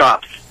then it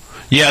stops.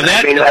 Yeah,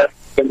 that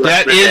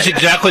is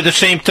exactly the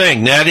same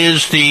thing. That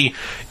is the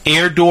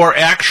air door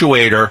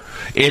actuator.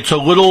 It's a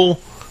little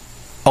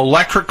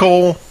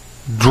electrical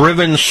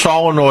driven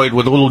solenoid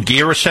with a little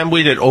gear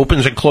assembly that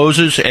opens and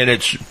closes, and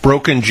it's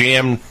broken,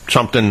 jammed,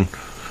 something,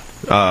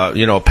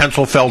 a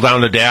pencil fell down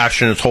the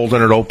dash and it's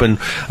holding it open.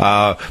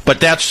 But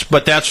that's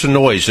the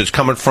noise. It's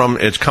coming from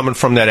that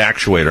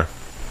actuator.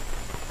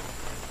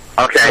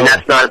 Okay, so, and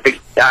that's not a big.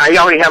 I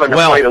already have an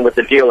appointment with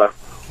the dealer.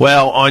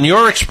 Well, on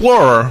your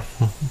Explorer,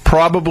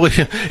 probably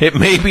it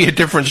may be a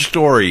different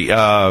story.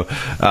 Ford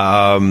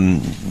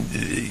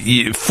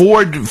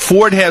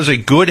has a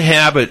good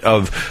habit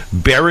of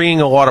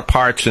burying a lot of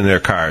parts in their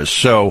cars.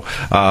 So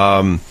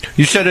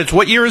you said it's,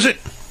 what year is it?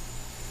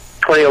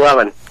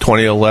 2011.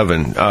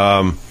 2011.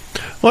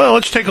 Well,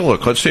 let's take a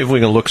look. Let's see if we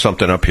can look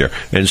something up here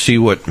and see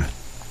what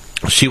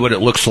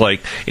it looks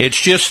like. It's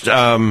just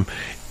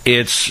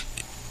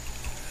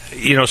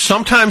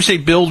sometimes they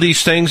build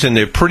these things and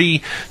they're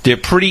pretty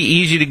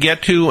easy to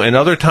get to, and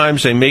other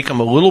times they make them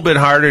a little bit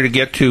harder to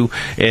get to.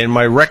 And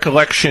my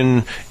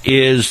recollection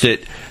is that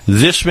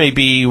this may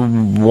be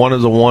one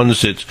of the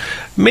ones that's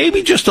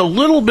maybe just a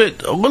little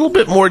bit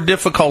more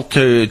difficult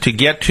to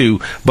get to.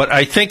 But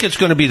I think it's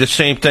going to be the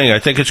same thing. I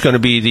think it's going to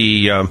be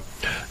the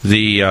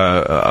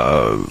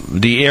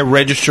air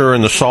register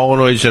and the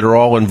solenoids that are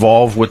all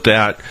involved with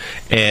that,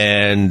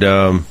 and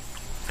but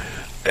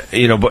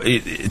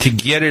to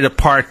get it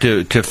apart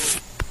to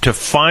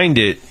find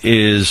it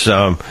is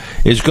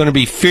going to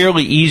be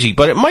fairly easy,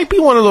 but it might be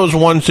one of those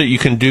ones that you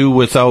can do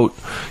without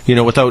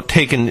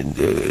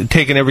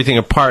taking everything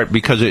apart,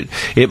 because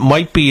it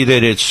might be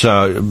that it's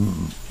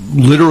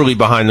literally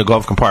behind the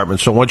glove compartment.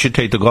 So once you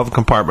take the glove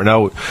compartment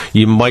out,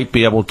 you might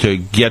be able to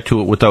get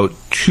to it without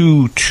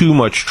too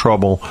much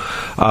trouble.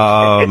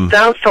 It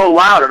sounds so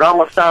loud; it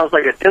almost sounds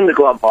like it's in the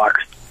glove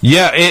box.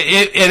 Yeah,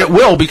 and it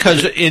will,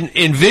 because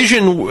in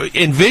Vision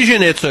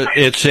it's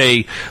its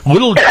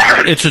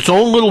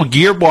own little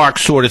gearbox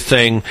sort of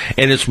thing,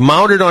 and it's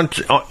mounted on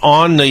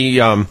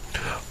the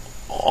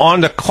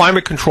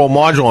climate control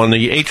module on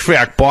the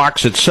HVAC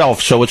box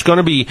itself. So it's going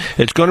to be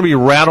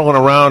rattling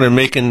around and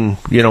making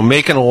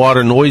a lot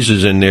of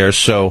noises in there.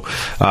 So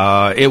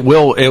it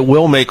will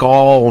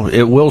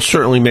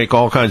certainly make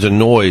all kinds of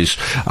noise.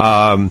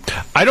 I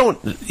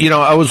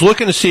was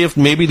looking to see if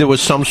maybe there was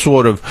some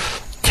sort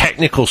of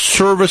technical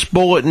service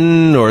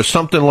bulletin or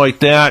something like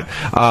that.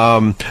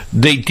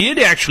 They did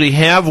actually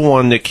have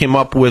one that came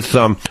up with.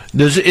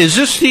 Is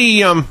this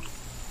the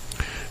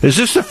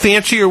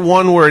fancier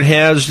one where it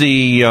has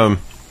the?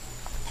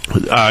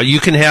 You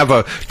can have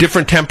a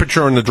different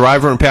temperature on the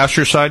driver and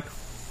passenger side?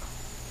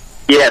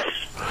 Yes.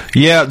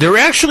 Yeah, they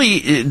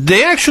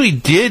actually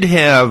did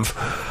have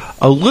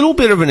a little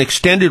bit of an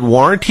extended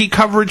warranty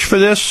coverage for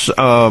this.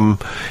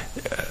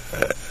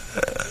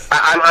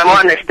 I'm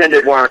on an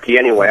extended warranty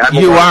anyway.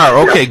 You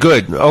are? Okay,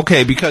 good.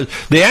 Okay, because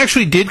they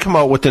actually did come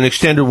out with an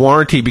extended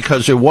warranty,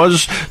 because there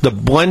was the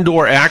blend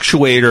door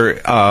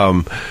actuator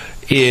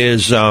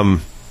is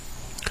on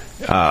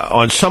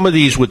some of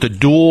these with the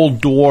dual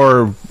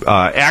door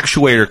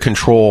actuator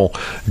control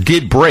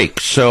did break.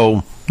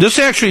 So this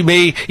actually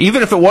may,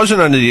 even if it wasn't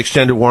under the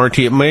extended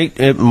warranty, it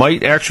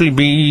might actually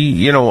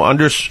be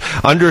under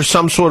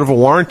some sort of a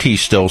warranty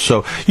still.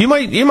 So you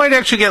might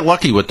actually get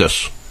lucky with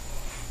this.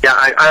 Yeah,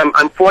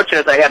 I'm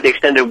fortunate I had the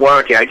extended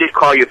warranty. I did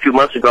call you a few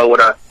months ago with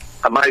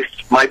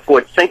my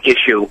Ford Sync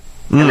issue,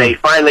 and they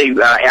finally,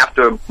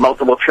 after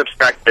multiple trips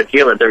back to the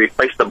dealer, they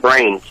replaced the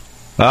brains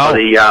for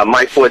the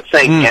my Ford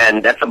Sync,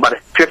 and that's about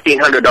a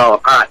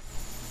 $1,500 part.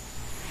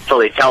 So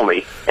they tell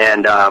me,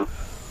 and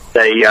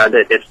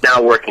that it's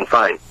now working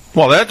fine.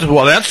 Well,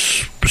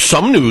 that's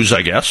some news,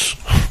 I guess.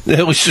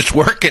 At least it's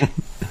working.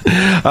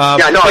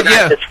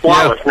 It's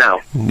flawless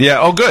now.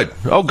 Yeah. Oh, good.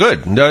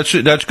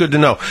 That's good to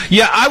know.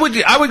 Yeah, I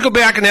would go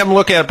back and have a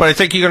look at it, but I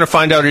think you're going to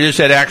find out it is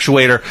that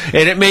actuator,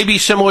 and it may be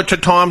similar to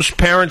Tom's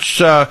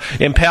parents'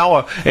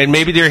 Impala, and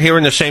maybe they're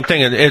hearing the same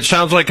thing. And it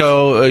sounds like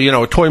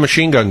a toy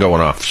machine gun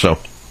going off. So.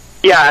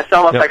 Yeah, it's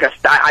almost like a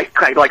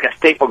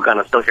staple gun.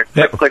 It's still here.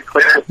 Click, click,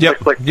 click, click,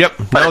 click. Yep.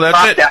 But no,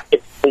 that's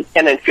it. It's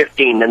 10 and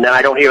 15, and then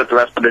I don't hear it the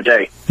rest of the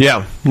day.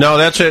 Yeah. No,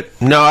 that's it.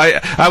 No,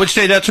 I would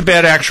say that's a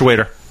bad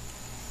actuator.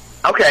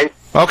 Okay.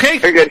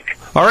 Very good.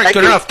 All right,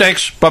 good enough.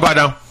 Thanks. Bye-bye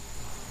now.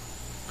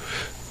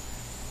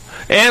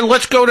 And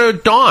let's go to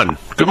Don.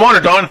 Good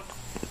morning, Don.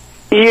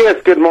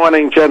 Yes, good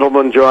morning,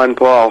 gentlemen. John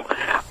Paul.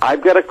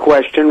 I've got a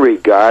question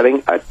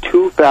regarding a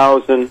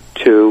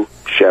 2002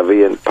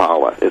 Chevy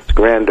Impala. It's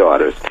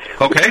granddaughter's.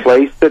 Okay.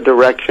 Replaced the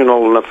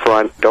directional in the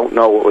front. Don't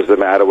know what was the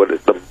matter with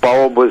it. The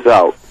bulb was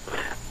out.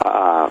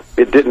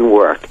 It didn't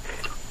work.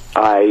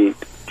 I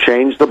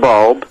changed the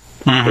bulb,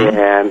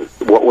 and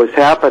what's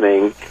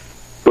happening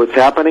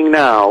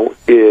now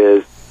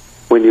is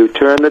when you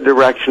turn the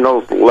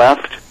directionals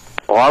left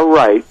or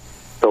right,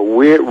 the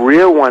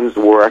rear ones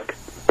work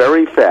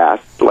very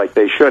fast, like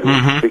they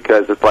shouldn't,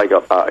 because it's like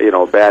a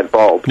bad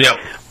bulb. Yep.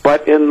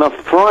 But in the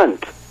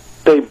front,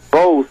 they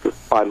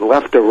both, on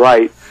left or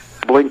right,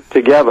 blink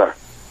together.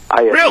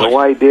 I have no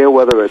idea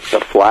whether it's a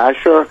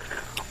flasher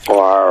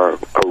or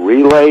a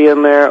relay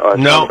in there or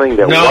something.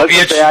 There was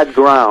a bad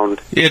ground.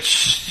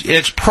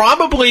 It's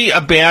probably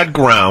a bad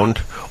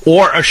ground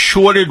or a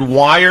shorted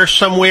wire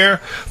somewhere.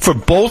 For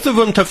both of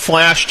them to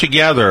flash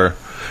together,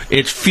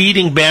 it's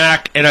feeding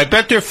back, and I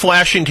bet they're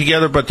flashing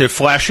together, but they're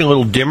flashing a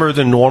little dimmer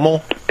than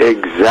normal.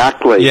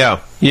 Exactly.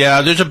 Yeah,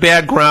 there's a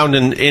bad ground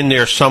in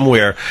there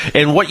somewhere.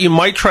 And what you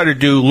might try to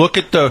do, look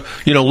at the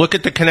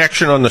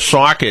connection on the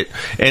socket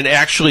and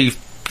actually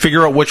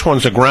figure out which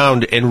one's the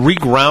ground and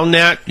reground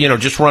that,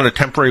 just run a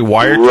temporary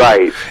wire to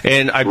it,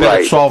 and I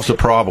bet it solves the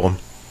problem.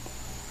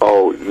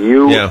 Oh,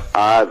 you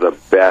are the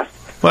best.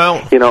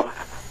 Well,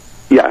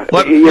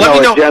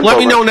 let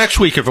me know next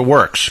week if it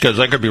works, because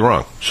I could be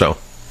wrong. So.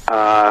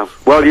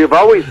 Well, you've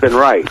always been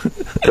right,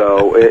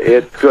 so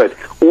it's good.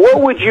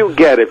 What would you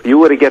get if you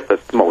were to get the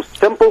most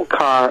simple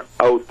car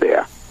out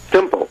there?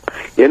 Simple.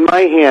 In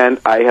my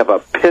hand, I have a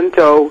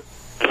Pinto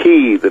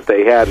Key that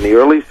they had in the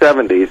early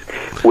 70s,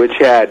 which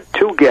had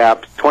two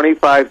gaps,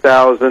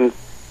 25,000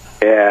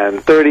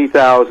 and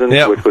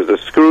 30,000, which was a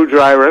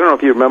screwdriver. I don't know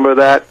if you remember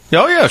that.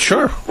 Oh, yeah,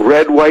 sure.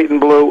 Red, white,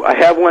 and blue. I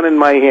have one in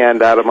my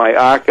hand out of my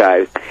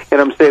archives, and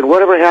I'm saying,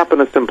 whatever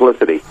happened to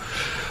simplicity?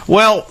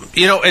 Well,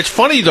 it's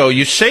funny though.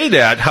 You say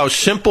that how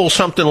simple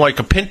something like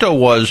a Pinto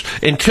was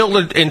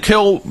until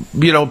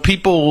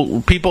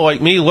people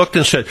like me looked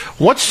and said,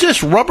 "What's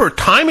this rubber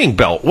timing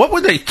belt? What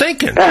were they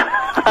thinking?" And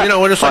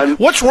it's like,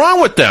 what's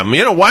wrong with them?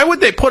 Why would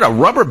they put a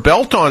rubber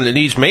belt on that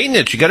needs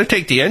maintenance? You got to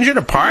take the engine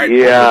apart.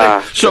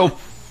 Yeah. So.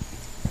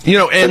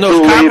 And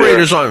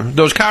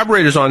those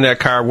carburetors on that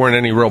car weren't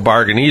any real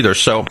bargain either.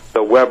 So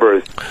the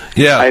Webers.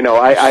 Yeah, I know.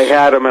 I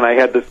had them, and I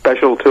had the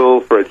special tool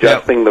for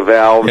adjusting the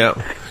valve. Yeah.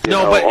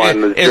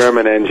 On the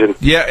German engine.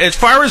 Yeah, as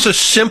far as a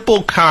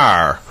simple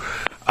car,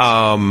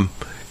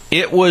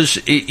 it was,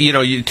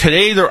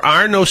 today there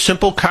are no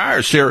simple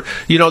cars.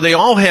 They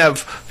all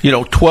have,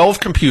 12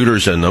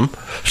 computers in them.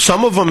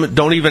 Some of them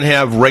don't even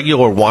have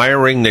regular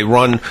wiring. They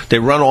run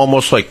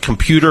almost like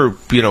computer,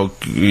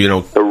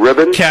 the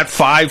ribbon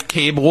Cat5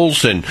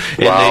 cables, and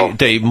wow.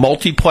 they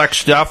multiplex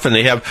stuff, and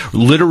they have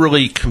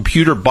literally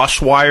computer bus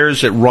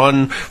wires that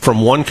run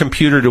from one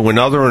computer to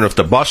another, and if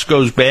the bus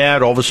goes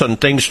bad, all of a sudden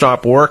things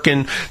stop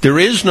working. There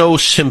is no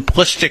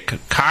simplistic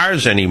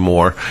cars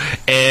anymore,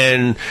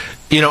 and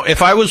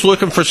if I was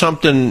looking for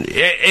something, and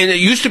it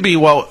used to be,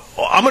 well,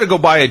 I'm going to go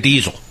buy a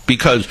diesel,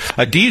 because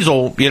a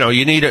diesel,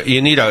 you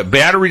need a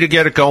battery to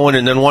get it going,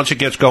 and then once it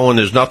gets going,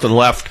 there's nothing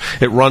left.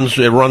 It runs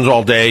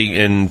all day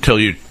until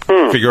you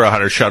figure out how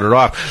to shut it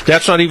off.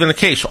 That's not even the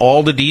case.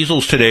 All the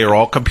diesels today are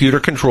all computer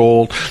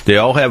controlled. They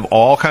all have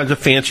all kinds of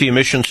fancy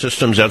emission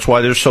systems. That's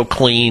why they're so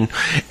clean.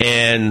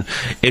 And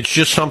it's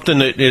just something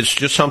that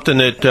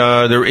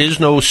there is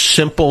no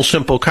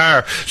simple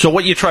car. So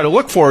what you try to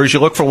look for is you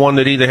look for one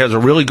that either has a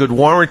really good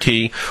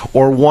warranty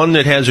or one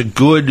that has a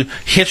good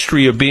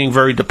history of being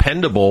very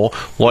dependable,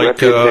 like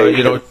like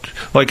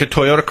a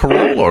Toyota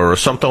Corolla or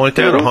something like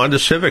that, a Honda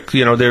Civic.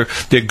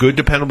 They're good,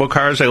 dependable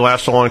cars. They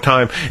last a long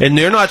time, and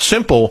they're not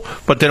simple,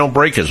 but they don't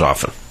break as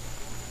often.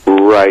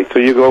 Right, so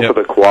you go for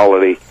the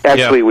quality.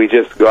 Actually, we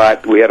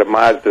had a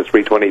Mazda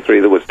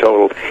 323 that was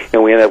totaled,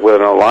 and we ended up with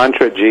an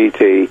Elantra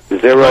GT,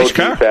 zero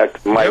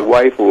defect. My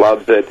wife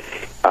loves it.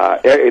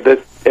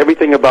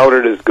 Everything about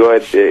it is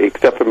good,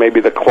 except for maybe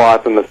the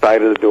cloth on the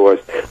side of the doors,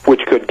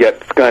 which could get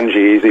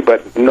scungy easy,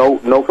 but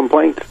no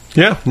complaints.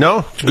 Yeah,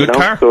 no, it's a good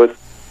car. So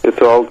it's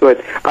all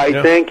good.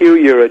 I thank you.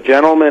 You're a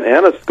gentleman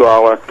and a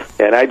scholar,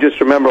 and I just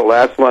remember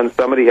last month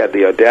somebody had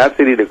the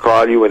audacity to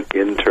call you an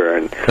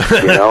intern.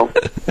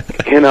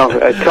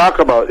 Talk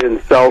about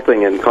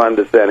insulting and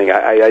condescending.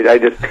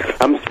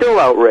 I'm still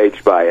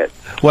outraged by it.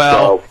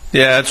 Well,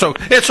 it's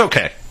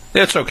okay.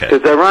 It's okay.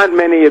 Because there aren't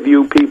many of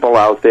you people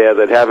out there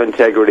that have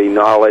integrity,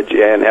 knowledge,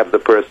 and have the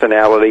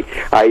personality.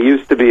 I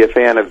used to be a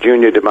fan of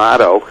Junior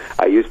D'Amato.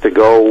 I used to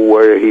go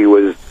where he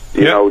was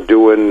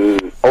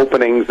doing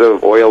openings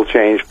of oil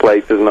change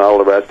places and all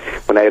the rest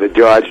when I had a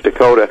Dodge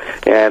Dakota,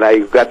 and I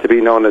got to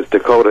be known as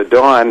Dakota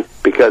Dawn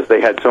because they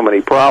had so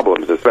many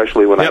problems,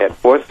 especially when I had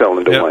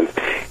four-cylinder ones.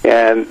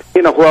 And,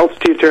 who else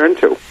do you turn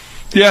to?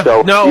 Yeah,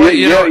 so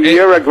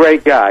you're a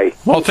great guy.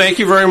 Well, thank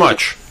you very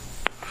much.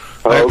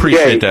 I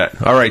appreciate that.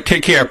 All right,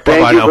 take care. Bye-bye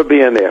now. Thank you for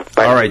being there.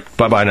 Bye. All right,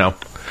 bye-bye now.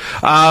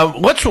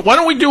 Why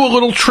don't we do a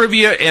little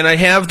trivia? And I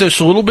have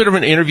this little bit of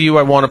an interview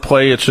I want to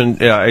play. It's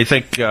I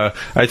think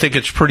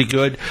it's pretty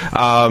good.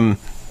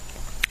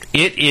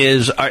 It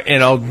is,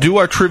 and I'll do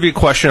our trivia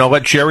question. I'll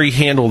let Jerry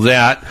handle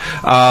that.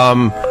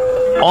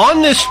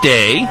 On this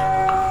day,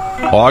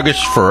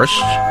 August 1st,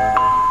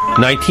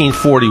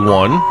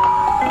 1941.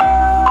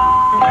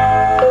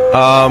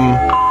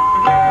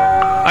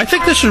 I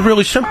think this is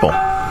really simple.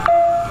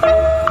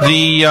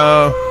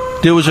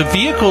 There was a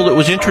vehicle that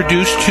was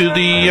introduced to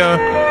the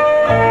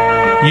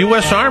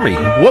U.S. Army.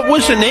 What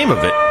was the name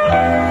of it?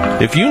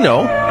 If you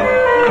know,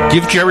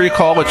 give Jerry a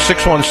call at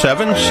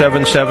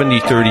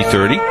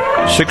 617-770-3030,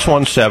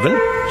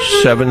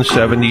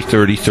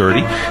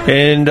 617-770-3030,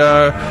 and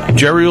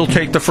Jerry will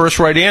take the first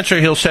right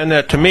answer. He'll send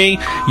that to me.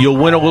 You'll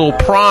win a little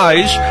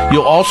prize.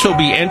 You'll also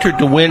be entered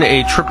to win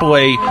a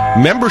AAA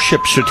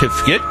membership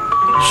certificate.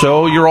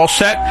 So you're all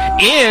set.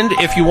 And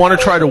if you want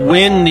to try to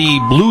win the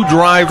Blue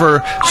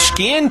Driver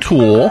scan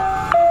tool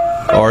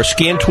or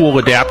scan tool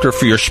adapter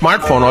for your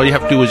smartphone, all you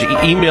have to do is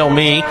email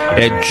me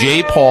at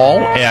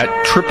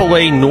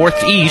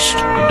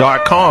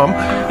jpaul@AAAnortheast.com,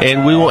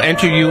 and we will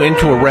enter you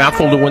into a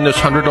raffle to win this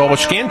 $100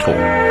 scan tool.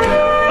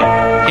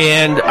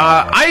 And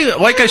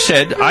like I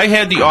said, I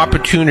had the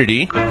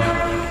opportunity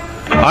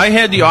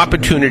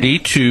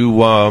to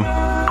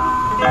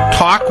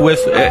talk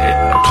with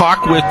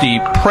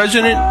the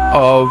president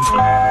of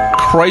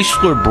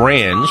Chrysler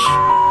Brands,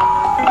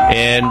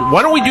 and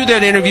why don't we do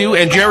that interview?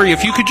 And Jerry,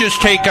 if you could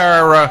just why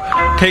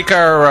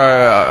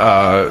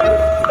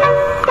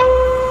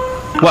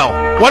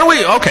don't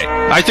we? Okay,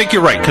 I think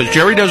you're right because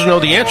Jerry doesn't know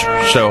the answer.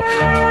 So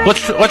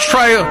let's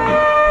try.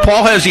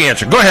 Paul has the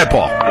answer. Go ahead,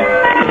 Paul.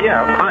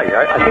 Yeah, hi.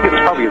 I think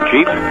it's probably a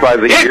Jeep by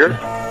the year.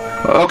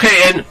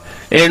 Okay,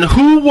 and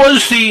who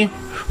was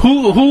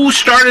Who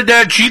started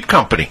that Jeep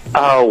company?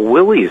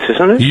 Willys,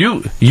 isn't it?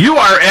 You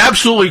are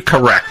absolutely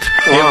correct.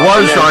 It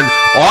was on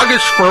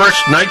August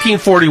 1st,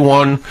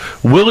 1941.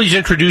 Willys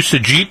introduced the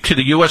Jeep to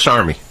the U.S.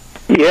 Army.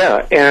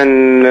 Yeah,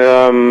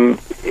 and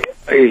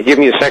give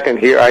me a second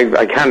here.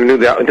 I kind of knew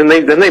that.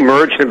 Then they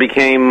merged and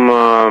became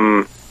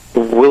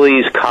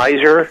Willys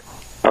Kaiser.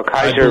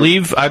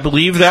 I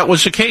believe that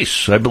was the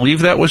case. I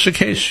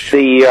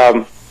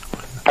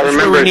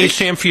remember. We need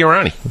Sam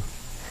Fiorini.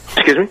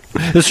 Excuse me?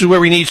 This is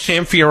where we need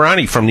Sam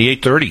Fiorini from the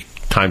 8:30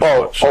 time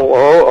slot.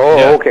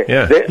 Okay.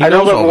 Yeah. I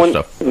know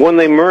that when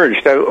they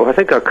merged, I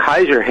think a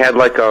Kaiser had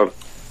like a.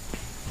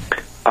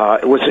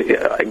 It was,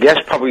 I guess,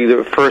 probably one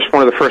of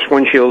the first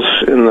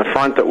windshields in the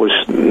front that was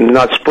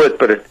not split,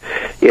 but it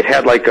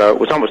had like it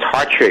was almost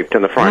heart-shaped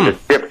in the front. It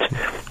dipped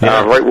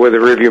right where the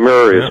rearview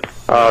mirror is.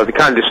 The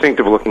kind of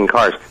distinctive-looking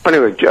cars. But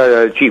anyway,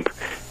 Jeep.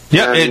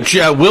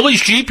 Yeah,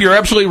 Willys Jeep, you're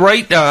absolutely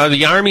right.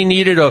 The Army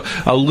needed a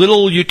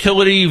little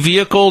utility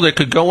vehicle that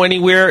could go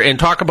anywhere, and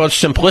talk about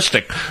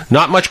simplistic.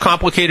 Not much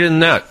complicated than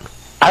that.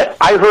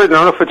 I heard, I don't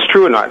know if it's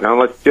true or not. Now,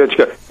 let's go.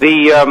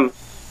 That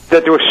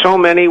there were so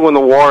many when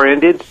the war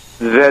ended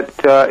that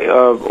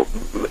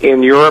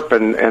in Europe,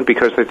 and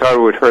because they thought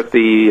it would hurt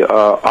the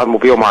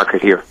automobile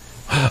market here.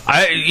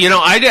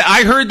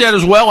 I heard that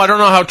as well. I don't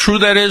know how true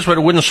that is, but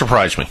it wouldn't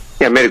surprise me.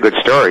 Yeah, it made a good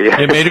story.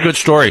 Yeah. It made a good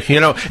story.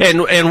 Why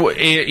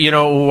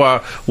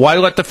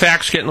let the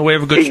facts get in the way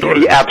of a good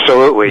story? Yeah,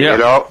 absolutely.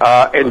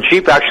 Yeah. And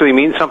Jeep actually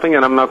means something,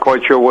 and I'm not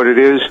quite sure what it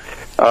is.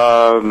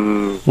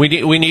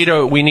 We need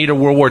a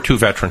World War II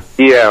veteran.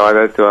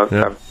 Yeah.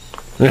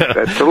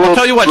 I'll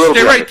tell you what.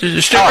 Stay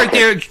right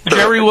there.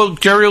 Jerry will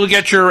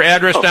get your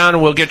address down,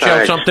 and we'll get you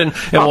out something, and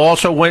we'll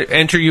also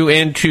enter you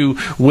in to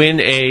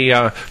win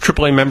a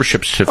AAA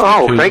membership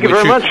certificate. Thank you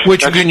very much.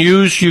 Which you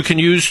can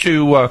use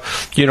to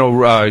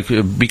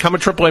become a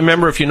AAA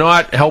member. If you're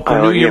not, help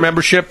renew your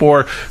membership,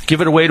 or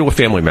give it away to a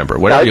family member,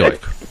 whatever you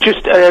like.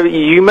 Just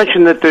you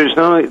mentioned that there's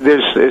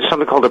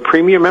something called a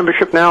premium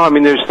membership now. I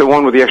mean, there's the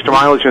one with the extra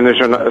mileage, and there's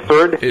a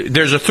third.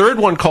 There's a third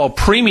one called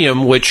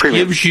Premium, which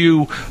gives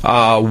you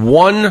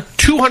one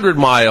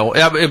 200-mile,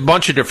 a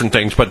bunch of different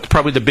things, but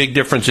probably the big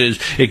difference is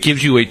it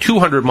gives you a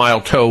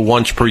 200-mile tow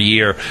once per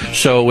year.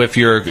 So if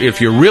you're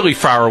really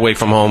far away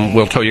from home,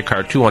 we'll tow your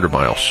car 200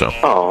 miles. So.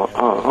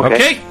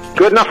 Okay.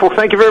 Good enough. Well,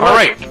 thank you very much.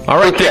 All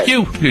right. Okay. Thank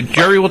you.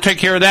 Jerry will take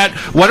care of that.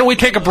 Why don't we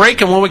take a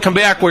break, and when we come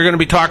back, we're going to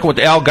be talking with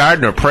Al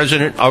Gardner,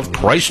 president of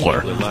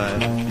Chrysler.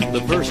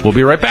 We'll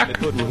be right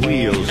back.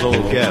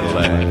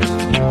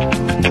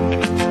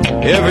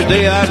 Every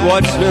day I'd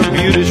watch them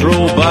beauties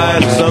roll by,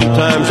 and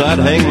sometimes I'd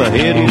hang my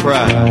head and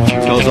cry,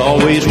 'cause I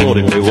always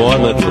wanted me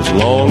one that was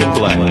long and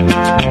black.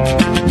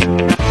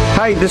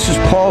 Hi, this is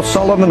Paul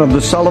Sullivan of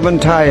the Sullivan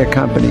Tire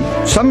Company.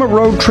 Summer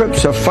road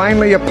trips are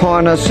finally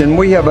upon us, and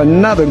we have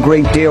another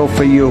great deal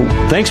for you.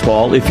 Thanks,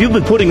 Paul. If you've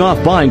been putting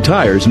off buying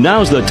tires,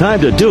 now's the time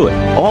to do it.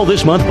 All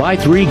this month, buy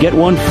 3, get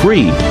 1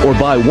 free, or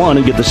buy 1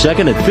 and get the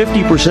second at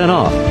 50%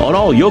 off on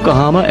all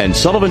Yokohama and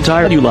Sullivan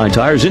Tire Value Line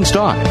tires in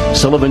stock.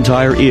 Sullivan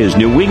Tire is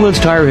New England's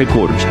tire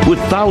headquarters, with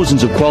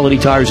thousands of quality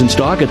tires in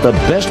stock at the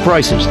best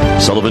prices.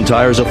 Sullivan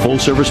Tire is a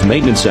full-service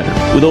maintenance center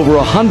with over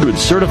 100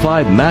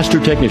 certified master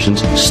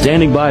technicians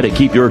standing by to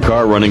keep your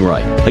car running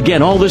right.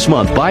 Again, all this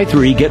month, buy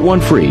 3, get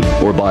 1 free,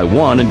 or buy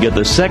 1 and get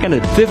the second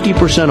at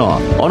 50%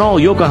 off on all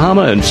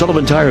Yokohama and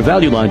Sullivan Tire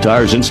Value Line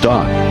tires in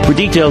stock. For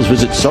details,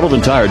 visit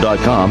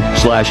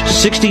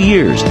sullivantire.com/60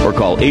 years or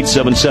call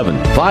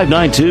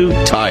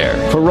 877-592-TIRE.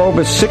 For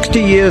over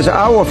 60 years,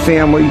 our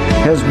family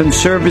has been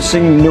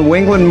servicing New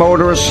England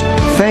motorists.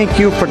 Thank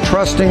you for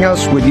trusting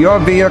us with your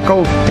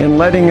vehicle and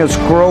letting us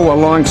grow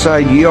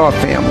alongside your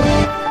family.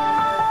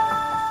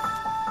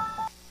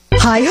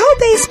 Hi-ho,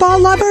 baseball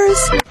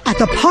lovers! At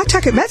the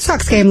Pawtucket Red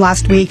Sox game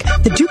last week,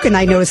 the Duke and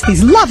I noticed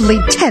these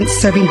lovely tents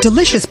serving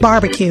delicious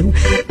barbecue.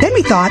 Then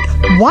we thought,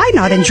 why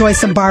not enjoy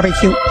some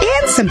barbecue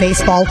and some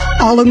baseball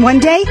all in one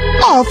day,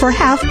 all for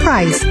half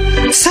price?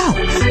 So,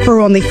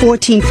 for only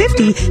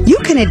 $14.50, you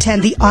can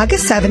attend the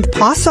August 7th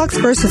Paw Sox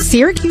versus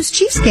Syracuse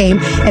Chiefs game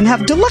and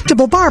have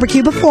delectable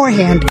barbecue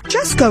beforehand.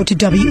 Just go to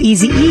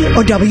WEZE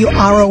or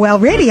WROL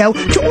Radio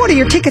to order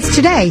your tickets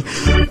today.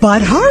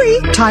 But hurry,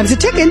 time's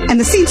a-ticking and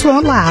the seats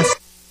won't last.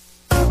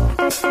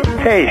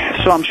 Hey,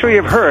 so I'm sure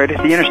you've heard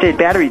the Interstate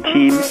Battery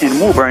team in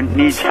Woburn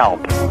needs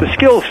help. The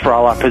skills for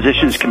all our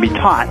positions can be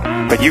taught,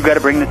 but you've got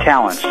to bring the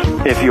talents.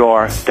 If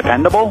you're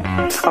dependable,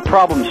 a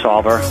problem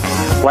solver,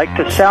 like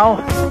to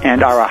sell,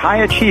 and are a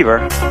high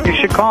achiever, you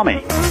should call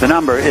me. The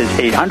number is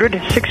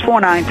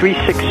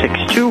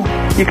 800-649-3662.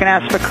 You can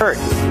ask for Kurt,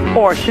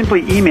 or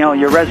simply email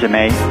your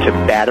resume to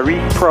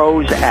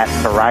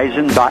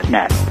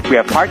batterypros@verizon.net. We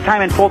have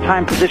part-time and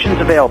full-time positions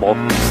available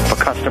for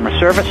customer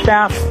service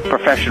staff,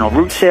 professional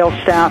route sales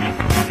staff,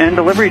 and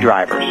delivery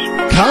drivers.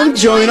 Come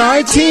join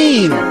our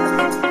team!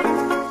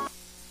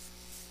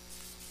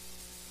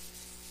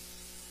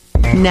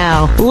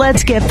 Now,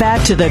 let's get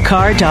back to the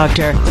Car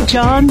Doctor,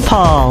 John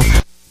Paul.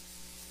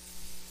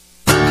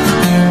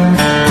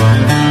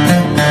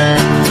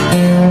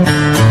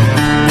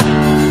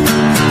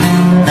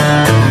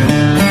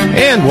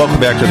 And welcome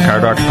back to the Car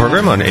Doctor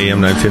program on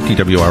AM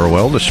 950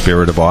 WROL, the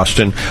spirit of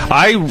Austin.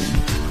 I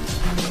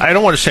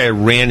don't want to say I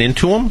ran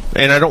into him,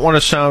 and I don't want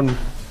to sound,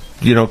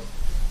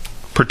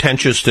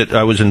 pretentious that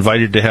I was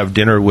invited to have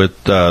dinner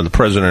with the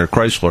president of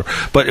Chrysler,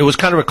 but it was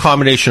kind of a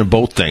combination of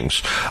both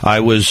things. I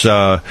was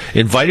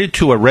invited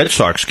to a Red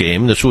Sox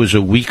game. This was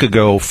a week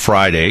ago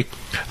Friday.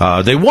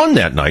 They won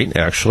that night,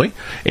 actually,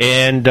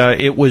 and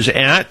it was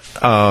at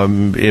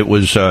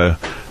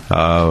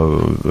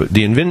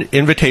the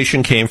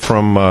invitation came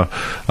from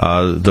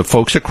the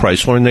folks at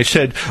Chrysler, and they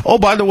said, "Oh,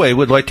 by the way,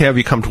 we'd like to have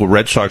you come to a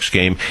Red Sox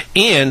game,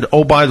 and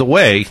oh, by the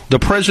way, the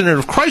president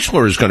of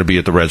Chrysler is going to be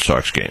at the Red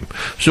Sox game."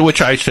 So,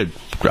 which I said,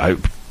 I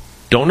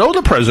don't know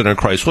the president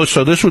of Chrysler,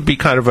 so this would be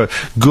kind of a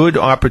good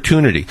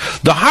opportunity.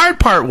 The hard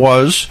part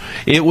was,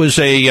 it was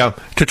to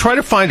try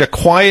to find a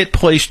quiet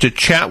place to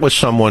chat with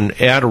someone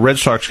at a Red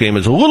Sox game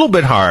is a little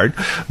bit hard,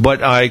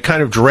 but I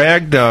kind of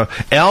dragged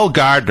Al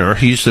Gardner,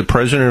 he's the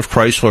president of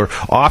Chrysler,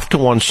 off to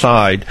one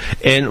side,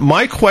 and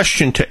my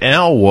question to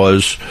Al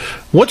was,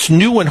 what's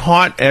new and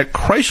hot at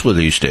Chrysler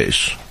these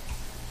days?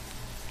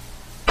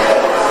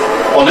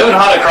 Well, new and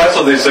hot at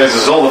Chrysler these days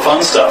is all the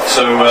fun stuff.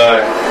 So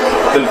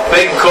the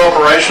big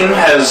corporation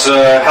has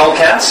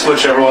Hellcats,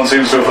 which everyone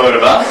seems to have heard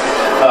about.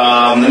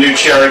 The new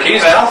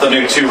Cherokee's out, the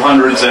new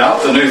 200's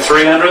out, the new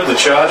 300, the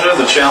Charger,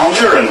 the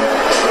Challenger, and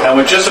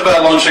we're just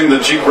about launching the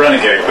Jeep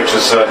Renegade, which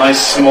is a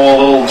nice small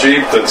little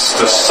Jeep that's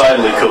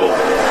decidedly cool.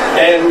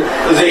 And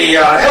the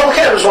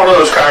Hellcat is one of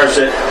those cars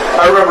that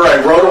I remember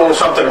I wrote a little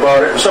something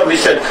about it, and somebody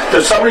said,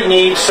 does somebody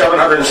need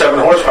 707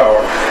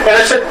 horsepower? And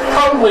I said,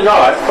 probably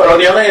not, but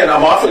on the other hand,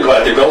 I'm awfully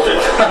glad they built it.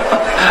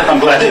 I'm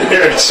glad to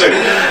hear it, too.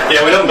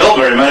 Yeah, we don't build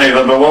very many of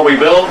them, but what we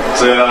build,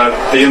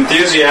 the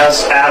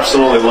enthusiasts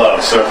absolutely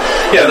love. So,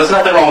 yeah, there's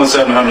nothing wrong with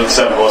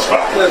 707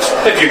 horsepower.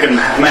 If you can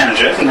manage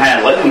it and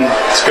handle it, and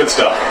it's good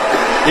stuff.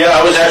 Yeah,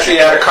 I was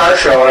actually at a car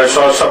show, and I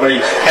saw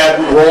somebody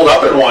had rolled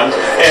up in one,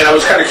 and I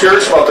was kind of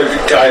curious about the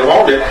guy who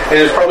owned it, and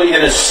he was probably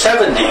in his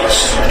 70s.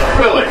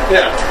 Really?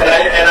 Yeah. And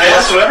I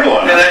asked to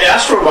everyone. And I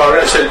asked him about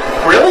it. I said,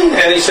 really?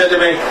 And he said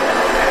to me,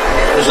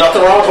 there's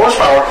nothing wrong with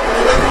horsepower.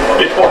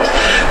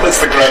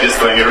 That's the greatest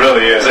thing. It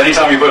really is.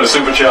 Anytime you put a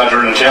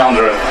supercharger in a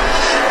Challenger,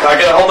 I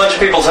get a whole bunch of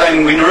people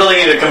saying we really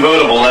need a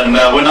convertible, and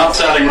we're not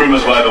starting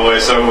rumors, by the way,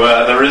 so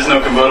there is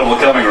no convertible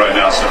coming right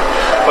now. So,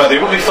 but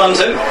it would be fun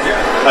too.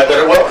 Yeah, I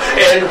bet it will.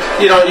 And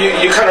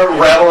you kind of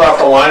rattle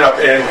off the lineup,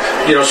 and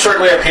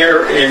certainly up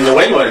here in New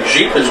England,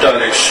 Jeep has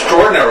done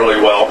extraordinarily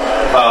well.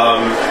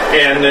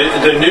 And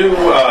the new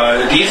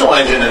diesel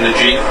engine in the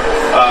Jeep,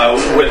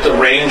 with the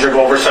range of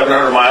over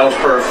 700 miles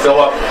per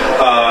fill-up,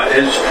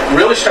 has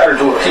really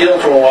started to appeal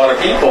to a lot of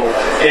people,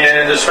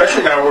 and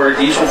especially now where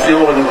diesel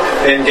fuel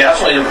and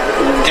gasoline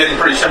are getting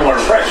pretty similar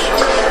in price.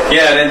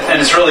 Yeah,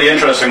 and it's really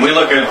interesting. We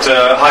look at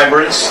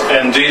hybrids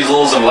and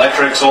diesels and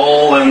electrics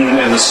all in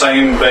the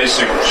same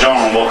basic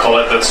genre, we'll call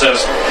it, that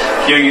says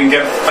you can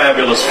get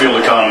fabulous fuel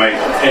economy,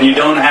 and you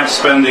don't have to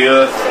spend the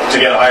earth to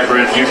get a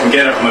hybrid. You can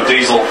get it from a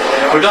diesel.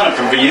 We've done it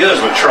for years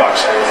with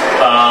trucks.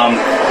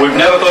 We've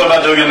never thought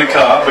about doing it in a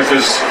car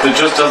because there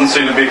just doesn't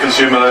seem to be a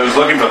consumer that is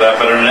looking for that.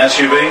 But in an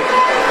SUV,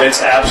 it's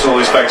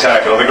absolutely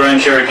spectacular. The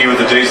Grand Cherokee with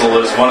the diesel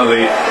is one of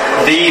the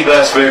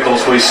best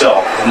vehicles we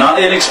sell.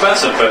 Not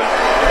inexpensive,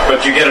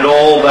 but you get it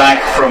all back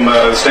from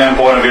the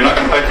standpoint of you're not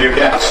going to pay for your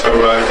gas. So,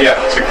 yeah,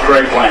 it's a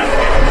great plan.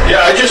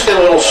 Yeah, I just did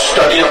a little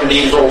study on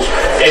diesels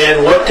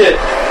and looked at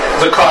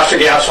the cost of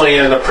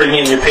gasoline and the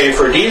premium you pay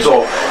for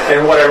diesel.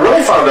 And what I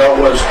really found out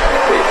was,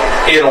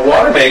 in a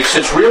lot of makes,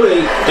 it's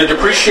really, the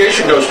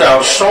depreciation goes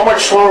down so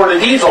much slower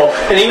than diesel,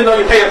 and even though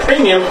you pay a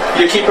premium,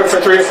 you keep it for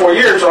 3 or 4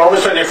 years, and all of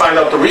a sudden you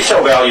find out the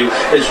resale value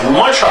is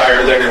much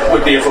higher than it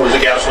would be if it was a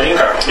gasoline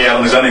car.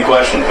 Yeah, there's any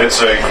question. It's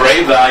a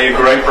great value,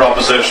 great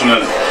proposition,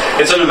 and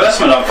it's an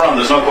investment up front,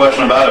 there's no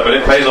question about it, but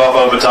it pays off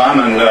over time,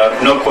 and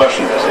no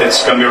question,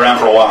 it's going to be around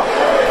for a while.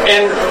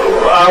 And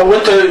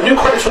with the new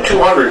Chrysler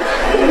 200,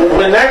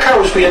 when that car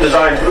was being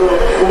designed,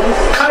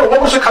 kind of what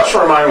was the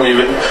customer mind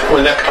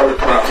when that car was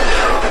coming out?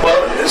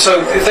 Well,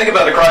 so think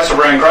about the Chrysler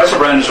brand. Chrysler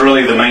brand is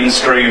really the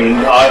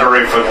mainstream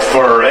artery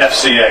for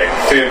FCA,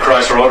 Fiat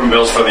Chrysler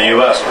Automobiles for the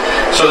U.S.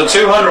 So the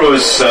 200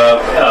 was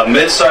a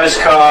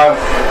mid-sized car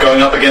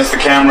going up against the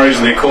Camrys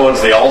and the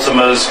Accords, the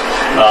Altimas,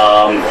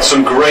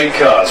 some great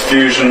cars,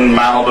 Fusion,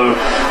 Malibu.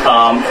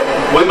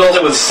 We built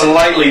it with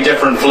slightly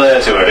different flair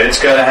to it.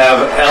 It's going to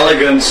have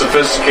elegant,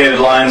 sophisticated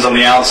lines on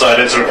the outside.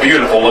 It's a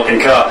beautiful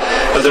looking car.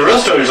 But the real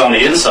story is on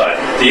the inside.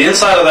 The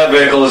inside of that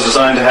vehicle is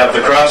designed to have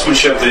the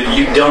craftsmanship that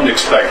you don't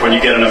expect when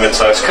you get in a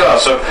mid-sized car.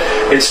 So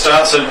it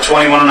starts at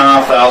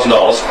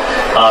 $21,500.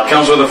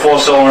 Comes with a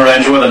 4-cylinder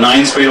engine with a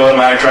 9-speed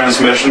automatic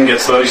transmission,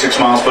 gets 36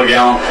 miles per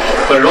gallon.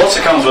 But it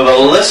also comes with a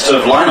list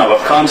of lineup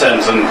of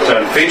content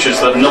and features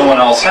that no one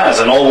else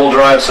has. An all-wheel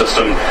drive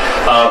system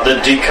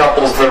that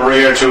decouples the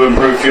rear to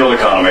improve fuel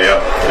economy.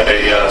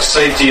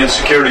 Safety and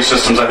security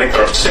systems, I think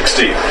there are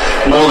 60,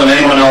 more than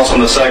anyone else in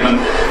the segment.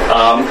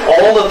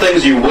 All the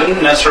things you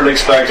wouldn't necessarily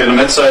expect in a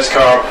mid-size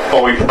car,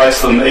 but we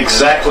price them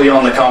exactly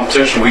on the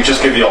competition. We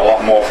just give you a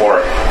lot more for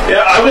it.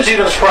 Yeah, I was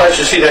even surprised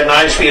to see that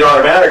 9-speed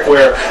automatic,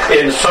 where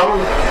in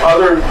some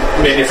other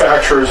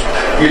manufacturers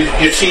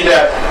you see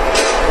that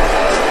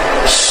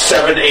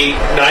 7, 8,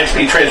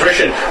 9-speed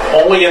transmission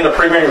only in the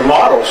premium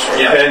models,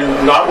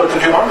 and not with the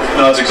 200.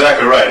 No, that's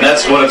exactly right, and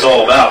that's what it's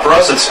all about. For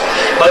us, it's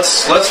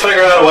let's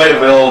figure out a way to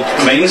build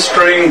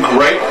mainstream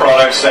great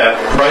products at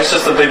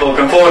prices that people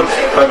can afford,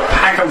 but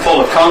pack them full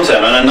of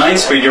content. And a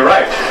 9-speed, you're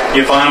right,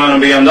 you find them in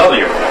a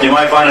BMW. You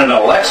might find it in a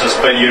Lexus,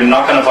 but you're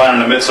not going to find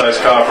it in a mid-sized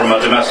car from a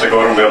domestic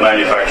automobile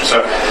manufacturer. So,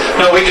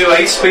 no, we do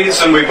 8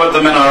 speeds, and we put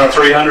them in our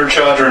 300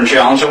 Charger and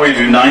Challenger. We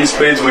do 9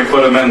 speeds, and we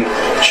put them in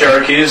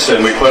Cherokees,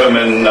 and we put them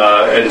in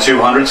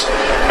 200s,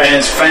 and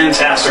it's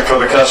fantastic for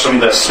the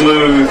customer. They're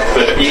smooth,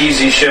 they're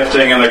easy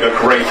shifting, and they've got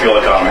great fuel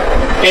economy.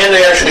 And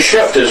they actually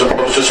shift as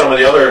opposed to some of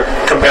the other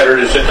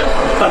competitors that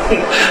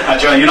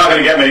John, you're not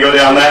going to get me to go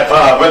down that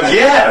far, but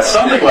yeah,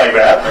 something like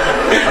that.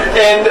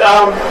 And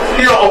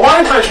a lot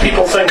of times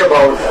people think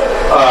about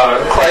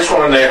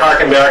Chrysler and they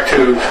harken back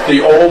to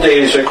the old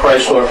days at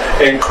Chrysler,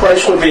 and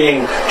Chrysler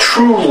being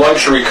true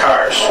luxury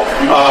cars.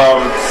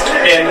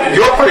 And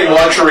you're putting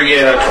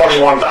luxury in a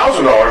 $21,000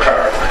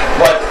 car,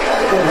 but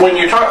when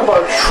you talk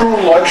about true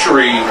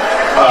luxury,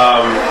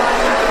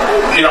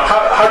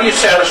 how do you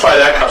satisfy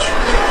that customer?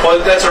 Well,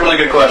 that's a really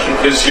good question,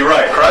 because you're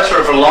right.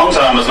 Chrysler for a long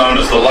time was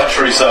known as the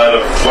luxury side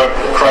of what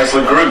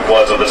Chrysler Group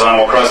was at the time,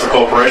 or Chrysler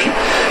Corporation.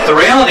 The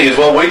reality is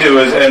what we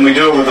do is, and we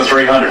do it with the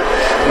 300,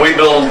 we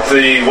build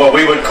what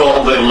we would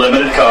call the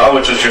limited car,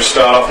 which is your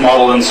start-off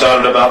model and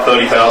start at about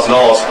 $30,000.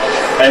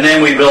 And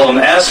then we build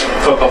an S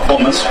for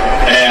performance,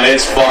 and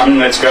it's fun,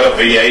 it's got a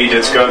V8,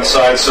 it's got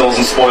side sills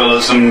and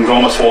spoilers and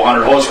almost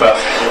 400 horsepower.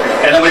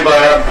 And then we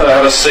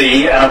have a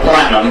C and a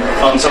Platinum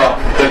on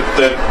top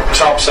that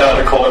tops out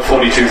to call it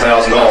 $42,000.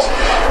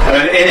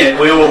 And in it,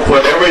 we will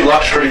put every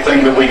luxury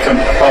thing that we can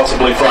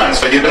possibly find.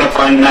 So you're going to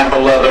find Napa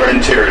leather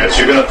interiors.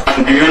 You're going to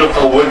find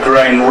beautiful wood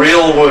grain,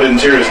 real wood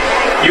interiors.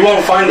 You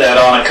won't find that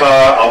on a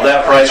car of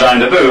that price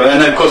on debut.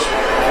 And then, of course,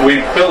 we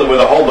build it with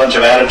a whole bunch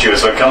of attitude.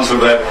 So it comes with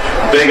that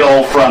big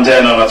old front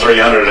end on a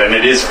 300, and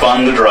it is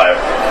fun to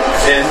drive.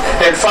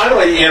 And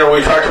finally,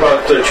 we talked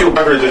about the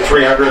 200, the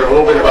 300, a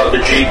little bit about the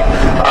Jeep.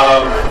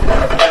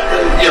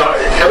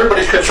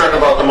 Everybody's concerned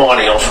about the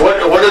millennials. What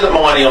are the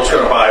millennials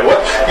going to buy?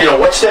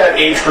 What's that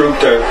age group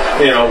to,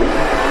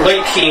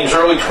 late teens,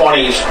 early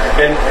 20s,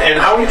 and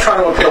how are you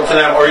trying to appeal to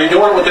them? Are you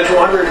doing it with the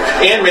 200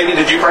 and maybe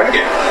the Jeep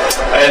Renegade?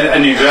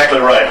 And you're exactly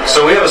right.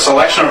 So we have a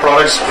selection of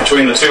products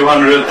between the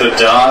 200, the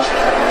Dart,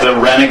 the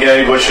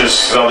Renegade, which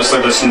is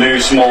obviously this new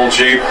small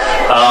Jeep,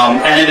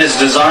 and it is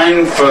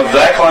designed for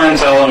that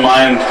clientele in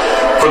mind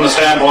from the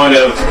standpoint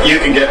of you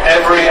can get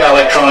every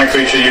electronic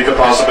feature you could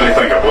possibly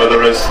think of,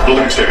 whether it's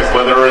Bluetooth,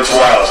 whether it's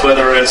wireless,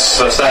 whether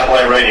it's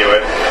satellite radio.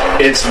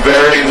 It's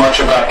very much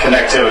about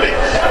connectivity.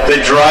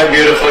 They drive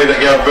beautifully, they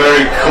get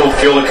very cool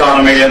fuel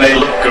economy, and they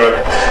look good.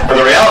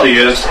 But the reality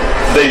is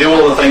they do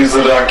all the things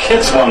that our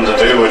kids want to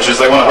do, which is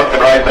they want to hook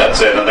their iPads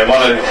in, and they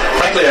want to,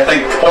 frankly, I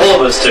think all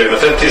of us do. The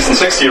 50s and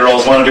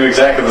 60-year-olds want to do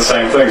exactly the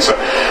same thing. So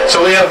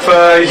we have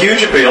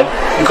huge appeal.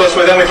 Of course,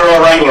 then we throw a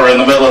Wrangler in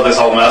the middle of this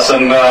whole mess,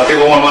 and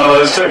people want one of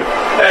those too.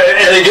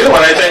 And they do,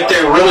 and I think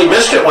they really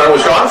missed it when it was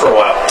gone for a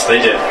while.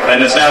 They did.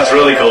 And now it's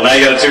really cool. Now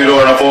you got a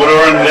 2-door and a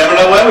 4-door, and you never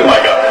know where we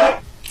might go.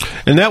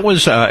 And that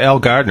was Al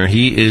Gardner.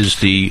 He is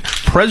the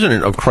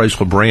president of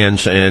Chrysler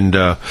Brands, and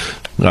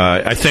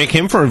I thank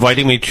him for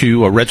inviting me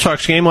to a Red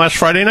Sox game last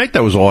Friday night.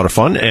 That was a lot of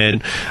fun.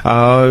 And,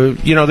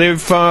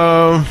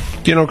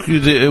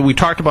 we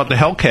talked about the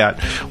Hellcat.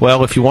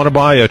 Well, if you want to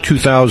buy a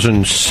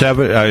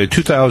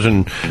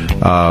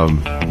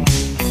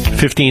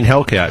 2015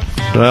 Hellcat,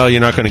 well,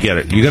 you're not going to get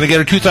it. You're going to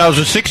get a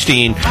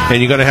 2016,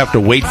 and you're going to have to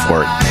wait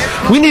for it.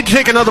 We need to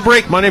take another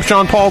break. My name's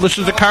John Paul. This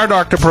is the Car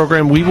Doctor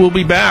program. We will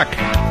be back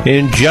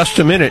in just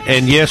a minute.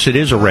 And yes, it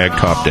is a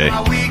Ragtop Day.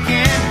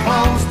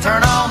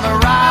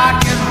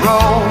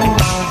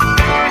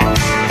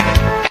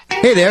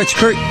 Hey there, it's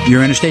Kurt,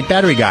 your Interstate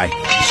Battery Guy.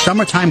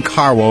 Summertime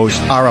car woes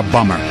are a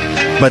bummer,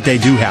 but they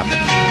do happen.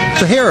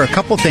 So here are a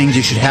couple things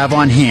you should have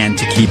on hand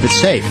to keep it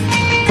safe.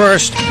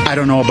 First, I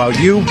don't know about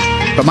you,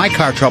 but my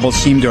car troubles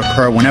seem to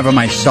occur whenever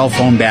my cell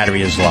phone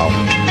battery is low.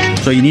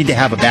 So you need to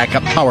have a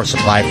backup power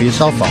supply for your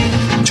cell phone.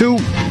 2,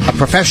 a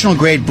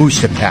professional-grade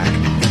booster pack.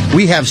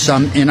 We have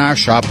some in our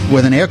shop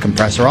with an air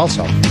compressor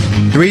also.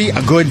 3,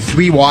 a good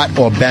 3-watt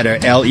or better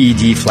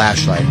LED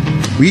flashlight.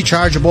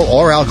 Rechargeable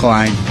or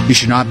alkaline, you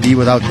should not be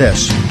without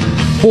this.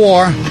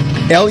 4,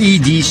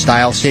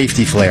 LED-style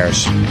safety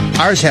flares.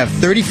 Ours have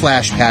 30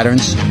 flash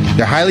patterns.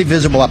 They're highly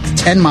visible up to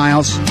 10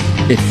 miles.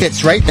 It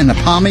fits right in the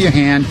palm of your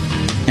hand,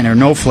 and there are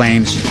no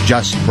flames,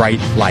 just bright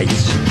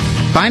lights.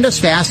 Find us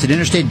fast at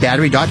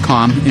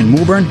interstatebattery.com in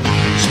Woburn.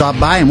 Stop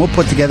by and we'll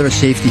put together a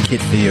safety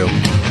kit for you.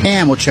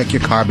 And we'll check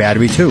your car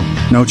battery too.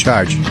 No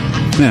charge.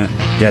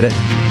 Get it?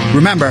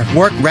 Remember,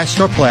 work, rest,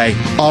 or play,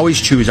 always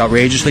choose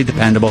outrageously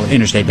dependable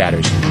Interstate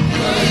batteries.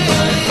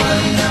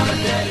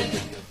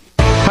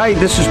 Hi,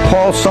 this is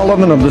Paul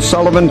Sullivan of the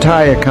Sullivan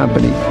Tire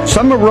Company.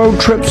 Summer road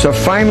trips are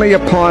finally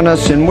upon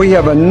us, and we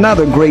have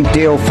another great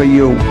deal for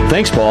you.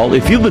 Thanks, Paul.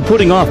 If you've been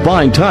putting off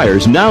buying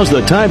tires, now's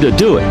the time to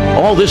do it.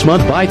 All this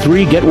month, buy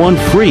 3, get 1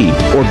 free,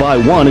 or buy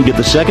 1 and get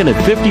the second at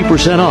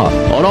 50% off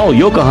on all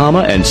Yokohama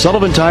and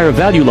Sullivan Tire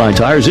Value Line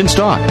tires in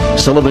stock.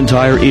 Sullivan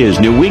Tire is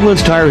New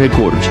England's tire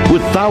headquarters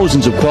with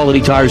thousands of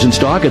quality tires in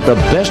stock at the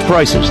best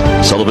prices.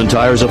 Sullivan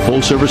Tire is a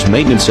full-service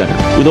maintenance center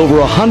with over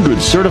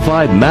 100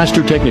 certified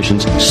master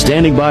technicians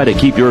standing by to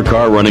keep your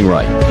car running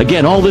right.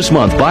 Again, all this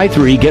month, buy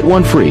 3, get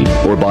 1 free,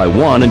 or buy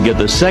 1 and get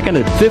the second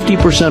at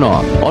 50%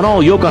 off on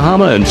all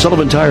Yokohama and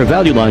Sullivan Tire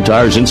Value Line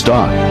tires in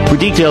stock. For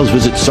details,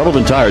 visit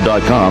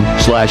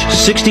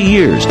sullivantire.com/60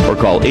 years or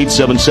call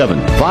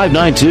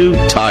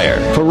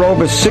 877-592-TIRE. For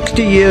over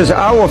 60 years,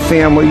 our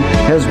family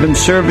has been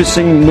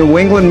servicing New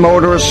England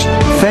motorists.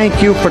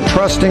 Thank you for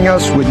trusting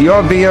us with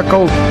your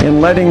vehicle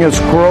and letting us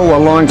grow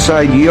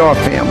alongside your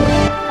family.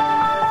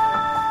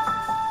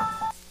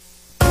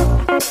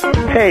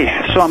 Hey,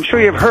 so I'm sure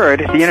you've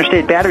heard the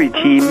Interstate Battery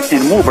team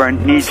in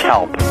Woburn needs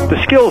help.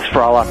 The skills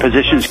for all our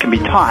positions can be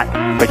taught,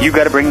 but you've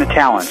got to bring the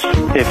talents.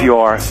 If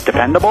you're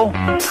dependable,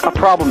 a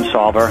problem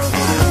solver,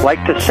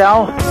 like to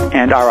sell,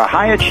 and are a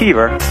high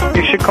achiever,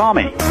 you should call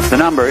me. The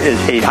number is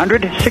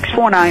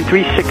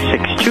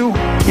 800-649-3662.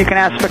 You can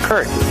ask for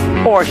Kurt,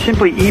 or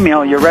simply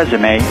email your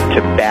resume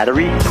to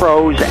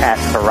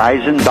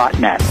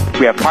batterypros@verizon.net.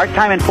 We have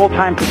part-time and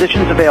full-time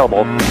positions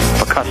available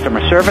for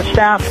customer service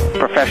staff,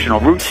 professional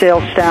route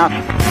sales staff,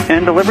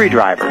 and delivery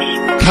drivers.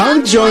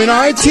 Come join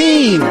our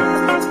team.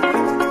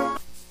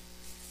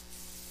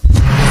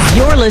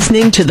 You're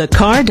listening to The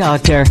Car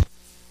Doctor.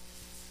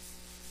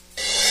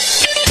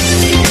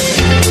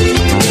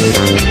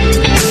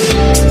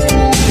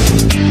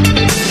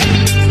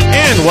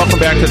 And welcome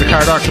back to the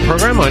Car Doctor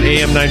program on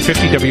AM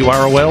 950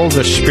 WROL,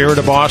 the Spirit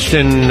of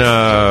Boston.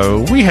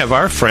 We have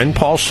our friend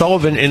Paul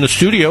Sullivan in the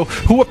studio,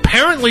 who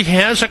apparently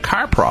has a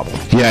car problem.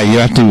 Yeah, you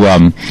have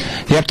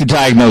to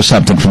diagnose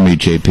something for me,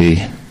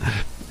 JP.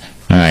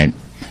 All right.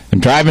 I'm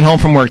driving home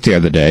from work the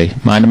other day,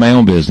 minding my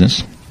own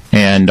business,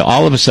 and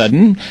all of a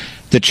sudden,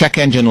 the check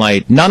engine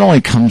light not only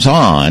comes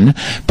on,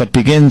 but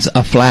begins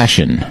a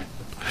flashing.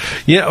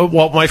 Yeah,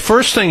 well, my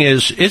first thing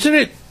is, isn't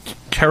it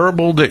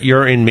terrible that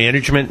you're in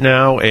management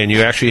now and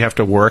you actually have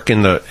to work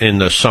in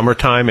the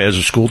summertime as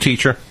a school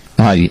teacher?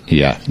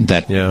 Yeah.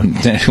 Beyond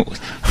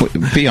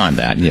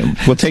that,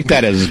 we'll take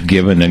that as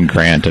given and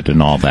granted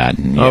and all that.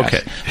 And yes. Okay,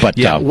 but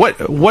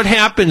what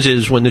happens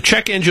is when the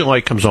check engine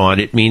light comes on,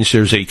 it means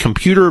there's a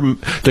computer.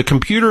 The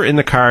computer in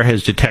the car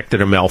has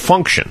detected a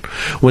malfunction.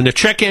 When the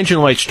check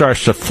engine light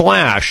starts to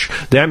flash,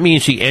 that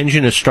means the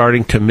engine is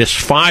starting to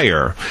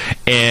misfire.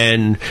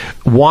 And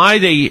why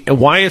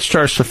it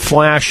starts to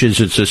flash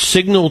is it's a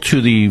signal to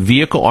the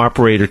vehicle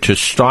operator to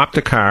stop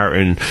the car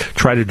and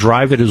try to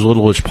drive it as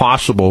little as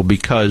possible,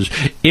 because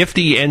if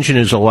the engine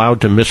is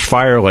allowed to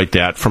misfire like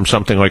that from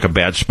something like a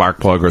bad spark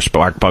plug or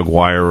spark plug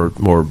wire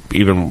or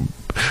even,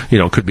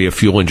 could be a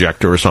fuel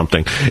injector or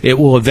something, it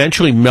will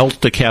eventually melt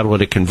the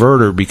catalytic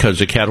converter, because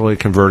the catalytic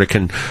converter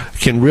can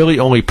really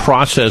only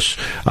process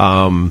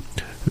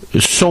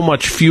so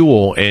much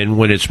fuel, and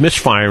when it's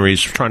misfiring,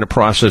 it's trying to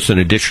process an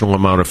additional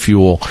amount of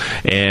fuel,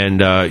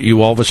 and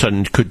you all of a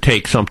sudden could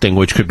take something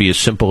which could be as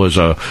simple as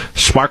a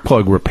spark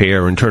plug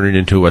repair and turn it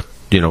into a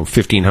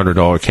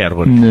 $1,500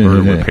 catalytic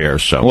converter repair.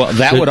 So, well,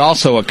 that would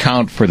also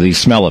account for the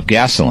smell of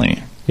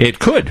gasoline. It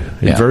could.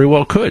 It very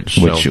well could.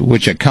 So.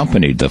 Which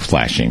accompanied the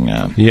flashing.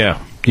 Yeah.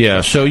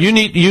 So you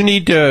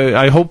need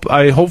to.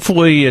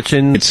 Hopefully it's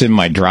in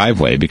my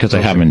driveway, because I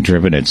haven't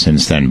driven it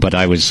since then. But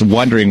I was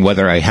wondering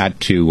whether I had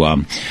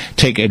to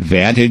take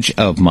advantage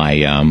of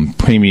my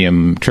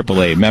premium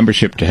AAA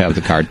membership to have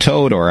the car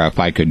towed, or if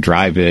I could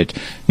drive it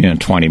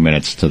 20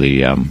 minutes to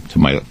to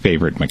my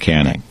favorite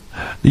mechanic.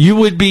 You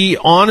would be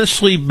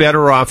honestly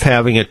better off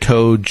having it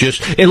towed,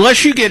 just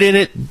unless you get in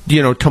it,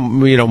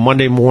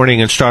 Monday morning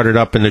and start it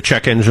up and the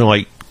check engine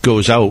light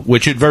goes out,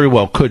 which it very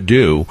well could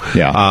do.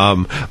 Yeah.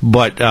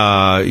 But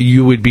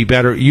you would be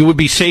better. You would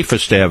be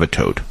safest to have it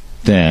towed.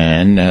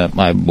 Then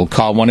I will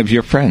call one of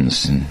your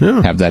friends and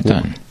have that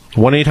done.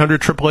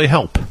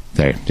 1-800-AAA-HELP.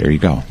 There you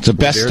go. It's the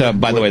best.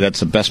 By the way, that's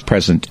the best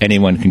present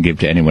anyone can give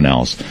to anyone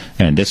else.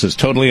 And this is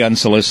totally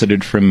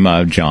unsolicited from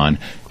John.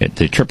 The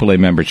AAA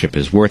membership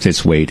is worth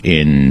its weight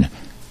in,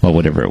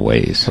 whatever it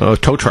weighs.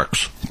 Tow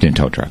trucks. In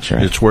tow trucks,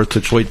 right? It's worth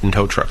its weight in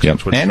tow trucks. Yep.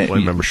 That's what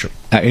AAA membership.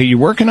 Are you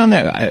working on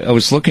that? I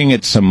was looking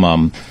at some.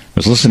 I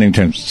was listening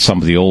to some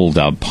of the old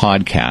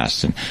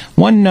podcasts, and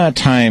one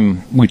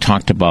time we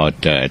talked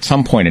about at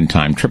some point in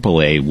time,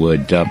 AAA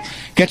would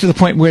get to the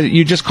point where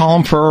you just call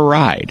them for a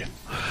ride.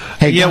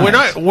 Hey, yeah,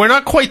 guys. we're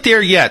not quite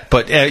there yet,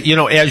 but as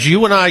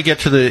you and I get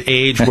to the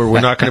age where we're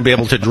not going to be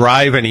able to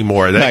drive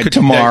anymore, that could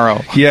tomorrow.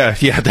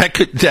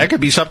 That could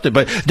be something.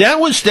 But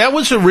that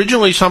was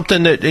originally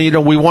something that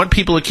we want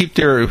people to keep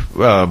their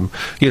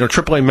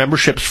AAA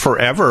memberships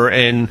forever,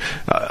 and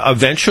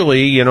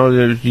eventually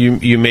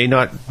you may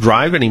not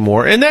drive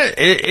anymore, and that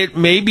it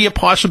may be a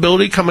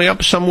possibility coming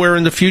up somewhere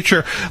in the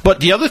future.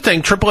 But the other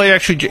thing, AAA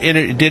actually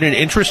did an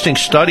interesting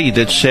study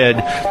that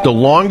said the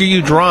longer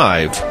you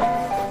drive,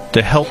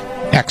 the health.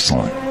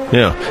 Excellent.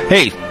 Yeah.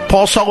 Hey,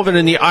 Paul Sullivan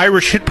and the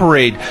Irish Hit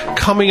Parade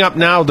coming up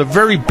now. The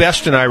very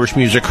best in Irish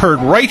music heard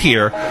right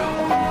here,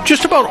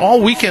 just about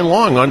all weekend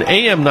long on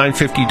AM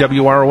 950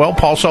 WROL.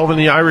 Paul Sullivan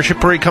and the Irish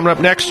Hit Parade coming up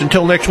next.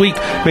 Until next week,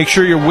 make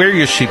sure you wear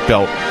your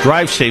seatbelt,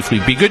 drive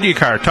safely, be good to your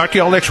car. Talk to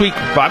you all next week.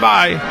 Bye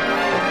bye.